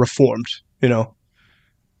churches are reformed.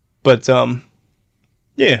 But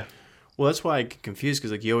yeah. Well, that's why I get confused,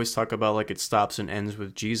 because like you always talk about like it stops and ends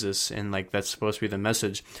with Jesus, and like that's supposed to be the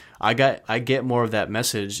message. I get more of that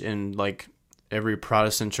message in like every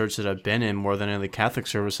Protestant church that I've been in more than any Catholic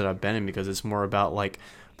service that I've been in, because it's more about like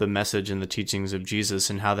the message and the teachings of Jesus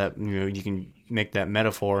and how that you can make that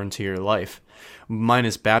metaphor into your life.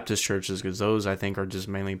 Minus Baptist churches, because those I think are just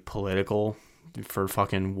mainly political for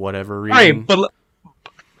fucking whatever reason. But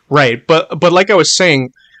like I was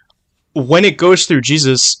saying, when it goes through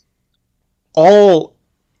Jesus, all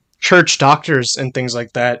church doctors and things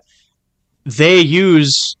like that, they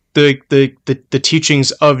use the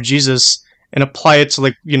teachings of Jesus and apply it to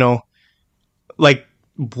like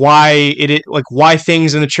why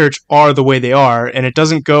things in the church are the way they are, and it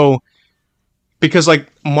doesn't go because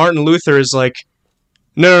like Martin Luther is like,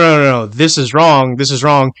 no, this is wrong,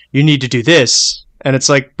 you need to do this, and it's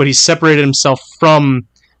like, but he separated himself from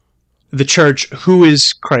the church, who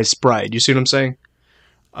is Christ's bride. You see what I'm saying?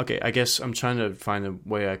 Okay, I guess I'm trying to find a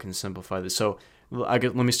way I can simplify this. So,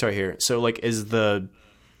 let me start here. So, like, is the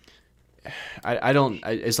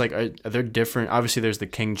it's like, are there different? Obviously, there's the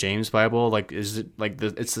King James Bible. Like, is it like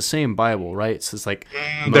it's the same Bible, right? So it's like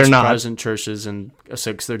They're most not. Protestant churches, and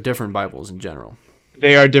so because they're different Bibles in general.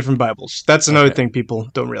 They are different Bibles. That's another Okay. thing people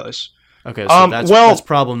don't realize. Okay, so that's Well, that's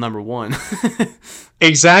problem number one.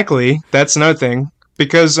 exactly. That's another thing,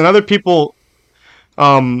 because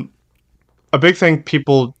um, a big thing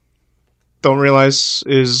people don't realize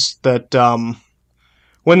is that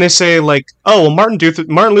when they say like, oh, well, Martin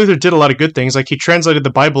Luther did a lot of good things, like he translated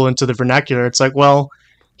the Bible into the vernacular. It's like, well,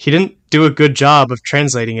 he didn't do a good job of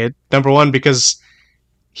translating it. Number one, because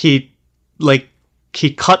he like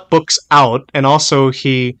he cut books out, and also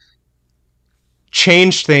he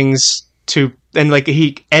changed things to, and like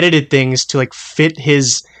he edited things to like fit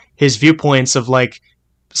his viewpoints of like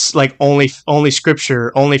only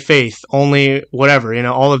scripture, only faith, only whatever,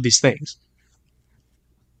 all of these things.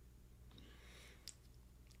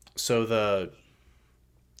 So the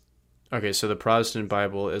Protestant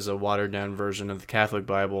Bible is a watered down version of the Catholic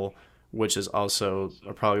Bible, which is also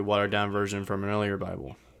a probably watered down version from an earlier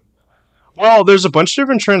Bible. Well, there's a bunch of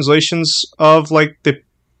different translations of like the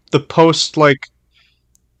post like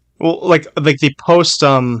the post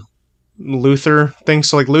Luther thing.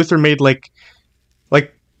 So like Luther made like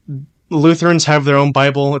Lutherans have their own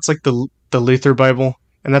Bible. It's like the Luther Bible,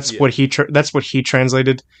 and that's Yeah. that's what he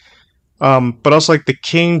translated. But also like the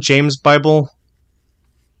King James Bible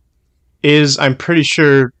is, I'm pretty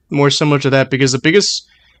sure, more similar to that, because the biggest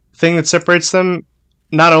thing that separates them,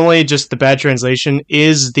 not only just the bad translation,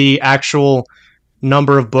 is the actual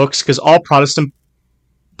number of books, because all Protestant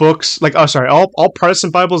books, all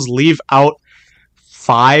Protestant Bibles leave out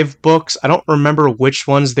 5 books. I don't remember which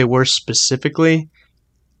ones they were specifically,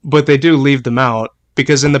 but they do leave them out,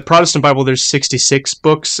 because in the Protestant Bible there's 66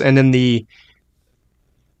 books, and in the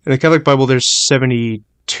Catholic Bible there's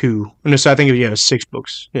 72. No, so I think 6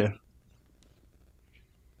 books. Yeah.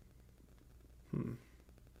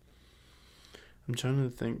 I'm trying to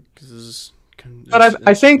think, because this is But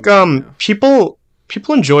I think people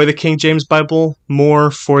enjoy the King James Bible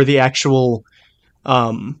more for the actual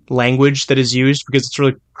language that is used, because it's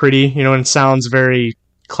really pretty, and it sounds very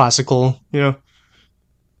classical.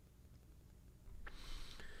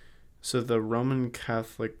 So the Roman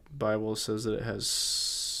Catholic Bible says that it has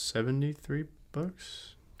 73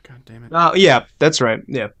 books. God damn it. Yeah, that's right.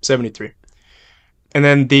 Yeah, 73. And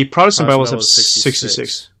then the Protestant Protestant Bibles Bible have is 66.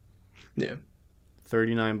 66. Yeah.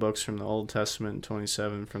 39 books from the Old Testament and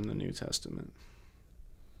 27 from the New Testament.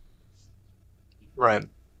 Right.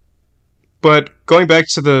 But going back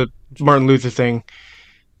to the Martin Luther thing,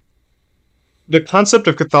 the concept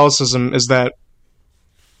of Catholicism is that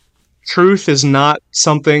truth is not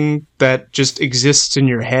something that just exists in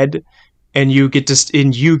your head and you get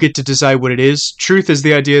to decide what it is. Truth is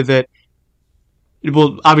the idea that,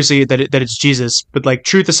 well, obviously that it's Jesus, but like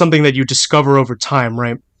truth is something that you discover over time,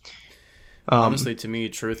 right? Honestly, to me,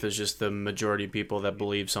 truth is just the majority of people that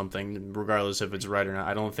believe something, regardless if it's right or not.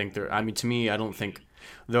 I don't think there. I mean, to me, I don't think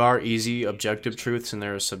there are easy objective truths and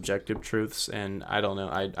there are subjective truths. And I don't know.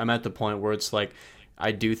 I'm at the point where it's like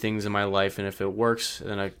I do things in my life, and if it works,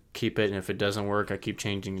 then I keep it, and if it doesn't work, I keep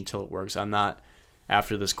changing until it works. I'm not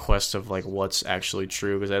after this quest of like what's actually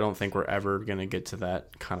true, because I don't think we're ever gonna get to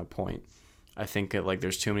that kind of point. I think that like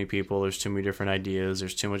there's too many people, there's too many different ideas,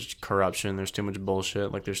 there's too much corruption, there's too much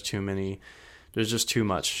bullshit, like there's just too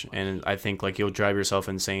much, and I think like you'll drive yourself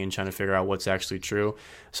insane trying to figure out what's actually true.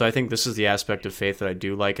 So I think this is the aspect of faith that I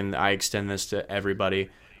do like, and I extend this to everybody,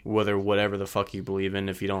 whatever the fuck you believe in,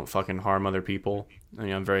 if you don't fucking harm other people. I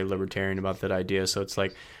mean, I'm very libertarian about that idea, so it's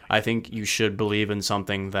like I think you should believe in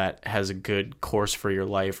something that has a good course for your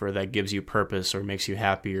life, or that gives you purpose, or makes you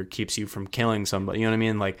happy, or keeps you from killing somebody. You know what I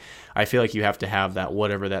mean? Like I feel like you have to have that,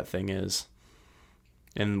 whatever that thing is.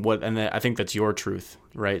 I think that's your truth,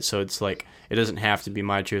 right? So it's like it doesn't have to be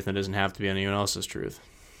my truth, and it doesn't have to be anyone else's truth.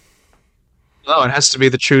 No, it has to be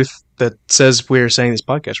the truth that says we're saying this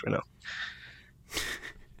podcast right now.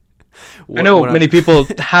 I know many people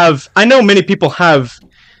have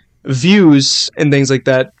views and things like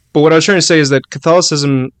that, but what I was trying to say is that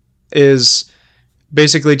Catholicism is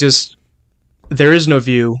basically just there is no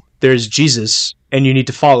view, there is Jesus, and you need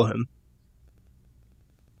to follow him.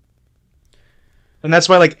 And that's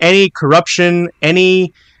why like any corruption,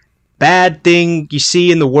 any bad thing you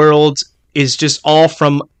see in the world is just all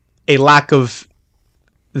from a lack of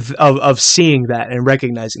seeing that and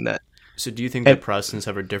recognizing that. So do you think that Protestants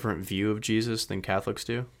have a different view of Jesus than Catholics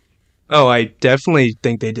do? Oh, I definitely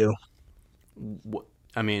think they do.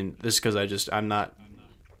 I mean, this is because I'm not...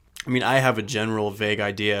 I mean, I have a general vague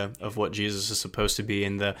idea of what Jesus is supposed to be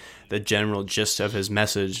and the general gist of his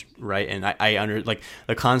message, right? And I under like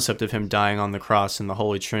the concept of him dying on the cross and the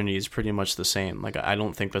Holy Trinity is pretty much the same. Like, I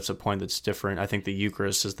don't think that's a point that's different. I think the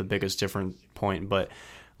Eucharist is the biggest different point, but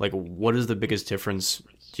like, what is the biggest difference,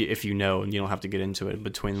 if you know, and you don't have to get into it,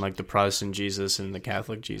 between like the Protestant Jesus and the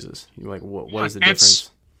Catholic Jesus? Like, what is the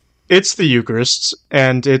difference? It's the Eucharist,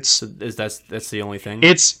 and that's the only thing.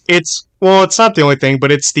 It's well, it's not the only thing,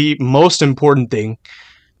 but it's the most important thing.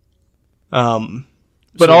 But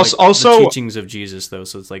so, also the teachings of Jesus, though.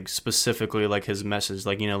 So it's like specifically like his message,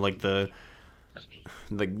 like, you know, like the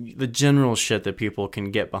general shit that people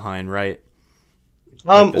can get behind, right?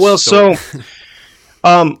 Like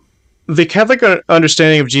the Catholic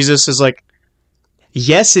understanding of Jesus is like,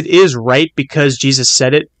 yes, it is right because Jesus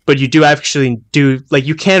said it, but you do actually do like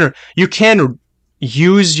you can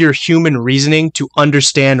use your human reasoning to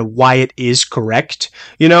understand why it is correct,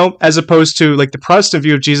 you know, as opposed to like the Protestant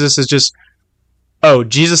view of Jesus is just, oh,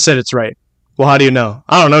 Jesus said it's right. Well, how do you know?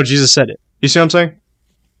 I don't know. Jesus said it. You see what I'm saying?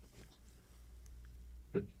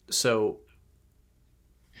 So,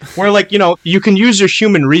 where like, you know, you can use your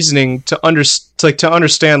human reasoning to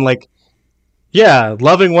understand like, yeah,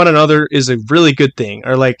 loving one another is a really good thing,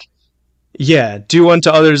 or like, yeah, do unto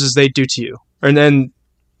others as they do to you, and then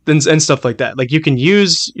stuff like that. Like, you can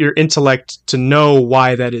use your intellect to know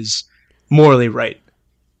why that is morally right.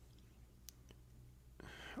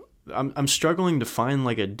 I'm struggling to find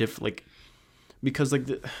like a because like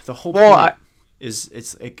the whole point is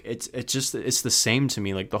it's the same to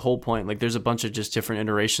me. Like the whole point, like there's a bunch of just different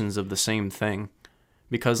iterations of the same thing.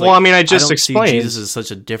 Because, like, well, I mean, I don't explained. See Jesus as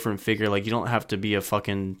such a different figure. Like, you don't have to be a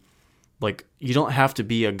fucking, like, you don't have to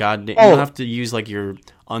be a goddamn, you don't have to use, like, your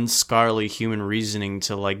unscholarly human reasoning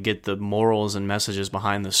to, like, get the morals and messages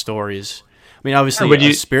behind the stories. I mean, obviously, but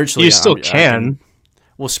spiritually, you still can.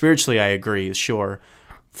 Well, spiritually, I agree, sure.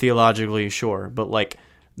 Theologically, sure. But, like,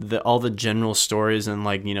 all the general stories and,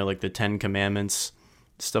 like, you know, like, the Ten Commandments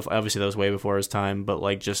stuff, obviously that was way before his time, but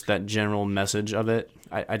like just that general message of it,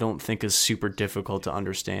 I don't think is super difficult to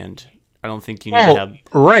understand. I don't think you need to have...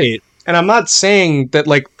 Right. And I'm not saying that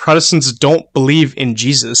like Protestants don't believe in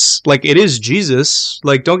Jesus. Like, it is Jesus.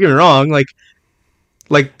 Like, don't get me wrong.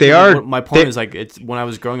 Like they are... My point is, like, it's when I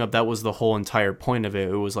was growing up, that was the whole entire point of it.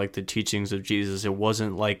 It was like the teachings of Jesus. It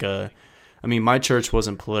wasn't like I mean, my church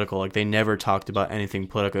wasn't political. Like, they never talked about anything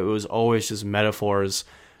political. It was always just metaphors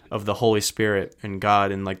of the Holy Spirit and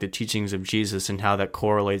God and like the teachings of Jesus and how that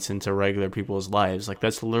correlates into regular people's lives. Like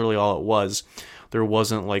that's literally all it was. There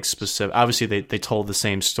wasn't like specific, obviously they told the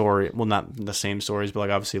same story. Well, not the same stories, but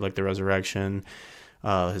like obviously like the resurrection,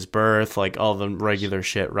 his birth, like all the regular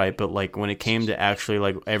shit, right? But like when it came to actually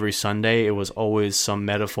like every Sunday, it was always some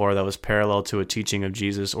metaphor that was parallel to a teaching of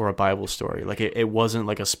Jesus or a Bible story. Like it wasn't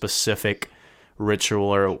like a specific ritual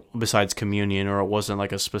or besides communion, or it wasn't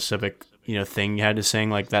like a specific thing you had to sing.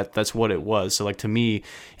 Like that's what it was. So like to me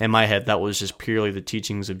in my head, that was just purely the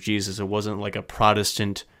teachings of Jesus. It wasn't like a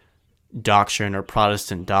Protestant doctrine or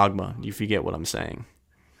Protestant dogma, if you get what I'm saying.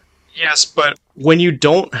 Yes, but when you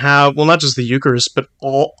don't have, well, not just the Eucharist, but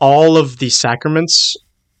all of the sacraments,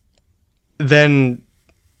 then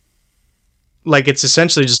like it's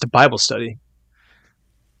essentially just a Bible study.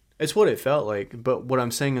 It's what it felt like, but what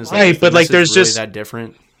I'm saying is like, right, but like there's really just that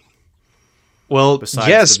different. Well, Besides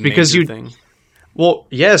yes, the because major thing. well,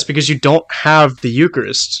 yes, because you don't have the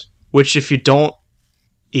Eucharist, which if you don't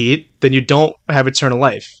eat, then you don't have eternal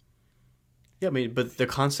life. Yeah, I mean, but the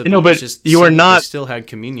concept but was just you are not. They still had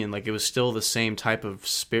communion, like it was still the same type of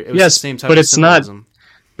spirit. It was Yes, the same type but of it's not. symbolism.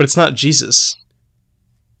 But it's not Jesus.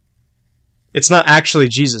 It's not actually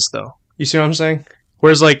Jesus, though. You see what I'm saying?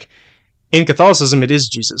 Whereas, like in Catholicism, it is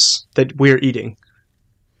Jesus that we're eating.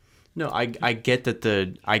 No, I get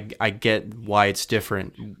that I get why it's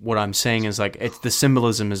different. What I'm saying is like the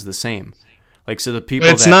symbolism is the same. Like so the people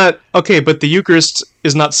But it's not okay. But the Eucharist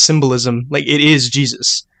is not symbolism. Like it is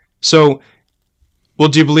Jesus. So. Well,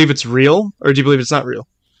 do you believe it's real, or do you believe it's not real?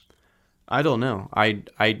 I don't know.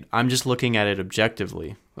 I'm just looking at it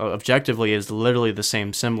objectively. Objectively is literally the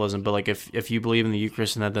same symbolism, but like if you believe in the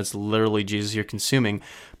Eucharist and that's literally Jesus you're consuming,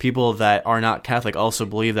 people that are not Catholic also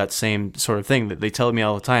believe that same sort of thing. That they tell me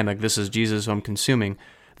all the time, like this is Jesus who I'm consuming.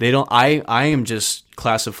 They don't. I am just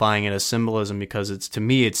classifying it as symbolism because to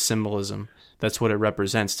me it's symbolism. That's what it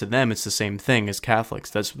represents. To them, it's the same thing as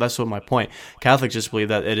Catholics. That's what my point. Catholics just believe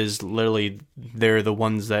that it is literally they're the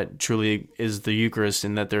ones that truly is the Eucharist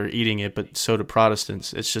and that they're eating it, but so do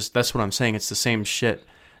Protestants. It's just that's what I'm saying. It's the same shit,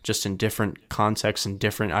 just in different contexts and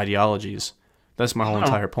different ideologies. That's my whole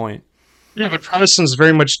entire point. Yeah, but Protestants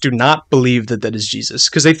very much do not believe that is Jesus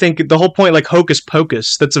because they think the whole point, like hocus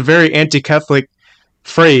pocus, that's a very anti-Catholic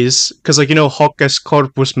phrase because hocus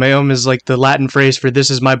corpus meum is like the Latin phrase for this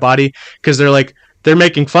is my body because they're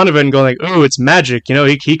making fun of it and going like, oh, it's magic,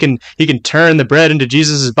 he can turn the bread into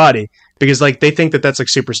Jesus's body because like they think that that's like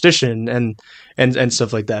superstition and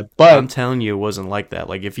stuff like that. But I'm telling you, it wasn't like that.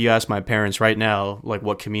 Like if you ask my parents right now like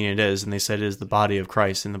what communion it is and they said it is the body of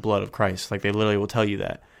Christ and the blood of Christ, like they literally will tell you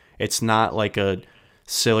that. It's not like a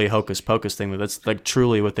silly hocus pocus thing. That's like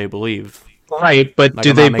truly what they believe. Right, but like,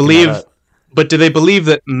 do they believe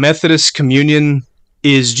that Methodist communion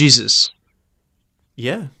is Jesus?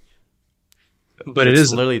 Yeah. But it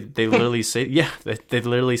isn't. They literally say, they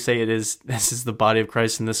literally say it is, this is the body of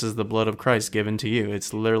Christ and this is the blood of Christ given to you.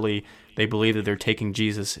 It's literally, they believe that they're taking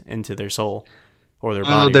Jesus into their soul or their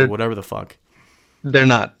body or whatever the fuck. They're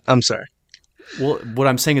not. I'm sorry. Well, what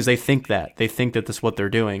I'm saying is they think that. They think that that's what they're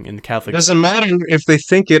doing in the Catholic. It doesn't matter if they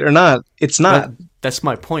think it or not. It's not. That's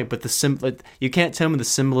my point. But you can't tell me the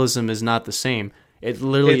symbolism is not the same. It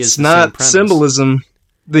literally is the not same premise. symbolism.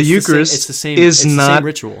 The Eucharist it's the same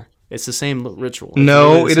ritual. It's the same ritual.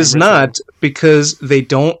 No, it is not, because they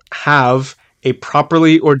don't have a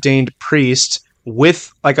properly ordained priest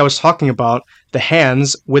with, like I was talking about, the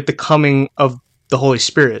hands with the coming of the Holy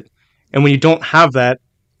Spirit. And when you don't have that,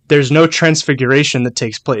 there's no transfiguration that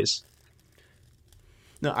takes place.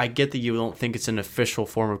 No, I get that you don't think it's an official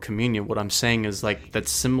form of communion. What I'm saying is like that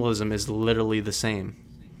symbolism is literally the same.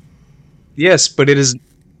 Yes, but it is.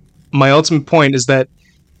 My ultimate point is that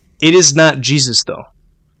it is not Jesus, though.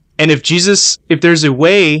 And if there's a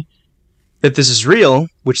way that this is real,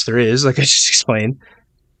 which there is, like I just explained,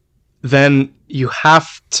 then you have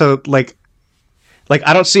to like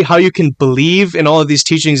I don't see how you can believe in all of these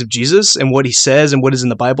teachings of Jesus and what he says and what is in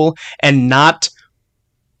the Bible and not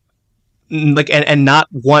and not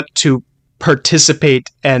want to participate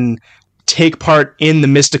and take part in the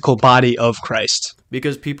mystical body of Christ.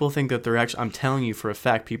 Because people think that they're actually, I'm telling you for a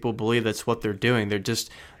fact, people believe that's what they're doing. They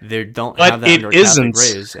don't but have that under isn't.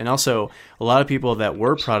 Catholic raise. And also, a lot of people that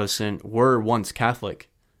were Protestant were once Catholic.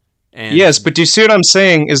 And yes, but do you see what I'm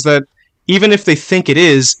saying is that even if they think it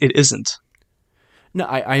is, it isn't. No,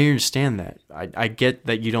 I understand that. I get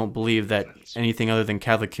that you don't believe that anything other than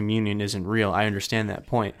Catholic communion isn't real. I understand that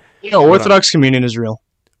point. No, Orthodox communion is real.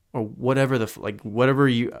 Or whatever whatever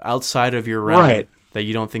you outside of your realm. Right. that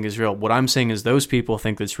you don't think is real. What I'm saying is those people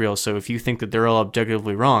think it's real. So if you think that they're all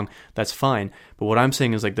objectively wrong, that's fine. But what I'm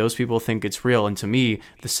saying is like those people think it's real, and to me,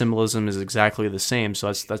 the symbolism is exactly the same.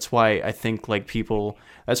 So that's why I think like people.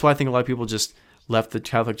 That's why I think a lot of people just left the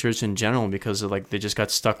Catholic Church in general, because of like they just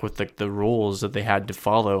got stuck with like the rules that they had to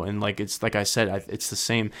follow, and like it's like I said, it's the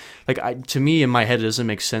same. Like to me in my head it doesn't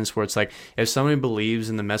make sense where it's like if somebody believes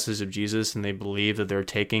in the message of Jesus and they believe that they're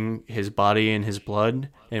taking his body and his blood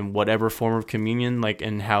in whatever form of communion, like,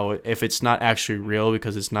 and how if it's not actually real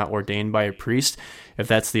because it's not ordained by a priest, if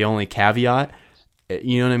that's the only caveat,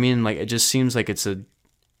 you know what I mean? Like it just seems like it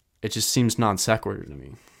just seems non sequitur to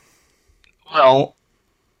me. Well,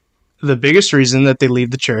 the biggest reason that they leave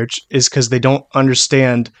the church is because they don't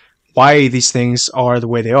understand why these things are the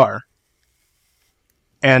way they are.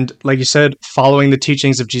 And like you said, following the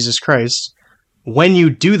teachings of Jesus Christ, when you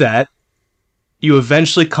do that, you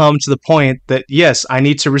eventually come to the point that, yes, I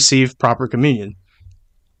need to receive proper communion.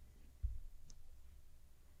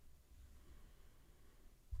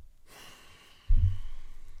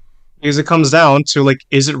 Because it comes down to, like,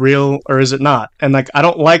 is it real or is it not? And, like, I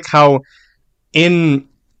don't like how in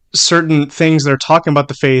certain things they're talking about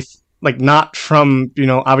the faith, like, not from,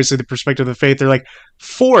 obviously the perspective of the faith, they're like,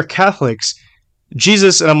 for Catholics,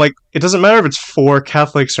 Jesus, and I'm like, it doesn't matter if it's for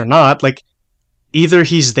Catholics or not, like, either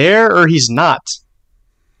he's there or he's not,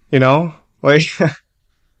 like,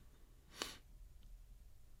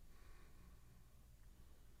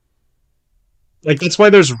 like, that's why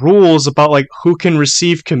there's rules about, like, who can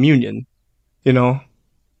receive communion, you know,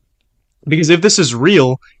 because if this is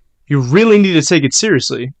real, you really need to take it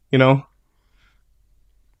seriously.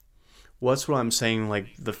 What's what I'm saying, like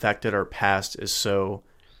the fact that our past is so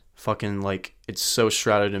fucking like it's so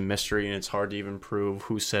shrouded in mystery and it's hard to even prove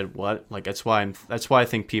who said what. Like that's why I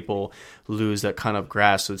think people lose that kind of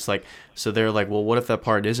grasp. So it's like so they're like, well, what if that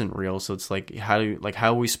part isn't real? So it's like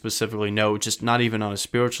how we specifically know, just not even on a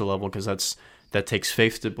spiritual level, because that takes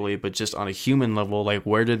faith to believe, but just on a human level, like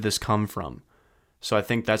where did this come from? So I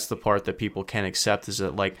think that's the part that people can't accept, is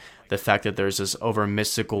that like the fact that there's this over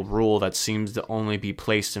mystical rule that seems to only be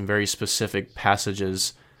placed in very specific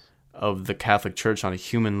passages of the Catholic Church on a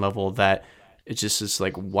human level, that it just is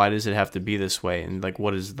like, why does it have to be this way? And like,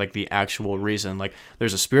 what is like the actual reason? Like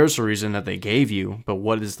there's a spiritual reason that they gave you, but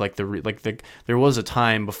what is like there was a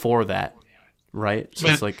time before that, right? So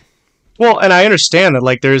it's like, well, and I understand that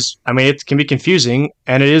like it can be confusing,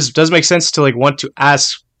 and does make sense to like want to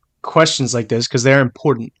ask questions like this because they're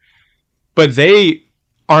important, but they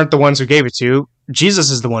aren't the ones who gave it to you.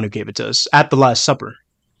 Jesus is the one who gave it to us at the Last Supper.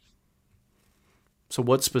 So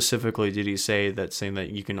what specifically did he say that's saying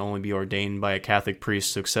that you can only be ordained by a Catholic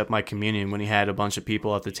priest to accept my communion, when he had a bunch of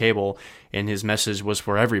people at the table and his message was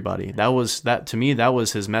for everybody? To me, that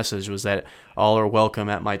was his message, was that all are welcome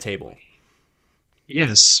at my table.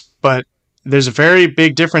 Yes, but there's a very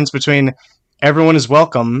big difference between everyone is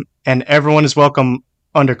welcome and everyone is welcome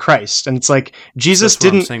under Christ. And it's like Jesus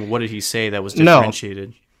didn't. I'm saying, what did he say that was differentiated?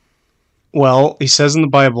 No. Well, he says in the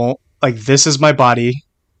Bible, like, this is my body,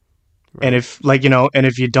 right. And if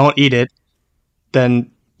you don't eat it,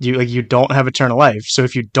 then you don't have eternal life. So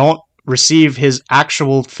if you don't receive his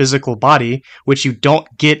actual physical body, which you don't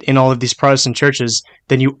get in all of these Protestant churches,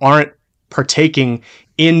 then you aren't partaking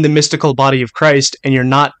in the mystical body of Christ, and you're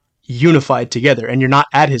not unified together, and you're not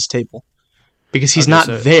at his table. Because he's not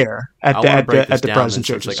there at the Protestant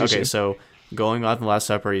churches. Like, okay, so going on the Last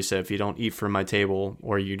Supper, he said, if you don't eat from my table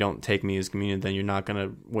or you don't take me as communion, then you're not going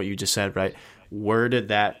to, what you just said, right? Where did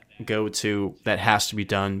that go to that has to be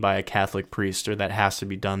done by a Catholic priest, or that has to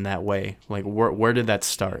be done that way? Like, where did that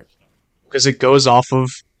start? Because it goes off of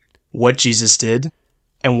what Jesus did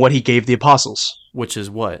and what he gave the apostles. Which is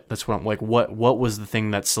what? That's what I'm like, what was the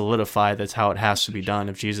thing that solidified that's how it has to be done?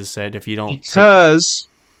 If Jesus said, if you don't... Because...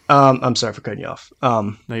 I'm sorry for cutting you off.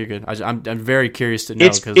 No, you're good. I'm very curious to know.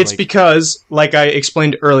 It's because, like I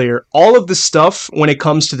explained earlier, all of the stuff when it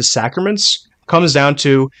comes to the sacraments comes down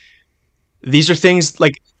to these are things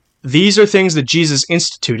that Jesus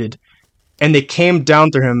instituted, and they came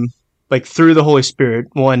down through him, like through the Holy Spirit.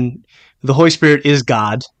 One, the Holy Spirit is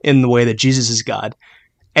God in the way that Jesus is God,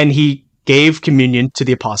 and he gave communion to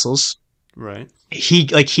the apostles. Right.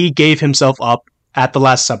 He gave himself up at the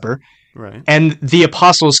Last Supper. Right. And the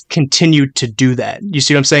apostles continued to do that. You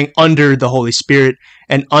see what I'm saying? Under the Holy Spirit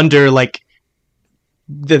and under like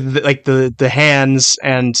the hands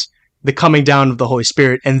and the coming down of the Holy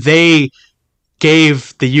Spirit. And they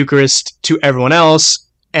gave the Eucharist to everyone else,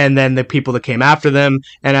 and then the people that came after them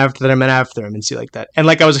and after them and after them, and see like that. And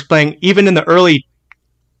like I was explaining, even in the early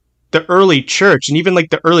church and even like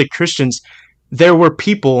the early Christians, there were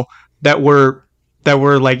people that were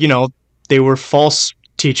like, they were false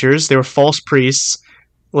teachers, they were false priests,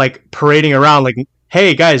 like parading around like,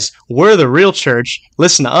 hey guys, we're the real church,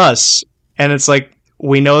 listen to us. And it's like,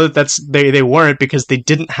 we know that they weren't, because they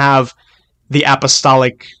didn't have the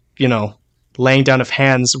apostolic, laying down of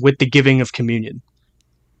hands with the giving of communion.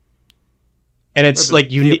 And it's right, like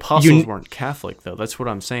the apostles weren't Catholic though. That's what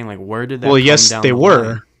I'm saying. Like, where did that come yes, down they the were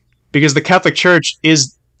line? because the Catholic Church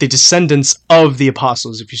is the descendants of the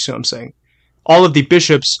apostles, if you see what I'm saying. All of the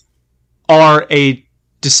bishops are a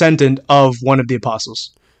descendant of one of the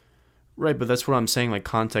apostles. Right, but that's what I'm saying, like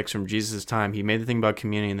context from Jesus' time. He made the thing about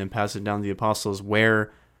communion and then passed it down to the apostles.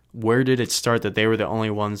 Where did it start that they were the only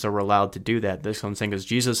ones that were allowed to do that? That's what I'm saying, because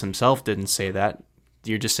Jesus himself didn't say that.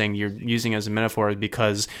 You're just saying, you're using it as a metaphor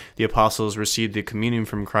because the apostles received the communion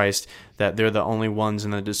from Christ, that they're the only ones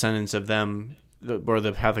and the descendants of them, or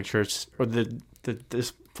the Catholic Church, or the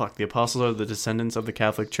apostles are the descendants of the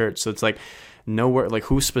Catholic Church. So it's like, nowhere, like,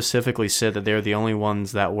 who specifically said that they're the only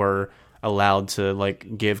ones that were allowed to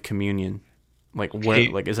like give communion? Like, where,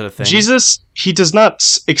 like, is it a thing? Jesus, he does not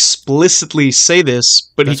explicitly say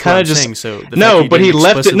this, but That's he kind of just saying. So no, but he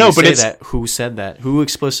left it. No, but it's that. Who said that? Who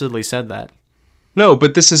explicitly said that? No,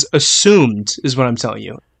 but this is assumed, is what I'm telling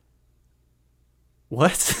you.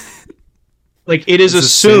 What? Like, it is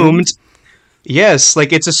assumed. Yes,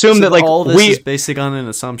 like it's assumed so that like all this is basic on an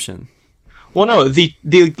assumption. Well, no, the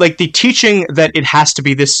teaching that it has to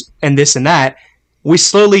be this and this and that, we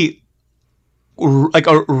slowly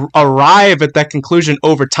arrive at that conclusion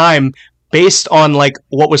over time based on like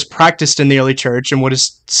what was practiced in the early church and what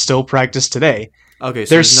is still practiced today. Okay,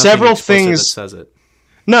 so there's several things that says it.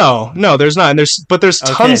 No, there's not. And there's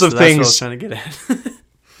tons of things. That's what I was trying to get at.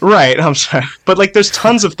 Right, I'm sorry, but like there's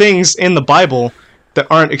tons of things in the Bible that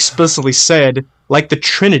aren't explicitly said, like the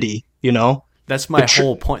Trinity. That's my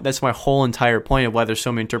whole point. That's my whole entire point of why there's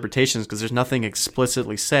so many interpretations, because there's nothing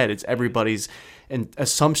explicitly said. It's everybody's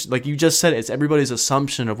assumption. Like you just said, it's everybody's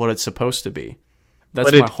assumption of what it's supposed to be. That's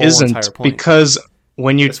but my whole entire point. Because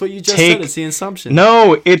when you that's what you just said. It's the assumption.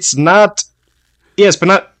 No, it's not. Yes, but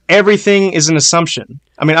not everything is an assumption.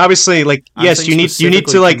 I mean, obviously, like yes, you need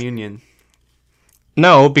to like communion.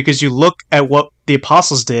 No, because you look at what the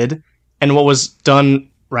apostles did and what was done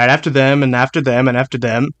right after them and after them and after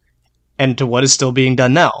them, and to what is still being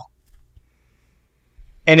done now.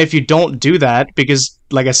 And if you don't do that, because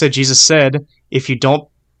like I said, Jesus said, if you don't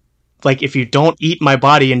eat my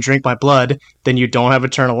body and drink my blood, then you don't have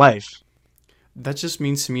eternal life. That just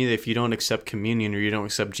means to me that if you don't accept communion or you don't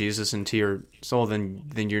accept Jesus into your soul, then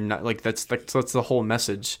you're not, like, that's the whole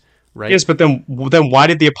message, right? Yes, but then why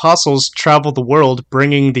did the apostles travel the world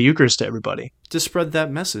bringing the Eucharist to everybody? To spread that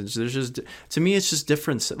message. There's just, to me, it's just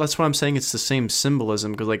different. That's why I'm saying it's the same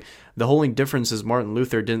symbolism, because like the only difference is Martin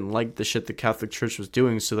Luther didn't like the shit the Catholic Church was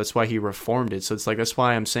doing, so that's why he reformed it. So it's like, that's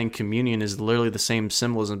why I'm saying communion is literally the same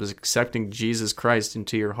symbolism as accepting Jesus Christ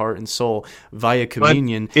into your heart and soul via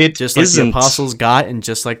communion, just like the apostles got and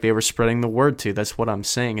just like they were spreading the word to. That's what I'm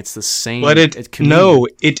saying. It's the same. But no,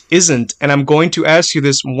 it isn't. And I'm going to ask you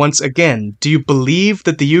this once again. Do you believe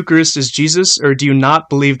that the Eucharist is Jesus, or do you not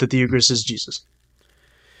believe that the Eucharist is Jesus?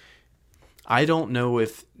 I don't know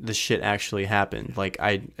if the shit actually happened. Like,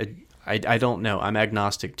 I don't know. I'm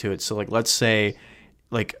agnostic to it. So, like, let's say,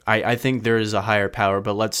 like, I think there is a higher power,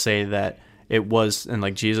 but let's say that it was, and,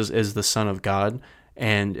 like, Jesus is the Son of God,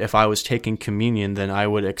 and if I was taking communion, then I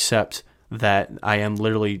would accept that I am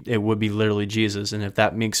literally, it would be literally Jesus, and if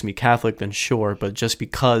that makes me Catholic, then sure, but just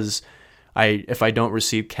because if I don't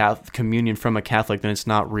receive communion from a Catholic, then it's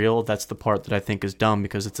not real. That's the part that I think is dumb,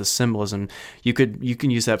 because it's a symbolism. You can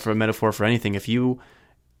use that for a metaphor for anything. If you,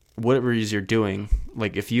 whatever it is you're doing,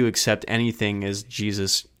 like if you accept anything as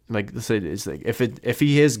Jesus, like let's say it's like if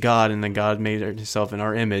he is God and then God made himself in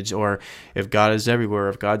our image, or if God is everywhere,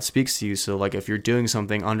 if God speaks to you, so like if you're doing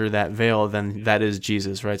something under that veil, then that is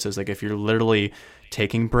Jesus, right? So it's like if you're literally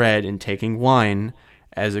taking bread and taking wine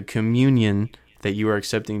as a communion, that you are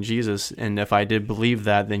accepting Jesus, and if I did believe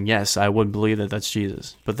that, then yes, I would believe that that's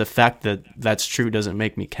Jesus. But the fact that that's true doesn't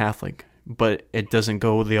make me Catholic, but it doesn't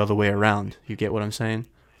go the other way around. You get what I'm saying?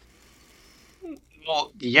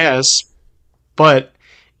 Well, yes, but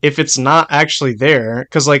if it's not actually there,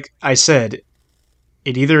 because like I said,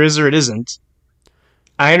 it either is or it isn't.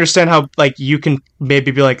 I understand how like you can maybe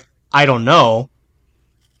be like, I don't know,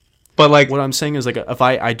 but like what I'm saying is like if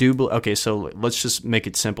I do okay, so let's just make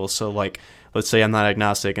it simple. So like, let's say I'm not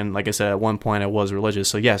agnostic, and like I said, at one point I was religious.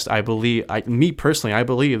 So yes, I believe, me personally, I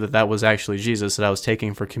believe that was actually Jesus that I was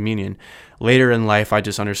taking for communion. Later in life, I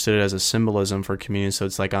just understood it as a symbolism for communion. So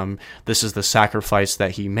it's like, this is the sacrifice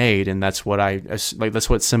that he made, and that's what that's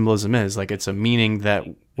what symbolism is. Like, it's a meaning that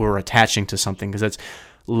we're attaching to something, because that's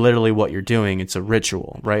literally what you're doing. It's a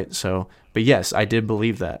ritual, right? So, but yes, I did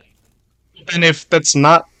believe that. And if that's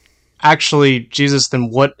not actually Jesus, then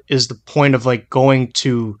what is the point of like going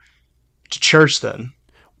to church then?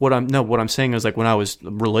 What I'm saying is like when I was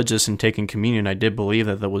religious and taking communion, I did believe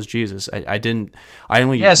that was Jesus. I didn't. I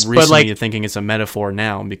only Yes, but recently like thinking it's a metaphor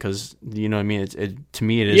now because you know what I mean. To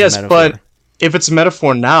me it is yes, a but metaphor. if it's a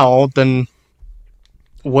metaphor now, then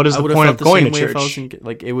what is I the would have point felt of the going to same way if I was church?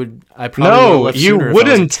 like it would. I probably would have No, left you sooner if I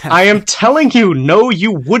was a wouldn't. I am Catholic. telling you, no,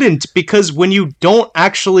 you wouldn't, because when you don't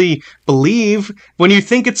actually believe, when you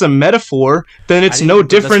think it's a metaphor, then I it's no didn't.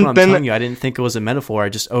 But that's what different I'm than telling you. I didn't think it was a metaphor. I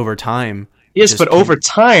just over time yes, but just over can.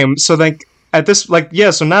 time, so like at this like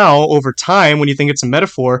yeah, so now over time when you think it's a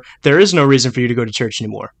metaphor, there is no reason for you to go to church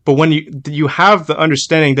anymore. But when you have the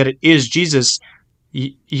understanding that it is Jesus,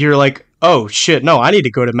 you're like, "Oh shit, no, I need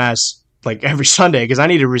to go to mass like every Sunday because I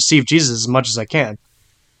need to receive Jesus as much as I can."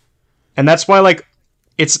 And that's why like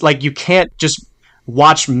it's like you can't just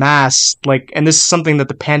watch mass like and this is something that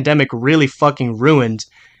the pandemic really fucking ruined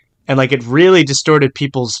and like it really distorted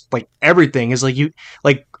people's like everything is like you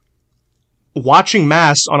like watching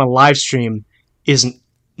mass on a live stream is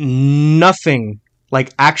nothing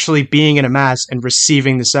like actually being in a mass and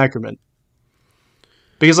receiving the sacrament.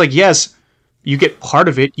 Because like yes, you get part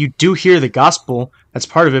of it, you do hear the gospel, that's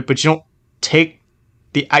part of it, but take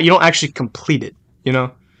you don't actually complete it, you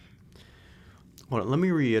know? Well, let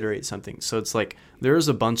me reiterate something. So it's like there's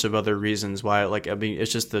a bunch of other reasons why. Like I mean,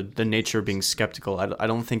 it's just the nature of being skeptical. I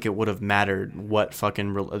don't think it would have mattered what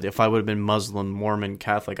fucking if I would have been Muslim, Mormon,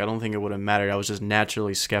 Catholic. I don't think it would have mattered. I was just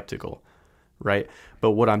naturally skeptical, right?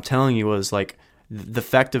 But what I'm telling you is like the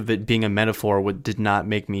fact of it being a metaphor did not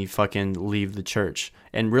make me fucking leave the church.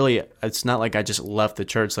 And really, it's not like I just left the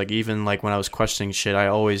church. Like even like when I was questioning shit, I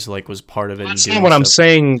always like was part of it and That's not doing what I'm stuff.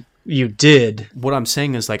 saying you did. What I'm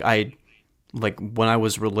saying is like when I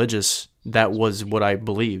was religious, that was what I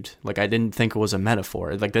believed. Like I didn't think it was a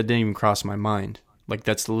metaphor. Like that didn't even cross my mind. Like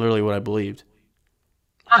that's literally what I believed.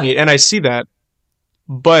 Right, and I see that.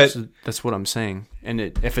 But So that's what I'm saying. And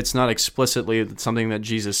if it's not explicitly something that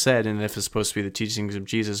Jesus said, and if it's supposed to be the teachings of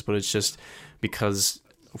Jesus, but it's just because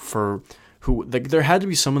for who like there had to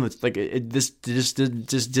be someone that's like this did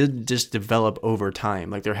just develop over time.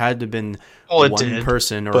 Like there had to have been well, it one did.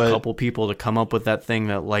 person or a But couple people to come up with that thing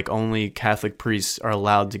that like only Catholic priests are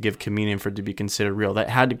allowed to give communion for it to be considered real. That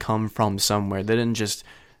had to come from somewhere. They didn't just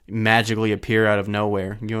magically appear out of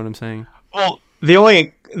nowhere. You know what I'm saying? well,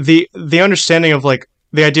 the understanding of like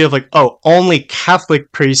the idea of like oh only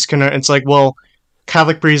Catholic priests can it's like well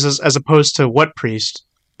Catholic priests as opposed to what priest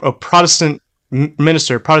a Protestant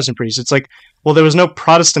minister Protestant priest it's like well there was no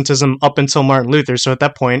Protestantism up until Martin Luther so at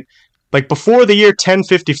that point like before the year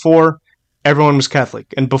 1054 everyone was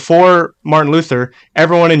Catholic and before Martin Luther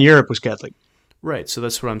everyone in Europe was Catholic. Right, so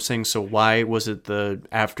that's what I'm saying. So why was it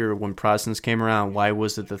after when Protestants came around, why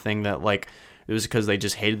was it the thing that like it was because they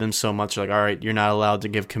just hated them so much like all right, you're not allowed to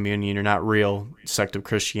give communion, you're not real sect of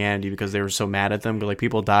Christianity because they were so mad at them, but like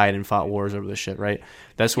people died and fought wars over this shit, right?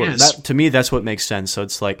 That's what Yes. that to me that's what makes sense. So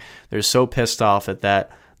it's like they're so pissed off at that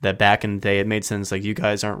back in the day it made sense like you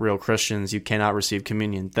guys aren't real Christians, you cannot receive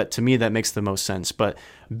communion. That to me that makes the most sense. But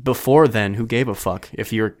before then, who gave a fuck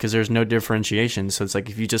if you're because there's no differentiation. So it's like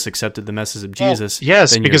if you just accepted the message of Jesus,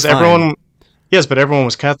 Yes, then because you're fine. everyone yes, but everyone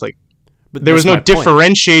was Catholic. But There was that's no my point.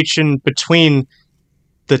 differentiation between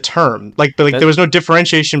the term. Like That there was no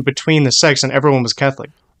differentiation between the sects, and everyone was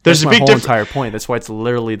Catholic. There's that's a my big whole difference. entire point. That's why it's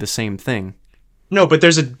literally the same thing. No, but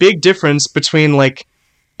there's a big difference between like,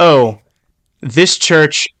 oh, this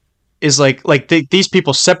church is these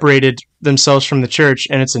people separated themselves from the church,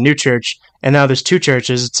 and it's a new church, and now there's two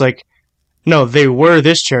churches. It's like, no, they were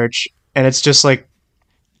this church, and it's just like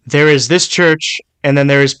there is this church, and then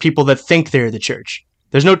there is people that think they're the church.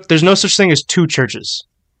 There's no such thing as two churches.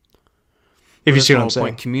 If But you that's see my what I'm whole saying.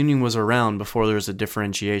 point. Communion was around before there was a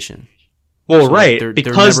differentiation. Well, So like right, there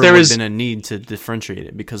because never there would have is been a need to differentiate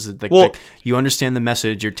it because well, like you understand the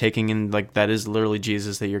message you're taking in like that is literally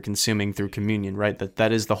Jesus that you're consuming through communion, right?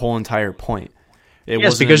 That is the whole entire point. It yes,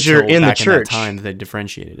 wasn't because you're until in the back in that church. time that they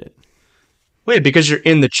differentiated it. Wait, because you're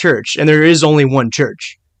in the church, and there is only one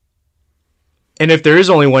church. And if there is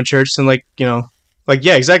only one church, then like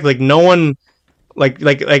yeah, exactly. Like no one, like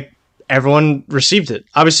everyone received it.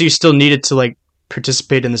 Obviously, you still needed to like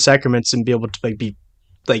participate in the sacraments and be able to like be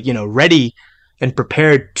like ready and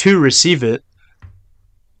prepared to receive it.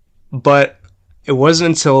 But it wasn't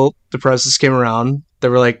until the Protestants came around that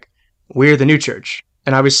were like, we're the new church.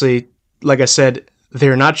 And obviously, like I said,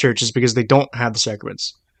 they're not churches because they don't have the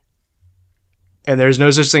sacraments. And there's no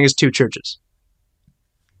such thing as two churches.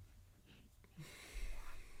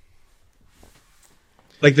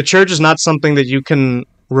 Like the church is not something that you can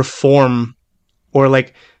reform or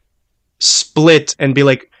like split and be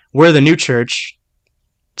like, we're the new church.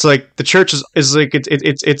 It's like the church is like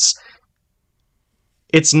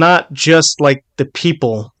it's not just like the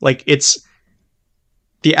people, like it's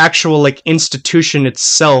the actual like institution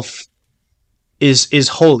itself is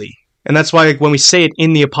holy. And that's why like, when we say it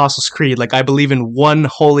in the Apostles' Creed, like I believe in one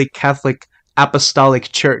holy Catholic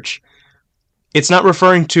apostolic church, it's not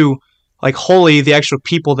referring to like holy the actual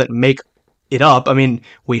people that make it up. I mean,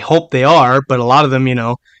 we hope they are, but a lot of them,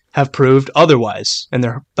 have proved otherwise, and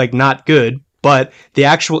they're like not good. But the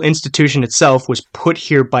actual institution itself was put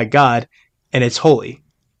here by God, and it's holy.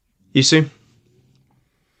 You see?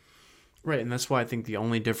 Right, and that's why I think the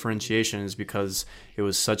only differentiation is because it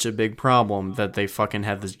was such a big problem that they fucking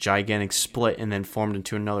had this gigantic split and then formed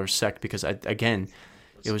into another sect because, again,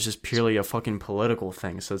 it was just purely a fucking political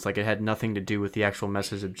thing. So it's like it had nothing to do with the actual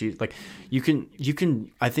message of Jesus. Like,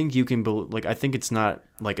 I think it's not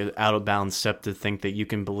like an out of bounds step to think that you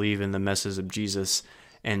can believe in the message of Jesus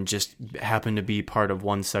and just happen to be part of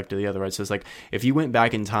one sect or the other, right? So it's like, if you went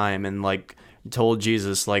back in time and like told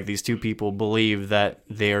Jesus, like, these two people believe that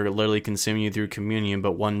they are literally consuming you through communion,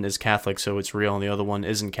 but one is Catholic, so it's real, and the other one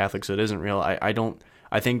isn't Catholic, so it isn't real. I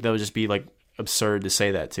think that would just be like absurd to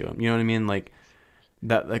say that to him. You know what I mean? Like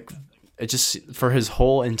that, like it just for his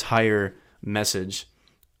whole entire message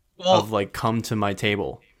of like, come to my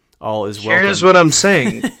table, all is welcome. Here's what I'm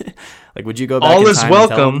saying. Like, would you go back all in is time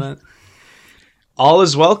welcome. And tell him that? All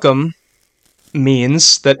is welcome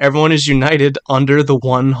means that everyone is united under the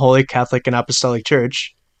one holy Catholic and Apostolic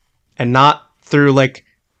Church, and not through like,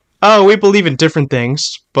 oh, we believe in different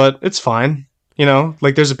things, but it's fine.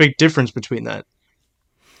 Like there's a big difference between that.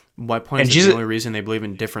 My point is the only reason they believe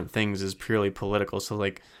in different things is purely political. So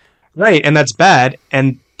like, right, and that's bad.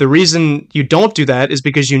 And the reason you don't do that is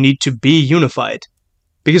because you need to be unified.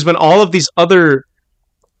 Because when all of these other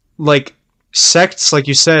like sects, like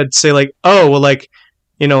you said, say like, oh, well, like,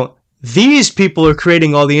 these people are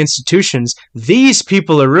creating all the institutions, these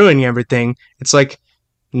people are ruining everything. It's like,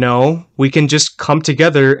 no, we can just come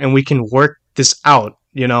together and we can work this out,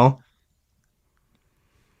 I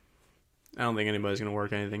don't think anybody's going to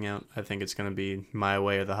work anything out. I think it's going to be my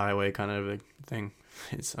way or the highway kind of a thing.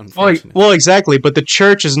 It's unfortunate. Well, exactly, but the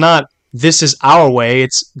church is not, this is our way,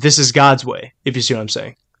 this is God's way, if you see what I'm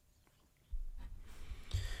saying.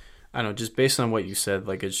 I don't know, just based on what you said,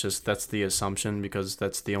 like, it's just, that's the assumption, because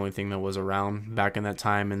that's the only thing that was around back in that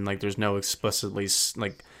time, and like, there's no explicitly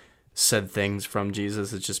like said things from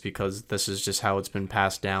Jesus. It's just because this is just how it's been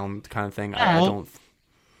passed down, kind of thing. I don't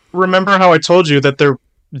remember how I told you that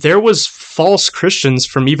there was false Christians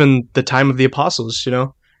from even the time of the apostles,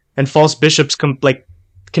 and false bishops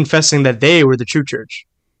confessing that they were the true church.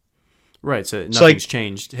 Right, so nothing's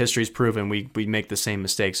changed. History's proven we make the same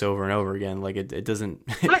mistakes over and over again. Like, it doesn't...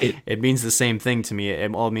 Right. It means the same thing to me.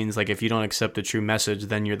 It all means, like, if you don't accept the true message,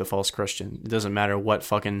 then you're the false Christian. It doesn't matter what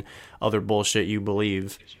fucking other bullshit you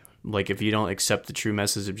believe. Like, if you don't accept the true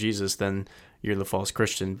message of Jesus, then you're the false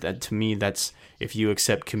Christian. That, to me, that's... If you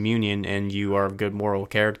accept communion and you are of good moral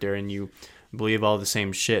character and you believe all the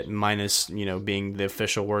same shit, minus, being the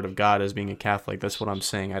official word of God as being a Catholic, that's what I'm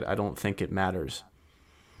saying. I don't think it matters.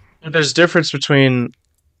 There's a difference between,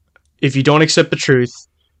 if you don't accept the truth,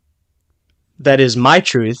 that is my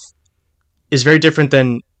truth, is very different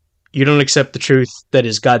than you don't accept the truth that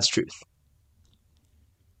is God's truth.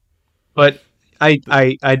 But I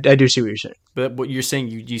do see what you're saying. But what you're saying,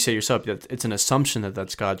 you say yourself, that it's an assumption that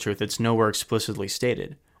that's God's truth. It's nowhere explicitly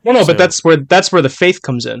stated. No, but that's where the faith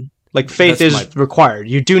comes in. Like, faith is required.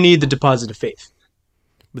 You do need the deposit of faith.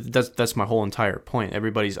 But that's my whole entire point.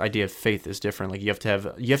 Everybody's idea of faith is different. Like, you have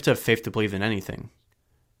to have faith to believe in anything.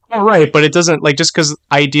 All right, but it doesn't, like, just because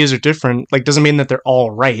ideas are different, like, doesn't mean that they're all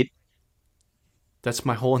right. That's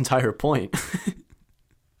my whole entire point.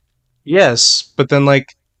 Yes, but then,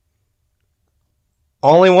 like,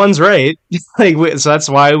 only one's right. Like, so that's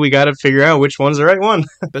why we got to figure out which one's the right one.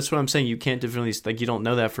 That's what I'm saying. You can't definitely, like, you don't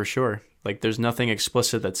know that for sure. Like, there's nothing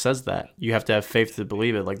explicit that says that. You have to have faith to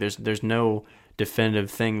believe it. Like, there's no definitive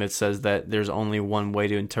thing that says that there's only one way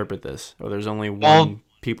to interpret this, or there's only one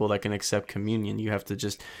people that can accept communion. You have to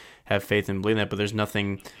just have faith and believe that. But there's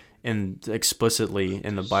nothing explicitly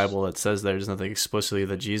in the Bible that says that. There's nothing explicitly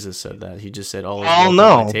that Jesus said that. He just said, "Oh,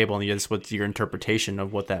 no, my table," and that's what's your interpretation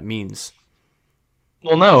of what that means.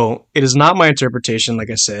 Well, no, it is not my interpretation. Like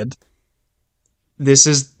I said, this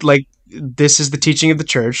is the teaching of the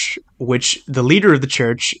church, which the leader of the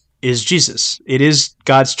church is Jesus. It is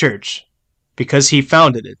God's church, because he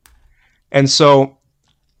founded it. And so,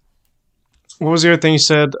 what was the other thing you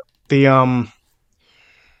said?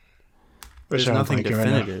 Which There's I'm nothing blanking right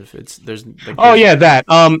now. definitive. There's like Oh there's yeah, that.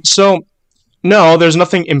 So no, there's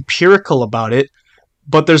nothing empirical about it,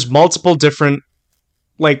 but there's multiple different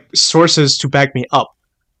like sources to back me up,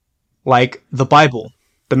 like the Bible,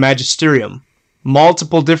 the Magisterium,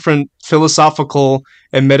 multiple different philosophical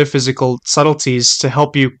and metaphysical subtleties to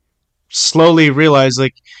help you slowly realize,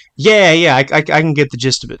 like, yeah, I can get the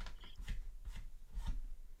gist of it.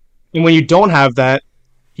 And when you don't have that,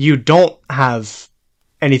 you don't have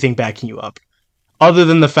anything backing you up, other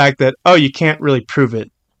than the fact that, oh, you can't really prove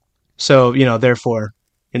it. So, therefore,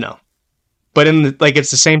 you know. But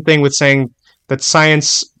it's the same thing with saying that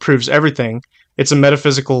science proves everything. It's a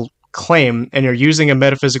metaphysical claim, and you're using a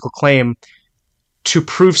metaphysical claim to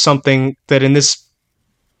prove something that in this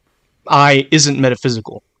eye isn't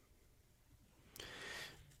metaphysical.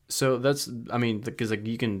 So that's, I mean, because like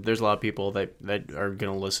there's a lot of people that are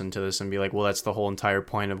gonna listen to this and be like, well, that's the whole entire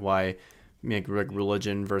point of why make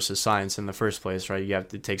religion versus science in the first place, right?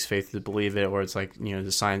 It takes faith to believe it, or it's like,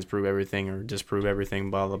 the science prove everything or disprove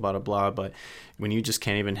everything, blah blah blah blah. But when you just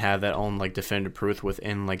can't even have that own like definitive proof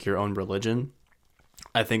within like your own religion,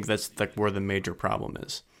 I think that's like where the major problem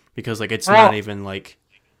is, because like it's not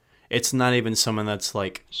even someone that's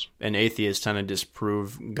like an atheist trying to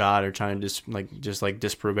disprove God or trying to just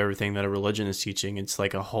disprove everything that a religion is teaching. It's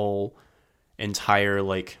like a whole entire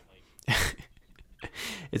like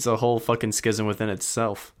it's a whole fucking schism within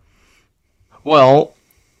itself. Well,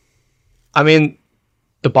 I mean,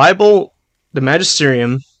 the Bible, the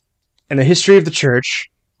Magisterium, and the history of the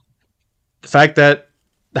church, the fact that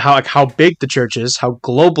how big the church is, how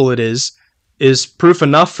global it is proof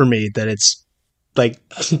enough for me that it's like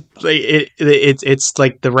it's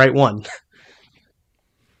like the right one.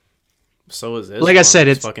 So is Islam. Like I said,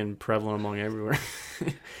 it's fucking prevalent among everywhere.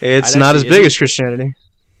 It's not as big as Christianity.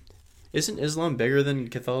 Isn't Islam bigger than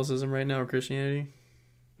Catholicism right now, or Christianity?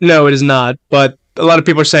 No, it is not. But a lot of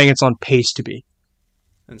people are saying it's on pace to be.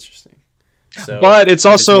 Interesting. So, but it's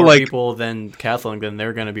also more like people than Catholic, then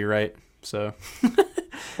they're going to be right. So,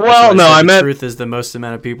 well, no, I meant truth is the most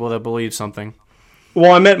amount of people that believe something.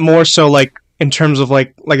 Well, I meant more so like in terms of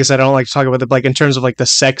like I said, I don't like to talk about it. Like in terms of like the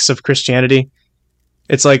sex of Christianity,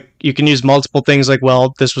 it's like you can use multiple things. Like,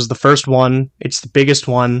 well, this was the first one. It's the biggest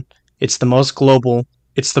one. It's the most global.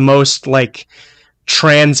 It's the most like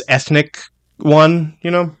trans ethnic one.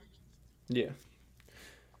 Yeah.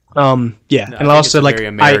 Yeah, No, and I also it's a like very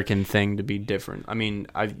American thing to be different. I mean,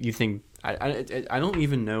 I don't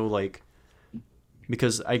even know, like,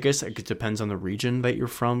 because I guess it depends on the region that you're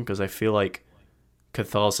from, because I feel like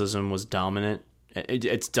Catholicism was dominant.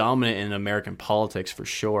 It's dominant in American politics for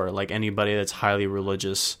sure. Like anybody that's highly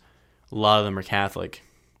religious, a lot of them are Catholic.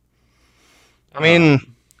 I mean,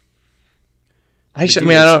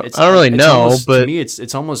 actually, I don't really know, almost, but to me,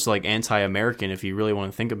 it's almost like anti-American if you really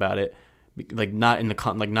want to think about it. Like not in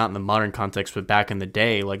the modern context, but back in the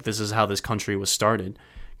day, like this is how this country was started.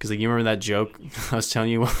 Because like you remember that joke I was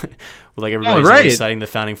telling you, with, like everybody's always citing the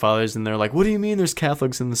founding fathers, and they're like, "What do you mean there's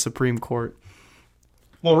Catholics in the Supreme Court?"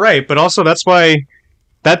 Well, right, but also that's why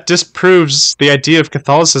that disproves the idea of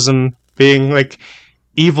Catholicism being like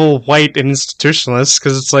evil, white, and institutionalist.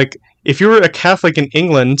 Because it's like if you were a Catholic in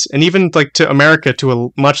England, and even like to America to a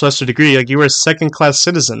much lesser degree, like you were a second-class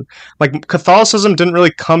citizen. Like Catholicism didn't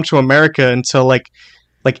really come to America until like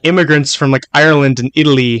immigrants from like Ireland and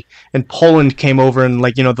Italy and Poland came over in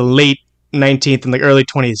like the late 19th and like early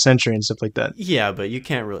 20th century and stuff like that. Yeah, but you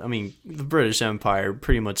can't really. I mean, the British Empire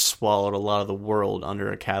pretty much swallowed a lot of the world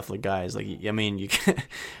under a Catholic guise. Like, I mean, you can't.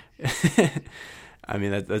 I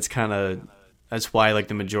mean, that's why like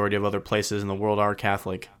the majority of other places in the world are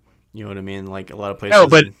Catholic. You know what I mean? Like a lot of places. No,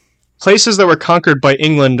 but places that were conquered by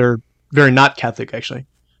England are very not Catholic, actually.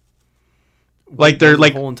 Like they're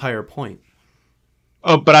like the whole entire point.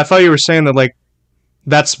 Oh, but I thought you were saying that like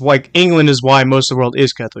that's like England is why most of the world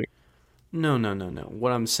is Catholic. No.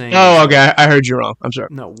 What I'm saying. Oh, okay. I heard you wrong. I'm sorry.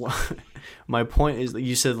 No, my point is that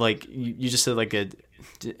you said like you just said like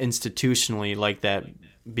institutionally like that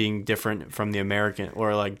being different from the American,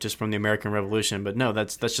 or like just from the American Revolution, but no,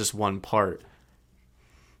 that's just one part.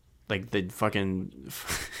 Like the fucking.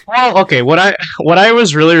 Well, okay. What I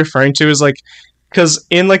was really referring to is like because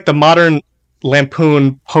in like the modern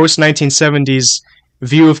Lampoon post 1970s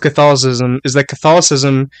view of Catholicism is that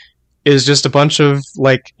Catholicism is just a bunch of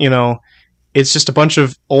like it's just a bunch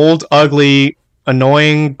of old, ugly,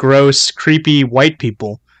 annoying, gross, creepy white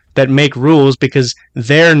people that make rules because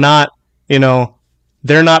they're not,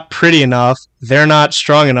 they're not pretty enough, they're not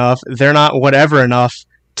strong enough, they're not whatever enough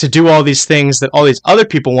to do all these things that all these other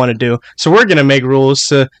people want to do. So we're going to make rules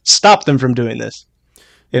to stop them from doing this.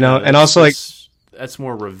 And also like that's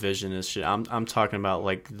more revisionist shit. I'm talking about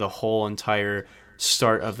like the whole entire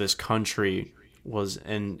start of this country was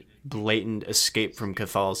an blatant escape from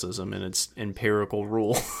Catholicism and its empirical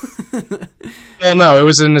rule. Well, no, it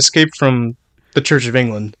was an escape from the Church of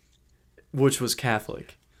England. Which was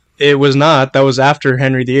Catholic. It was not. That was after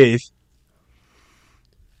Henry VIII.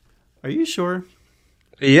 Are you sure?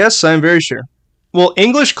 Yes, I'm very sure. Well,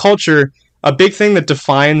 English culture, a big thing that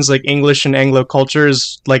defines like English and Anglo culture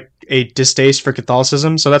is like a distaste for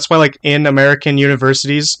Catholicism. So that's why like in American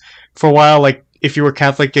universities for a while, like if you were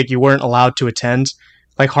Catholic, like you weren't allowed to attend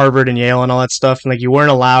like Harvard and Yale and all that stuff. And like you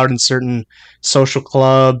weren't allowed in certain social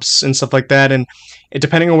clubs and stuff like that. And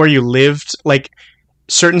depending on where you lived, like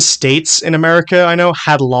certain states in America, I know,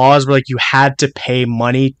 had laws where like you had to pay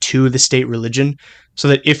money to the state religion. So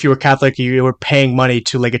that if you were Catholic, you were paying money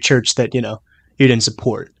to like a church that, you know, you didn't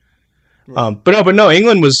support. Right. But no,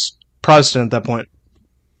 England was Protestant at that point.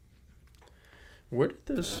 Where did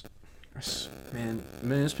this... Man,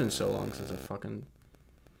 it's been so long since I fucking...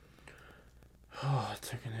 Oh, I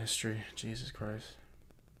took in history. Jesus Christ.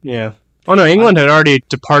 Yeah. Oh no, England had already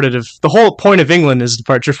departed of... The whole point of England is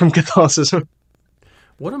departure from Catholicism.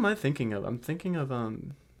 What am I thinking of? I'm thinking of, what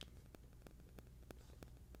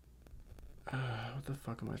the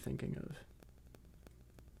fuck am I thinking of?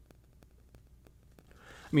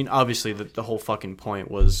 I mean, obviously, the whole fucking point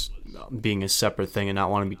was being a separate thing and not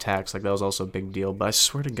wanting to be taxed. Like, that was also a big deal. But I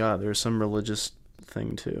swear to God, there's some religious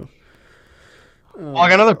thing, too.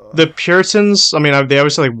 Like, I know the Puritans, I mean, they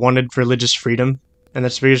obviously like wanted religious freedom, and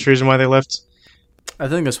that's the biggest reason why they left. I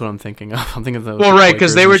think that's what I'm thinking of. I'm thinking of those. Well, right,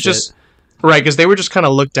 because they were just... Right, because they were just kind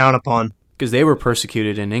of looked down upon. Because they were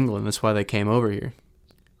persecuted in England. That's why they came over here.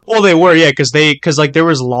 Well, they were, yeah, because like there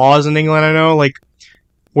was laws in England, I know, like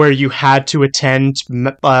where you had to attend,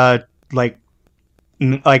 like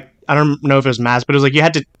I don't know if it was mass, but it was like you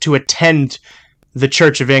had to attend the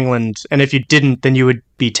Church of England, and if you didn't, then you would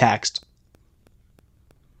be taxed.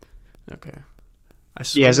 Okay.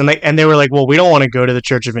 Yes, and they were like, well, we don't want to go to the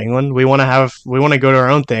Church of England. We want to go to our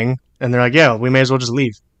own thing, and they're like, yeah, we may as well just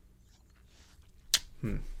leave.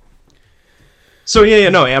 So yeah,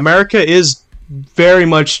 no, America is very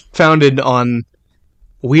much founded on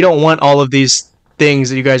we don't want all of these things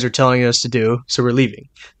that you guys are telling us to do, so we're leaving.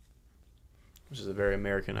 Which is a very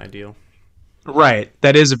American ideal. Right,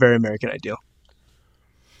 that is a very American ideal.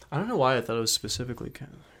 I don't know why I thought it was specifically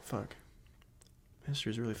kind of... Fuck.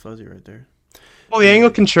 History's really fuzzy right there. Well, the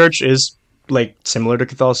Anglican Church is like similar to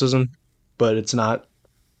Catholicism, but it's not.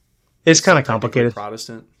 It's kind of complicated.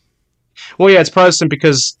 Protestant. Well, yeah, it's Protestant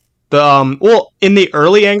because in the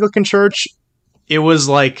early Anglican Church, it was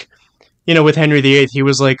like, you know, with Henry VIII, he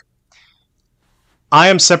was like, I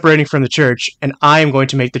am separating from the Church, and I am going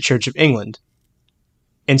to make the Church of England.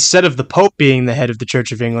 Instead of the Pope being the head of the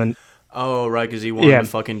Church of England. Oh, right, because he wanted to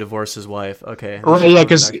fucking divorce his wife. Okay.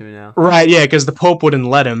 Right, yeah, because the Pope wouldn't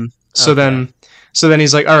let him. So then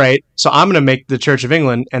he's like, all right, so I'm going to make the Church of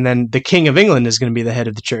England, and then the King of England is going to be the head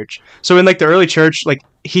of the church. So in like the early church, like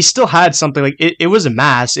he still had something like it was a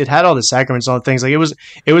mass. It had all the sacraments and all the things. Like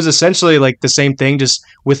it was essentially like the same thing, just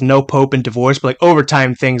with no Pope and divorce. But like over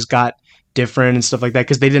time, things got different and stuff like that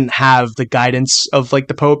because they didn't have the guidance of like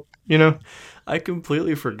the Pope, you know. I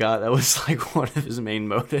completely forgot that was like one of his main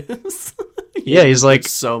motives. Yeah, he's like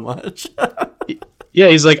so much. Yeah,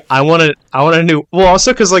 he's like I want a new. Well,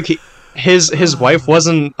 also because like his wife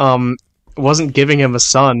wasn't giving him a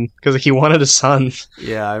son because like, he wanted a son.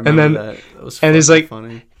 Yeah, I remember that. That was and he's like,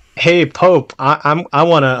 funny. Hey Pope, I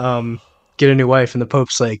want to get a new wife, and the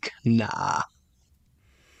Pope's like, nah.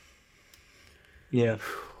 Yeah.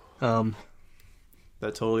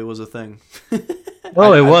 That totally was a thing.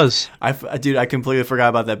 Well, it was. Dude, I completely forgot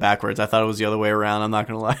about that backwards. I thought it was the other way around. I'm not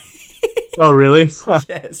gonna lie. Oh, really?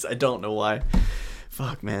 Yes, I don't know why.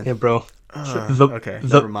 Fuck, man. Yeah, bro.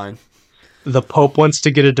 Never mind. The Pope wants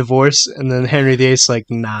to get a divorce, and then Henry VIII's like,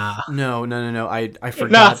 nah. No. I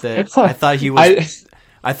forgot that. I thought he was.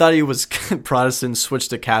 I thought he was Protestant,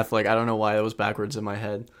 switched to Catholic. I don't know why that was backwards in my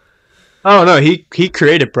head. Oh no, he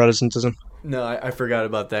created Protestantism. No, I forgot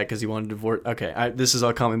about that because he wanted to divorce. Okay, this is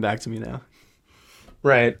all coming back to me now.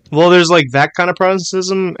 Right. Well, there's like that kind of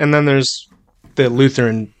Protestantism, and then there's the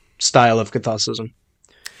Lutheran style of Catholicism.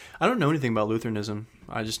 I don't know anything about Lutheranism.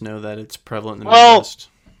 I just know that it's prevalent in the Midwest.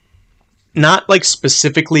 Not like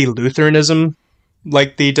specifically Lutheranism,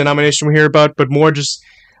 like the denomination we hear about, but more just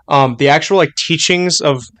the actual like teachings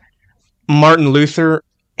of Martin Luther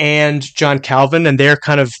and John Calvin and their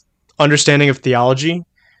kind of understanding of theology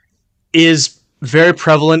is very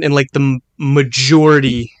prevalent in like the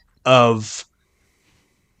majority of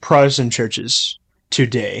Protestant churches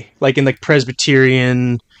today, like in like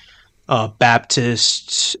Presbyterian,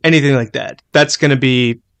 Baptist, anything like that. That's going to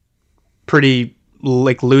be pretty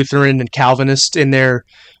like Lutheran and Calvinist in there.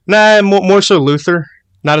 Nah, more so Luther,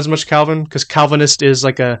 not as much Calvin, because Calvinist is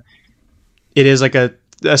like a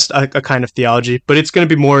kind of theology, but it's going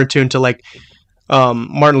to be more attuned to like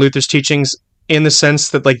Martin Luther's teachings in the sense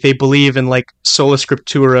that like they believe in like sola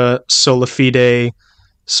scriptura, sola fide,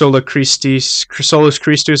 sola Christus, solus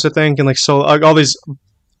Christus, I think, and like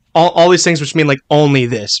all these things which mean like only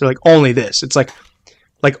this or like only this. It's like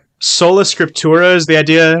sola scriptura is the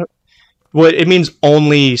idea. What it means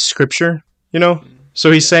only scripture, you know. So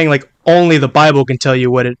he's saying like only the Bible can tell you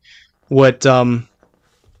what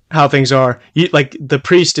how things are. Like the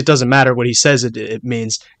priest, it doesn't matter what he says it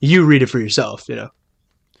means. You read it for yourself, you know.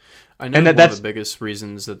 I know one of the biggest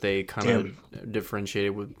reasons that they kind of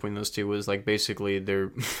differentiated between those two was like basically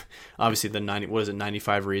they're obviously the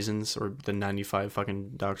 95 reasons or the 95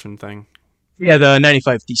 fucking doctrine thing. Yeah, the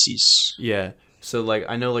 95 theses. Yeah. So like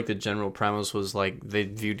I know like the general premise was like they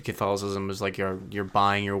viewed Catholicism as like you're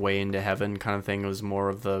buying your way into heaven kind of thing. It was more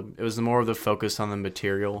of the focus on the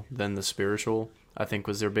material than the spiritual, I think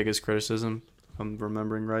was their biggest criticism, if I'm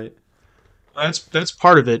remembering right. That's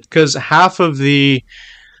part of it, because half of the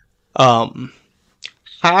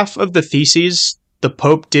theses the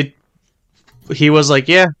Pope did, he was like,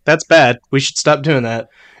 yeah, that's bad, we should stop doing that.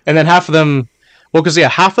 And then half of them, well, because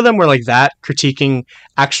half of them were like that, critiquing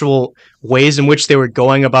actual ways in which they were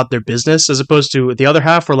going about their business, as opposed to the other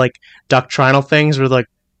half were like doctrinal things. Were like,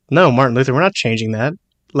 no, Martin Luther, we're not changing that.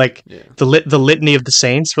 Like the litany of the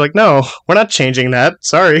saints, we're like, no, we're not changing that.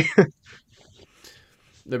 Sorry.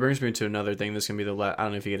 That brings me to another thing. This can be the last. I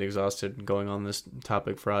don't know if you get exhausted going on this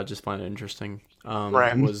topic, for I just find it interesting.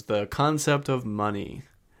 Right. Was the concept of money,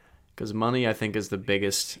 because money I think is the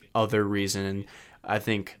biggest other reason, and I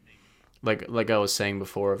think. Like I was saying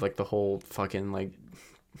before, of like the whole fucking like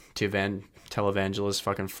televangelists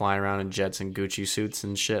fucking flying around in jets and Gucci suits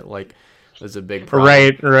and shit, like is a big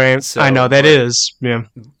problem. Right. So, I know that is. Yeah.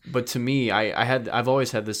 But to me, I've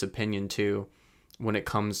always had this opinion too, when it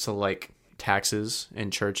comes to like taxes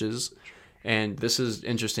and churches, and this is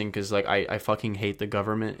interesting because like I fucking hate the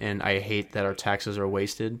government, and I hate that our taxes are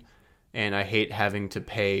wasted, and I hate having to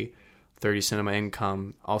pay 30% of my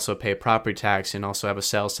income, also pay property tax, and also have a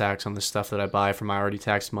sales tax on the stuff that I buy from my already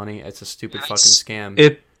taxed money. It's a stupid fucking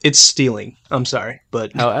scam. It's stealing. I'm sorry,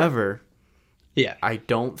 but however, yeah, I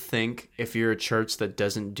don't think if you're a church that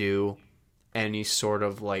doesn't do any sort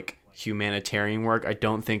of like humanitarian work, I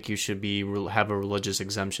don't think you should have a religious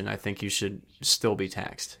exemption. I think you should still be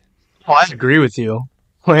taxed. Oh, I agree with you.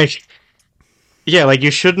 Like, yeah, like you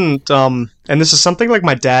shouldn't, and this is something like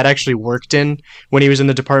my dad actually worked in when he was in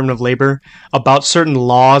the Department of Labor, about certain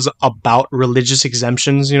laws about religious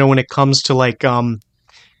exemptions, you know, when it comes to like,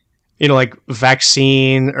 like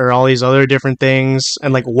vaccine or all these other different things,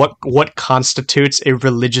 and like what constitutes a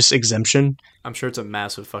religious exemption. I'm sure it's a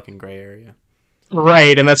massive fucking gray area.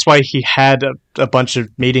 Right, and that's why he had a bunch of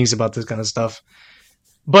meetings about this kind of stuff.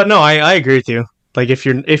 But no, I agree with you. Like if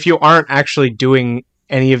you aren't actually doing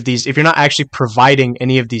any of these, if you're not actually providing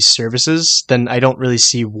any of these services, then I don't really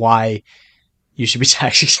see why you should be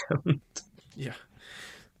tax exempt. Yeah.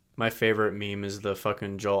 My favorite meme is the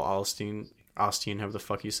fucking Joel Osteen, however the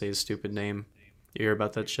fuck you say his stupid name. You hear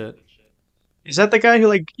about that shit? Is that the guy who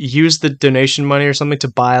like used the donation money or something to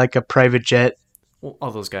buy like a private jet? Well,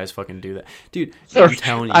 all those guys fucking do that, dude. I'm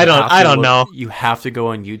telling you, I don't know. You have to go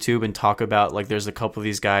on YouTube and talk about like there's a couple of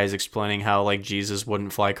these guys explaining how like Jesus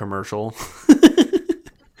wouldn't fly commercial.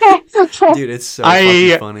 Dude, it's so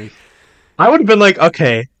fucking funny. I would have been like,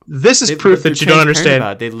 okay, this is proof that you don't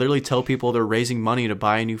understand. They literally tell people they're raising money to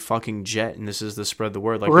buy a new fucking jet, and this is to spread the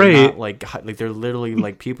word. Like, right. They're not, like they're literally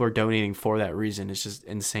like people are donating for that reason. It's just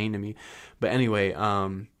insane to me. But anyway,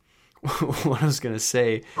 what I was gonna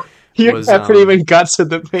say. You haven't even got to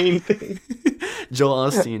the main thing. Joel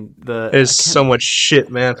Osteen, there's so much shit,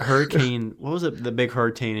 man. Hurricane, what was it? The big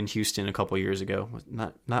hurricane in Houston a couple years ago.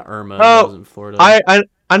 Not Irma. Oh, it was in Florida.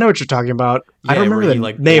 I know what you're talking about. Yeah, I don't remember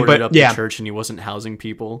where the name, but up yeah, the church and he wasn't housing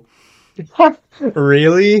people.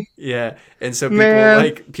 Really? Yeah, and so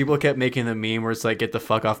people kept making the meme where it's like, "Get the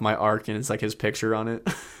fuck off my ark," and it's like his picture on it.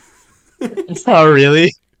 Oh,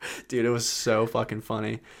 really? Dude, it was so fucking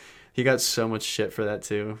funny. He got so much shit for that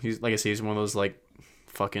too. He's like I say, he's one of those like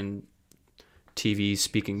fucking TV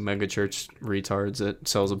speaking megachurch retards that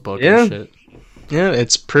sells a book and shit. Yeah,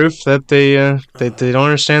 it's proof that they don't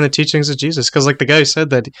understand the teachings of Jesus. Because like the guy who said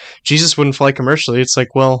that Jesus wouldn't fly commercially, it's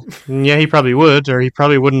like, well, yeah, he probably would, or he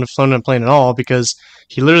probably wouldn't have flown on a plane at all, because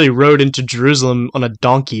he literally rode into Jerusalem on a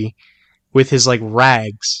donkey with his like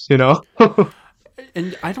rags, you know.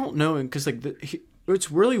 And I don't know, because like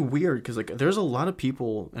It's really weird because like there's a lot of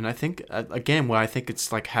people, and I think again, why I think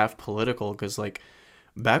it's like half political because like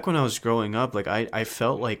back when I was growing up, like I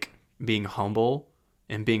felt like being humble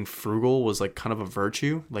and being frugal was like kind of a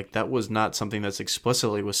virtue. Like that was not something that's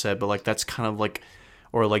explicitly was said, but like that's kind of like,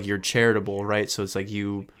 or like you're charitable, right? So it's like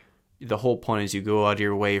you, the whole point is you go out of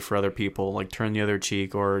your way for other people, like turn the other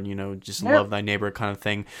cheek, or just Yeah. love thy neighbor kind of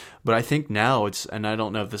thing. But I think now it's, and I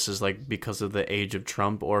don't know if this is like because of the age of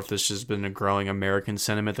Trump or if this has been a growing American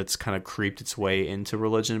sentiment that's kind of creeped its way into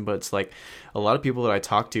religion. But it's like a lot of people that I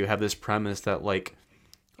talk to have this premise that like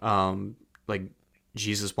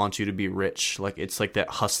Jesus wants you to be rich. Like it's like that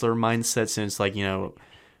hustler mindset, and it's like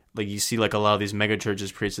like you see like a lot of these mega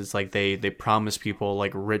churches preach, it's like they promise people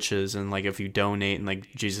like riches, and like if you donate and like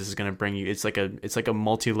Jesus is going to bring you, it's like a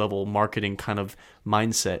multi-level marketing kind of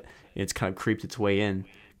mindset. It's kind of creeped its way in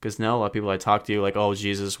because now a lot of people I talk to like, oh,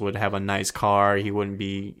 Jesus would have a nice car, he wouldn't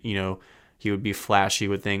be he would be flashy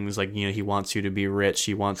with things, like he wants you to be rich,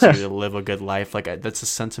 he wants you to live a good life. Like that's a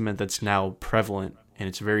sentiment that's now prevalent, and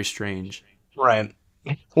it's very strange. Right.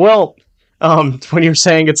 Well, when you're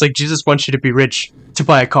saying it's like Jesus wants you to be rich to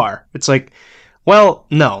buy a car, it's like, well,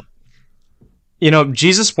 no.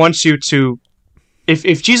 Jesus wants you to.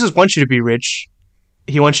 If Jesus wants you to be rich,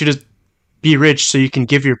 he wants you to be rich so you can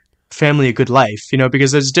give your family a good life.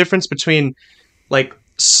 Because there's a difference between like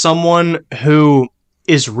someone who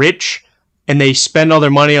is rich and they spend all their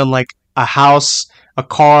money on like a house, a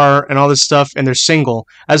car, and all this stuff, and they're single,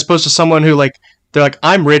 as opposed to someone who like they're like,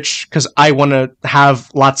 I'm rich because I want to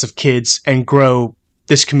have lots of kids and grow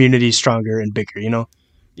this community stronger and bigger.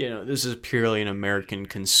 This is purely an American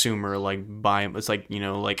consumer, like buy. It's like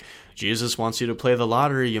like Jesus wants you to play the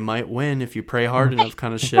lottery. You might win if you pray hard enough,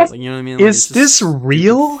 kind of shit. Like you know what I mean? Like, Is this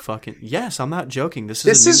real? Fucking yes, I'm not joking. This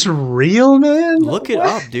is real, man. Look it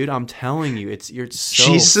up, dude. I'm telling you, you're so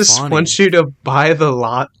Jesus funny. wants you to buy a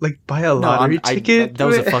lottery ticket. That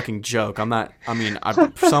was a fucking joke. I'm not. I mean,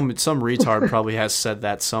 some retard probably has said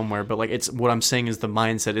that somewhere, but like it's what I'm saying is the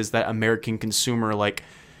mindset is that American consumer like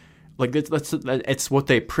it's what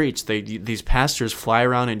they preach. These pastors fly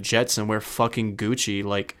around in jets and wear fucking Gucci.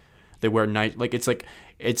 Like they wear night. Like it's like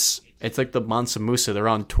the Mansa Musa. They're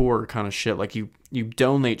on tour kind of shit. Like you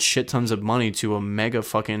donate shit tons of money to a mega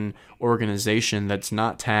fucking organization that's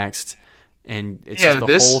not taxed. And it's just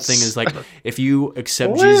the whole thing is like if you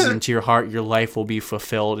accept Jesus into your heart, your life will be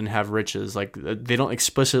fulfilled and have riches. Like they don't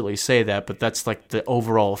explicitly say that, but that's like the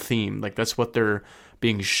overall theme. Like that's what they're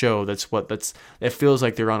being showed. It feels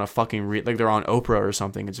like they're on a fucking like they're on Oprah or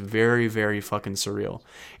something. It's very, very fucking surreal.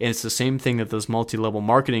 And it's the same thing that those multi-level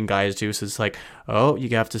marketing guys do. So it's like, oh, you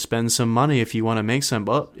have to spend some money if you want to make some.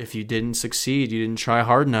 But if you didn't succeed, you didn't try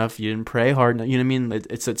hard enough, you didn't pray hard enough. You know what I mean?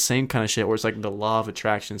 It's that same kind of shit where it's like the law of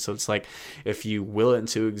attraction. So it's like if you will it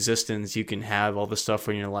into existence, you can have all the stuff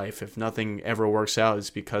in your life. If nothing ever works out, it's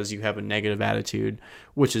because you have a negative attitude,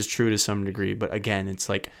 which is true to some degree. But again, it's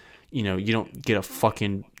like, you don't get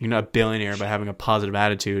you're not a billionaire by having a positive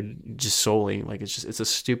attitude just solely. Like it's a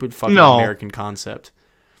stupid fucking American concept.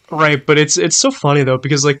 Right, but it's so funny though,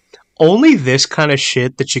 because like only this kind of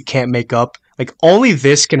shit that you can't make up, like only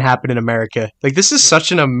this can happen in America. Like this is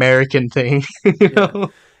such an American thing. Yeah.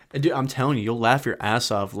 Dude, I'm telling you, you'll laugh your ass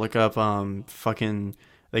off. Look up fucking,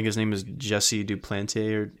 I think his name is Jesse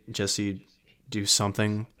Duplantier or Jesse do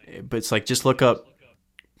something. But it's like just look up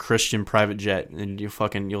Christian private jet and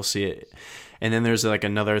you'll see it. And then there's like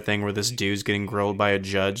another thing where this dude's getting grilled by a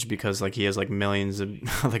judge because like he has like millions of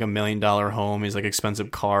like $1 million home, he's like expensive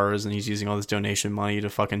cars, and he's using all this donation money to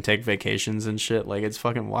fucking take vacations and shit. Like it's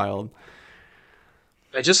fucking wild.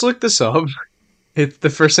 I just looked this up. The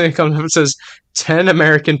first thing that comes up, it says 10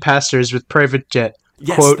 American pastors with private jet.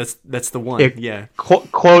 Yes, quote, that's the one. Yeah.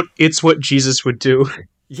 Quote, it's what Jesus would do.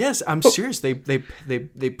 Yes, I'm serious.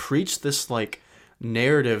 They preach this like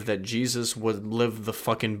narrative that Jesus would live the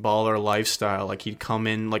fucking baller lifestyle. Like he'd come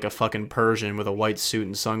in like a fucking Persian with a white suit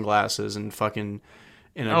and sunglasses and fucking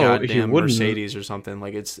in a goddamn Mercedes or something.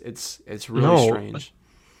 Like it's really strange.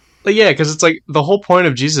 But yeah, because it's like the whole point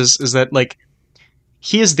of Jesus is that like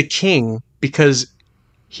he is the king because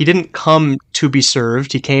he didn't come to be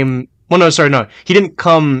served. He came. Well, no, sorry, no. He didn't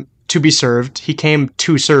come to be served. He came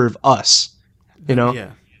to serve us.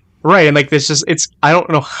 Yeah. Right, and like this just I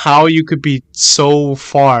don't know how you could be so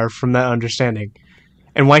far from that understanding.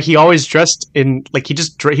 And why he always dressed in like he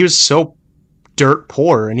was so dirt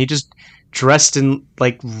poor, and he just dressed in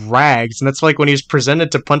like rags. And that's like when he was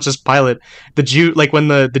presented to Pontius Pilate, the Jew, like when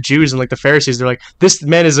the Jews and like the Pharisees, they're like, this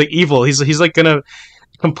man is like evil. He's like gonna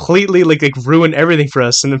completely like ruin everything for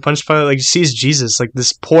us. And then Pontius Pilate like sees Jesus, like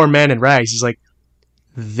this poor man in rags. He's like,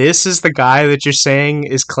 this is the guy that you're saying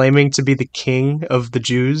is claiming to be the king of the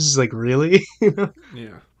Jews? Like, really?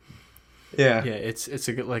 Yeah. Yeah. Yeah, it's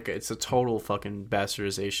a total fucking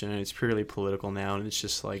bastardization, and it's purely political now, and it's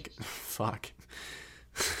just like, fuck.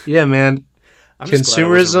 Yeah, man. I'm just glad I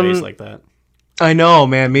wasn't raised Consumerism. like that. I know,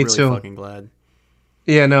 man. Me Really too. fucking glad.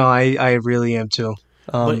 Yeah, no, I really am too.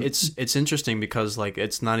 But Um, it's interesting because like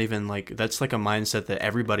it's not even like that's like a mindset that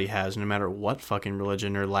everybody has, no matter what fucking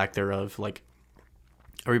religion or lack thereof. Like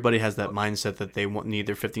everybody has that mindset that they want need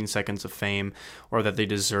their 15 seconds of fame, or that they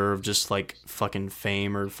deserve just like fucking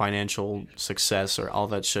fame or financial success or all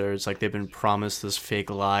that shit. It's like they've been promised this fake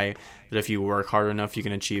lie that if you work hard enough you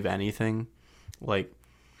can achieve anything. Like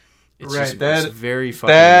it's right. just it's That very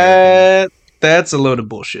fucking American. that that's a load of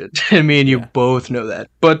bullshit. I mean, you Yeah. both know that.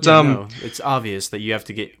 But Yeah, no, it's obvious that you have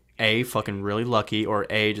to get A, fucking really lucky, or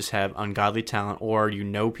A, just have ungodly talent, or you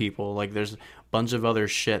know people. Like, there's a bunch of other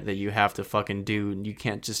shit that you have to fucking do, and you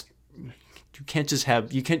can't just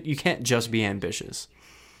be ambitious.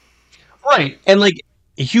 right. And like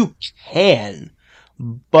you can,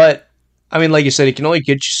 but I mean, like you said, it can only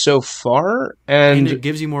get you so far. And it And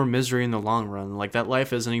gives you more misery in the long run. Like, that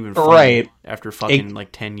life isn't even fun right, after it, fucking, like,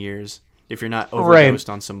 10 years. If you're not right, overdosed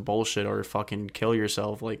on some bullshit or fucking kill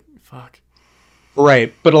yourself, like, fuck.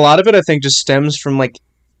 right. But a lot of it, I think, just stems from like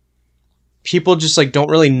people just like don't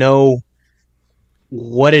really know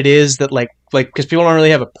what it is that like because people don't really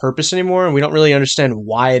have a purpose anymore, and we don't really understand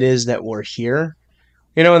why it is that we're here.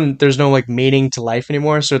 And there's no like meaning to life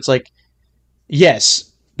anymore. So it's like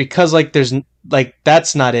yes, because like there's like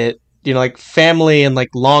that's not it. Like family and like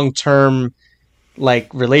long term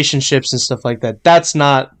like relationships and stuff like that. That's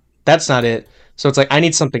not it. So it's like I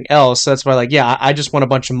need something else. That's why like yeah, I just want a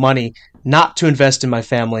bunch of money, not to invest in my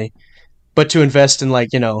family, but to invest in like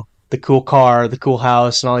the cool car, the cool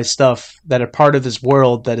house, and all these stuff that are part of this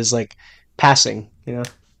world that is like passing. Yeah.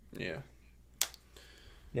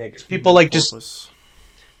 Yeah, because people No like just purpose.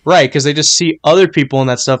 right because they just see other people in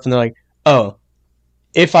that stuff and they're like, oh,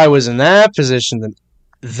 if I was in that position,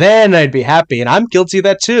 then I'd be happy. And I'm guilty of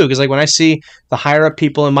that too. Because like when I see the higher up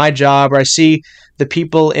people in my job, or I see the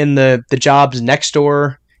people in the jobs next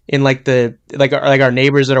door, in like the like our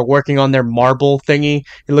neighbors that are working on their marble thingy,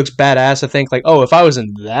 it looks badass. I think like, oh, if I was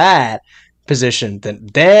in that position,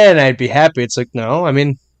 then I'd be happy. It's like no, I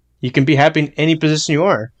mean, you can be happy in any position you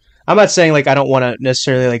are. I'm not saying like I don't want to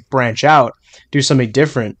necessarily like branch out, do something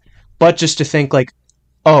different, but just to think like,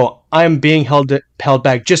 oh, I'm being held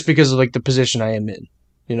back just because of like the position I am in,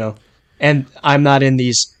 you know, and I'm not in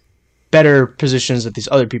these better positions that these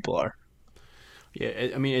other people are. Yeah,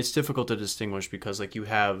 I mean, it's difficult to distinguish because, like, you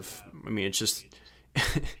have, I mean, it's just,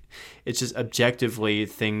 it's just objectively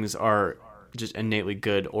things are just innately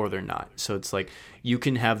good or they're not. So it's like you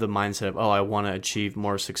can have the mindset of, oh, I want to achieve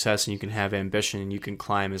more success, and you can have ambition and you can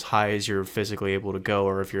climb as high as you're physically able to go,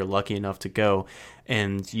 or if you're lucky enough to go,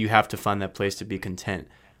 and you have to find that place to be content.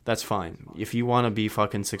 That's fine. If you want to be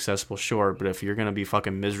fucking successful, sure, but if you're going to be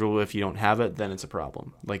fucking miserable if you don't have it, then it's a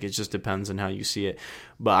problem. Like, it just depends on how you see it.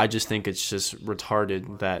 But I just think it's just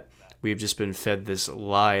retarded that we've just been fed this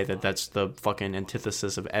lie that that's the fucking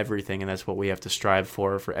antithesis of everything, and that's what we have to strive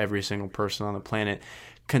for every single person on the planet,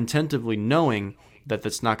 contentively knowing that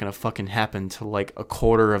that's not going to fucking happen to like a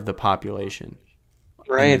quarter of the population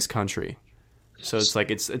in Right. this country. So it's like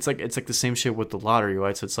the same shit with the lottery,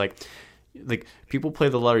 right? So it's like people play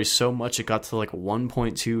the lottery so much it got to like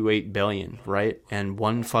 1.28 billion, right? And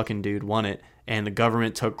one fucking dude won it, and the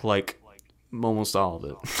government took like almost all of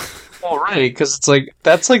it. Well, right, because it's like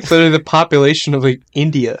that's like literally the population of like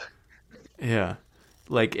India. Yeah.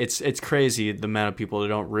 Like it's crazy the amount of people that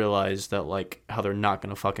don't realize that like how they're not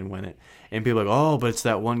gonna fucking win it. And people are like, oh, but it's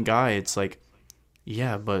that one guy. It's like,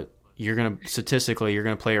 yeah, but statistically you're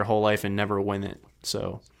gonna play your whole life and never win it.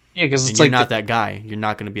 So, Yeah, because and it's you're like not that guy. You're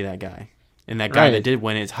not gonna be that guy. And that guy that right, did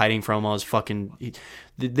win it is hiding from all his fucking.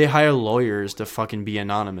 They hire lawyers to fucking be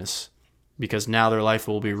anonymous because now their life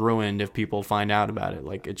will be ruined if people find out about it.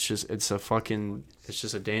 Like it's just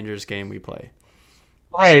a dangerous game we play.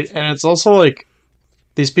 right, and it's also like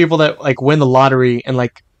these people that like win the lottery and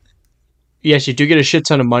like yes, you do get a shit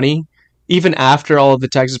ton of money even after all of the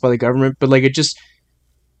taxes by the government, but like it just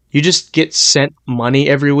you just get sent money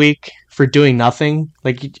every week for doing nothing.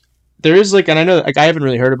 Like there is like, and I know like I haven't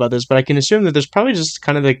really heard about this, but I can assume that there's probably just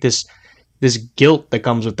kind of like this guilt that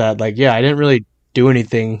comes with that. Like, yeah, I didn't really do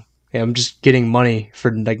anything. Yeah, I'm just getting money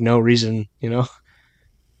for like no reason.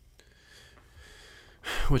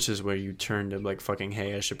 Which is where you turn to like fucking,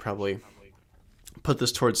 hey, I should probably put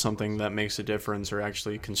this towards something that makes a difference or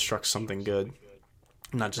actually construct something good.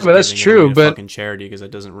 Not just But that's giving it away true. to But fucking charity because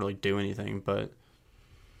it doesn't really do anything. But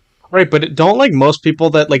Right, but don't like most people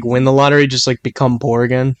that like win the lottery just like become poor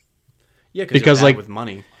again? Yeah, because you're Because bad like with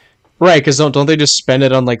money. right, because don't they just spend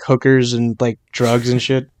it on like hookers and like drugs and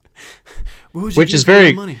shit? What would you Which do is for all the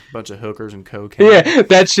very money? Bunch of hookers and cocaine. yeah,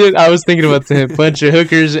 that shit. I was thinking about the bunch of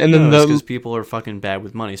hookers and then No, it's the because people are fucking bad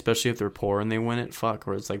with money, especially if they're poor and they win it. Fuck,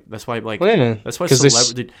 or it's like that's why like well, yeah, that's why because this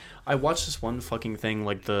celebrity. I watched this one fucking thing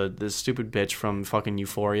like the stupid bitch from fucking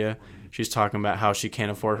Euphoria. She's talking about how she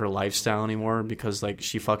can't afford her lifestyle anymore because like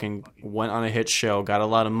she fucking went on a hit show, got a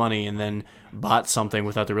lot of money, and then bought something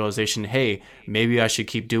without the realization, hey, maybe I should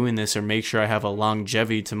keep doing this or make sure I have a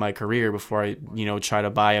longevity to my career before I, try to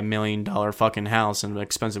buy $1 million fucking house and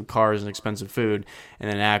expensive cars and expensive food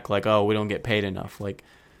and then act like, oh, we don't get paid enough. Like,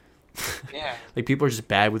 yeah. like people are just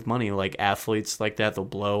bad with money. Like athletes like that, they'll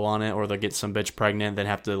blow on it or they'll get some bitch pregnant, then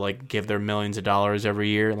have to like give their millions of dollars every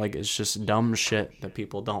year. Like it's just dumb shit that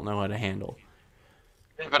people don't know how to handle.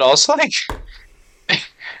 But also like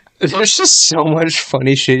there's just so much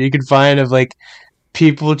funny shit you can find of like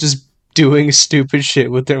people just doing stupid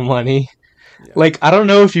shit with their money. Yeah. Like I don't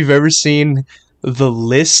know if you've ever seen the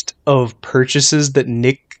list of purchases that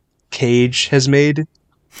Nick Cage has made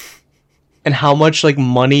and how much like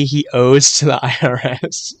money he owes to the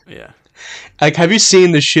IRS. Yeah. Like have you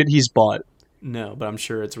seen the shit he's bought? No, but I'm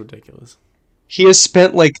sure it's ridiculous. He has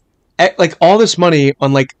spent like all this money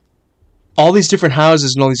on like all these different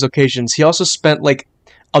houses and all these locations. He also spent like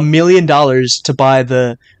 $1 million to buy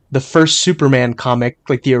the first Superman comic,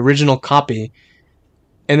 like the original copy.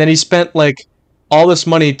 And then he spent like all this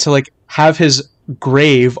money to like have his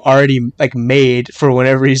grave already like made for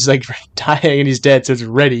whenever he's like dying and he's dead, so it's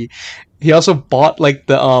ready. He also bought like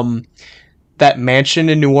the that mansion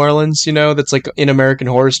in New Orleans, that's like in American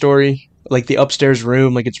Horror Story, like the upstairs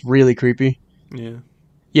room, like it's really creepy. Yeah.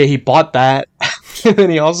 Yeah, he bought that. And then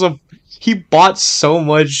he bought so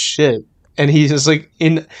much shit. And he's just like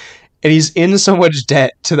he's in so much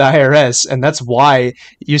debt to the IRS, and that's why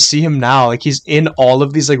you see him now. Like he's in all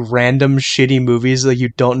of these like random shitty movies like you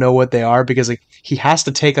don't know what they are because like he has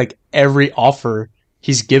to take like every offer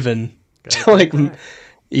he's given to like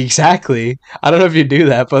exactly. I don't know if you do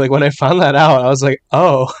that, but like when I found that out, I was like,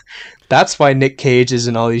 oh, that's why Nick Cage is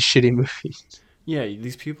in all these shitty movies. Yeah,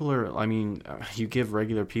 these people are, I mean, you give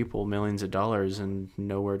regular people millions of dollars and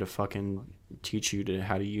nowhere to fucking teach you to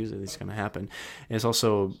how to use it. It's going to happen. And it's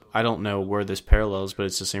also, I don't know where this parallels, but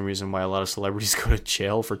it's the same reason why a lot of celebrities go to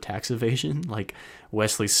jail for tax evasion. Like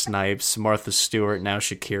Wesley Snipes, Martha Stewart, now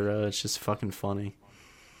Shakira. It's just fucking funny.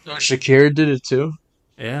 Oh, Shakira did it too?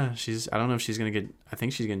 Yeah, I don't know if she's going to get, I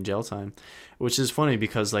think she's getting jail time. Which is funny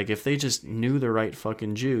because, like, if they just knew the right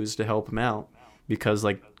fucking Jews to help them out, because,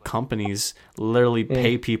 like, companies literally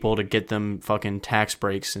pay people to get them fucking tax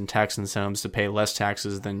breaks and tax incentives to pay less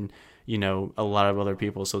taxes than, a lot of other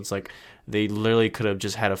people. So it's like they literally could have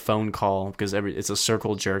just had a phone call because it's a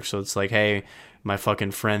circle jerk. So it's like, hey, my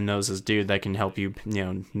fucking friend knows this dude that can help you,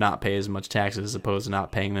 not pay as much taxes as opposed to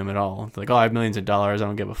not paying them at all. It's like, oh, I have millions of dollars. I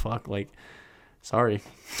don't give a fuck. Like, sorry.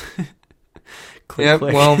 Click.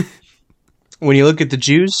 Well, when you look at the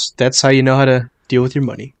Jews, that's how you know how to deal with your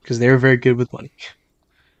money because they were very good with money.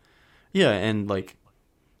 Yeah, and like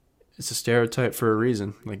it's a stereotype for a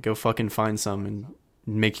reason. Like go fucking find some and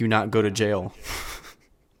make you not go to jail.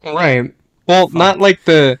 Right. Well, not like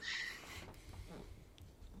the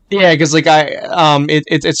yeah, because like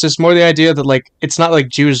it's just more the idea that like it's not like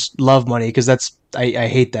Jews love money because I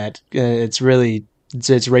hate that. It's really it's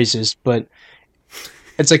racist, but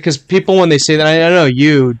it's like because people when they say that I know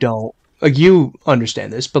you don't like you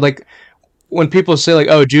understand this, but like when people say like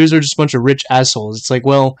oh Jews are just a bunch of rich assholes, it's like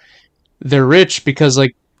well they're rich because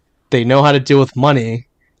like they know how to deal with money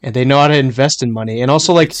and they know how to invest in money and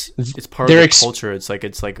also like it's part of their culture. It's like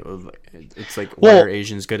why are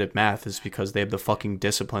Asians good at math is because they have the fucking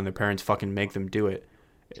discipline. Their parents fucking make them do it.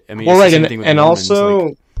 I mean, well, it's right, the same thing with and Mormons, also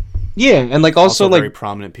like, yeah, and like also like very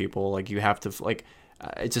prominent people. Like you have to like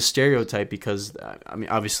it's a stereotype because I mean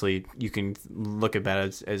obviously you can look at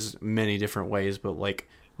that as many different ways, but like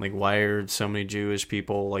why are so many Jewish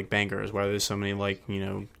people like bankers? Why are there so many like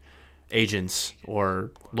agents or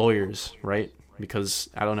lawyers, right? Because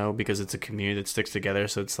I don't know, because it's a community that sticks together,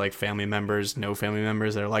 so it's like family members, no family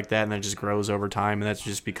members that are like that, and that just grows over time, and that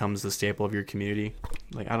just becomes the staple of your community.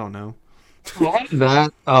 Like I don't know. a lot of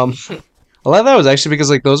that was actually because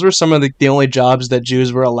like those were some of the only jobs that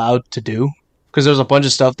Jews were allowed to do because there was a bunch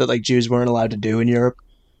of stuff that like Jews weren't allowed to do in Europe.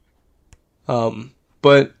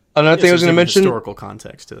 But another thing I was going to mention historical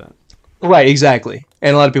context to that. Right, exactly,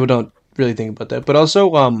 and a lot of people don't really think about that, but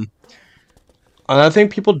also another thing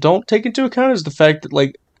people don't take into account is the fact that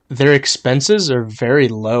like their expenses are very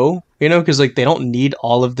low you know, because like they don't need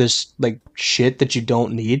all of this like shit that you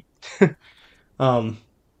don't need. um,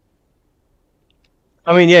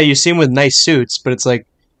 I mean, yeah, you see them with nice suits, but it's like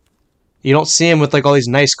you don't see them with like all these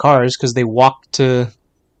nice cars because they walk to,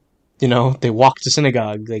 you know, they walk to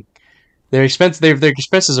synagogue. Like their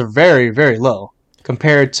expenses are very very low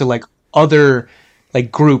compared to like other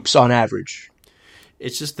like groups on average.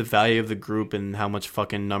 It's just the value of the group and how much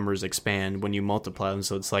fucking numbers expand when you multiply them.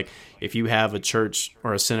 So it's like if you have a church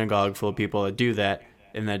or a synagogue full of people that do that,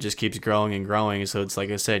 and that just keeps growing and growing. So it's like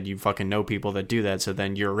I said, you fucking know people that do that. So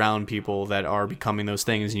then you're around people that are becoming those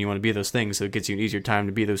things, and you want to be those things. So it gets you an easier time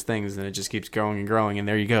to be those things, and it just keeps growing and growing. And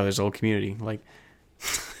there you go. There's a whole community. Like,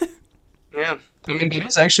 Yeah, I mean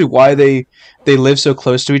that's actually why they live so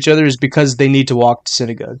close to each other is because they need to walk to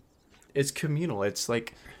synagogue. it's communal. It's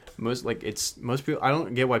like most people. I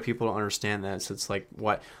don't get why people don't understand that. So it's like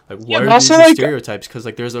what Yeah, are but these also like stereotypes? Because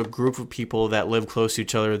like there's a group of people that live close to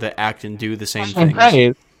each other that act and do the same things.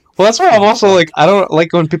 right. Well, that's why I'm also like I don't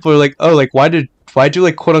like when people are like, oh, like why do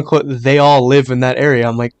like quote unquote they all live in that area?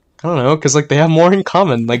 I'm like, I don't know, because like they have more in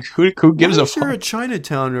common. Like who gives a Why is there a fuck?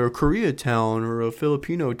 Chinatown or a Koreatown or a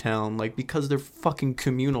Filipino town? Like because they're fucking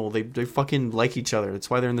communal. They fucking like each other. That's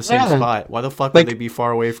why they're in the same Yeah. spot. Why the fuck Like would they be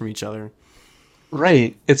far away from each other?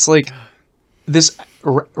 right, it's like this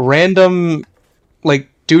random like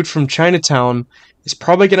dude from Chinatown is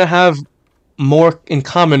probably gonna have more in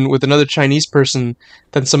common with another Chinese person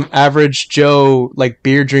than some average Joe like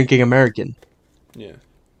beer drinking American. Yeah,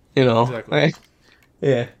 You know? exactly. Like,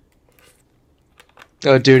 yeah.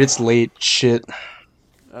 Oh, dude, it's late. Shit.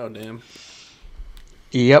 Oh damn.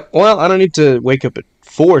 Yep. Well, I don't need to wake up at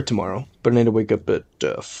 4 tomorrow, but I need to wake up at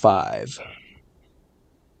 5.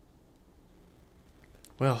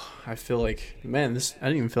 Well, I feel like man, this I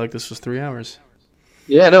didn't even feel like this was 3 hours.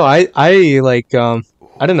 Yeah, no, I like I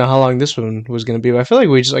didn't know how long this one was gonna be, but I feel like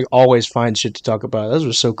we just like always find shit to talk about. This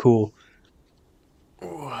was so cool.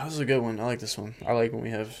 Oh, that was a good one. I like this one. I like when we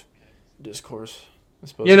have discourse. I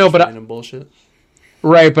suppose You know, it's but random bullshit.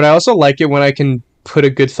 right, but I also like it when I can put a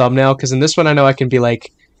good thumbnail because in this one I know I can be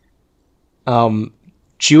like um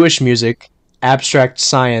Jewish music, abstract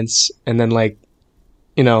science, and then like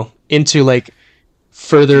you know into like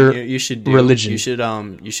further You should do. religion. You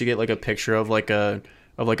should get like a picture of like a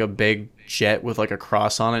big jet with like a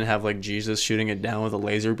cross on it and have like Jesus shooting it down with a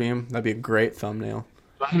laser beam. That'd be a great thumbnail.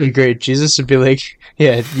 That'd be great. Jesus would be like,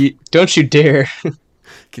 yeah, don't you dare.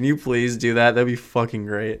 Can you please do that? That'd be fucking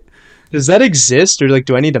great. Does that exist, or like,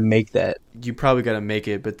 do I need to make that? You probably gotta make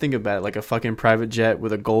it, but think about it, like a fucking private jet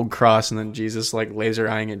with a gold cross and then Jesus like laser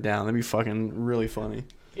eyeing it down. That'd be fucking really funny.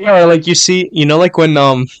 Yeah, or like you see, you know, like when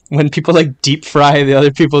people like deep fry the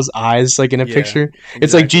other people's eyes, like in a Yeah, picture,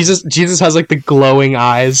 it's like exactly. Jesus has like the glowing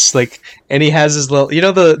eyes, like, and he has his little, you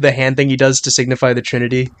know, the hand thing he does to signify the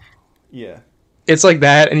Trinity. Yeah. It's like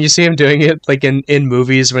that, and you see him doing it like in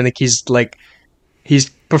movies when like he's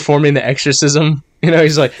performing the exorcism. You know,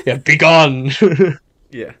 he's like, yeah, be gone.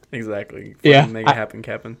 Yeah, exactly. Yeah, Fucking make it happen,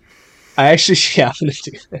 Captain. I actually, yeah, I'm gonna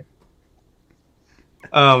do that.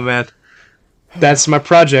 Oh man, that's my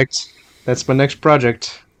project. That's my next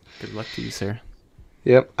project. Good luck to you, sir.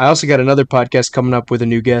 Yep. I also got another podcast coming up with a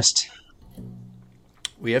new guest.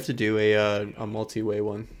 We have to do a multi-way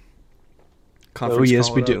one. Oh Conference yes,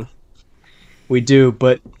 call we it do. up. We do,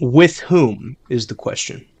 but with whom is the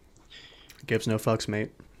question? Gives no fucks,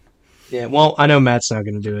 mate. Yeah. Well, I know Matt's not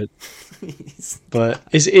gonna do it, but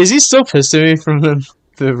is he still pissed at me from the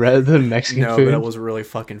Mexican No, food? but it was really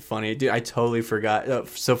fucking funny. Dude, I totally forgot.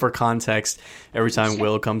 So for context, every time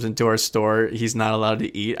Will comes into our store, he's not allowed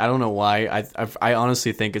to eat. I don't know why. I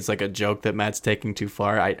honestly think it's like a joke that Matt's taking too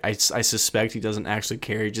far. I suspect he doesn't actually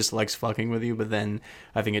care. He just likes fucking with you, but then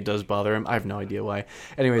I think it does bother him. I have no idea why.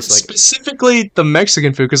 Anyways, like, Specifically the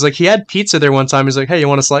Mexican food, because like he had pizza there one time. He's like, "Hey, you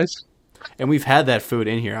want a slice?" and we've had that food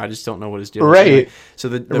in here. I just don't know what his deal is. Right. Anyway, so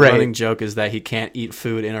the Right. running joke is that he can't eat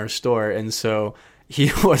food in our store, and so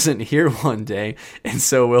he wasn't here one day, and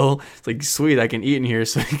so Will's like, sweet, I can eat in here.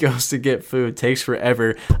 So he goes to get food, takes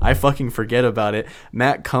forever. I fucking forget about it.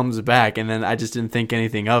 Matt comes back, and then I just didn't think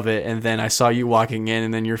anything of it. And then I saw you walking in,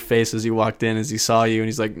 and then your face as you walked in as he saw you, and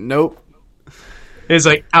he's like, nope. He's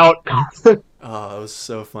like out. Oh, it was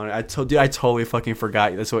so funny. I totally fucking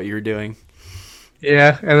forgot that's what you were doing.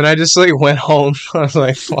 Yeah, and then I just like went home. I was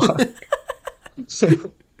like, "Fuck,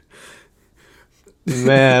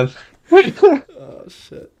 man." Oh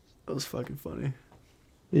shit, that was fucking funny.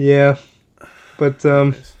 Yeah, but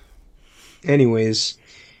anyways,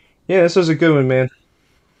 yeah, this was a good one, man.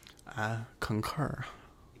 I concur.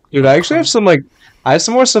 Dude, I actually have some I have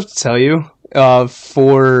some more stuff to tell you.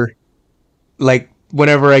 For like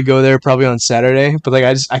whenever I go there, probably on Saturday. But like,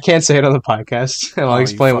 I can't say it on the podcast, and I'll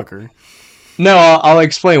explain. You fucker. No, I'll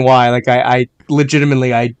explain why. Like, I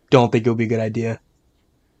legitimately, I don't think it would be a good idea.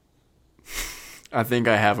 I think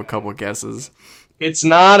I have a couple guesses. It's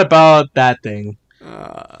not about that thing.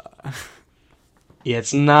 Yeah,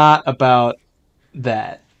 it's not about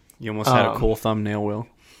that. You almost had a cool thumbnail, Will.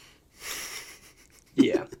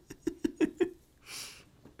 Yeah.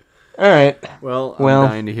 All right. Well, I'm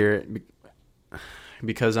dying to hear it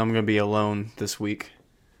because I'm going to be alone this week.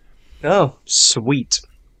 Oh, sweet.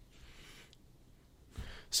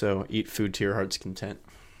 So eat food to your heart's content.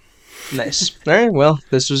 Nice. All right. Well,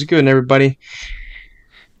 this was good, everybody.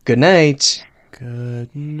 Good night.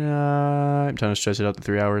 Good night. I'm trying to stretch it out to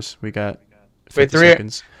 3 hours. We got 50 Wait, 3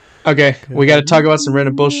 seconds. Okay, we got to talk about some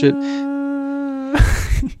random bullshit.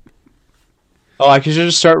 Oh, I could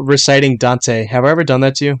just start reciting Dante. Have I ever done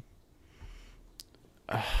that to you?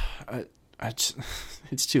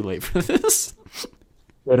 It's too late for this.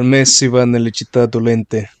 Per me si va nelle città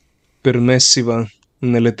dolente, per me si va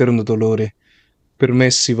nell'eterno dolore, per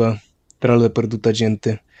me si va tra la perduta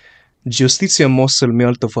gente. Giustizia mossa il mio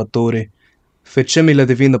alto fattore, fecemi la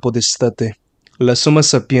divina podestate, la somma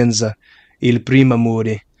sapienza, il primo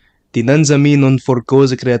amore. Dinanzi a me non for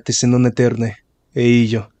cose create se non eterne, e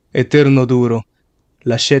io, eterno duro,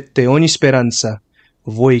 lasciate ogni speranza,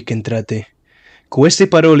 voi che entrate. Queste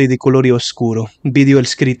parole di colore oscuro vidi il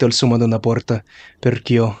scritto al sumo di una porta,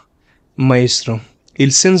 perch'io, maestro,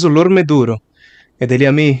 il senso l'orme duro, ed egli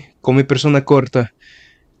a me, come persona accorta,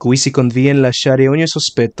 qui si conviene lasciare ogni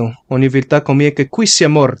sospetto, ogni viltà come che qui sia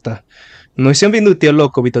morta. Noi siamo venuti a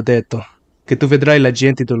loco, vi t'ho detto, che tu vedrai la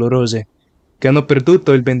gente dolorose, che hanno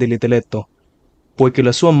perduto il ben dell'intelletto, poiché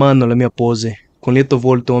la sua mano la mia pose, con lieto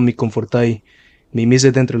volto mi confortai, mi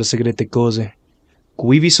mise dentro le segrete cose.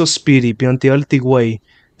 Quivi sospiri, pianti alti guai,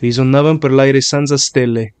 risonnavan per l'aere senza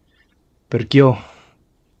stelle, perch'io,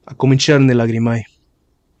 a cominciare ne lagrimai.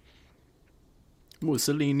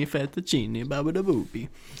 Mussolini, fettuccine, babadaboopy.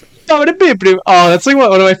 Oh, that's like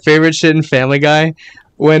one of my favorite shit in Family Guy.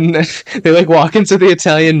 When they like walk into the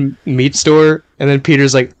Italian meat store, and then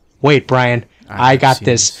Peter's like, "Wait, Brian, I got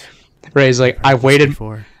this." Right? He's like, "I've waited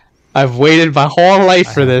my whole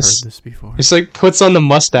life for this." I've heard this before. He's like, puts on the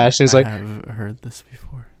mustache, and he's like, I've heard this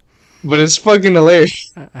before. But it's fucking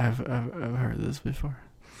hilarious. I've heard this before.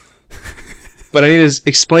 But I need to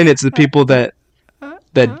explain it to the people that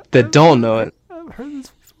don't know it. I've heard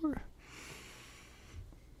this before.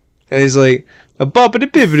 And he's like, a boppity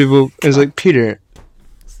bippity boop. And he's like, Peter,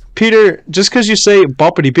 just because you say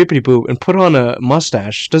boppity bippity boop and put on a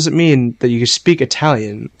mustache doesn't mean that you can speak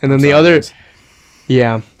Italian. And then the other,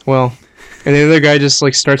 yeah, well, and the other guy just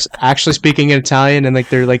like starts actually speaking in Italian, and like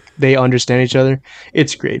they understand each other.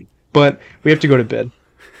 It's great. But we have to go to bed.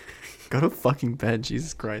 Go to fucking bed,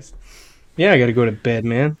 Jesus Christ. Yeah, I gotta go to bed,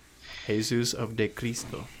 man. Jesus of de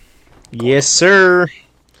Cristo. Yes, sir.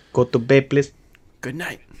 Go to bed, please. Good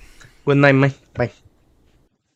night. Good night, man. Bye.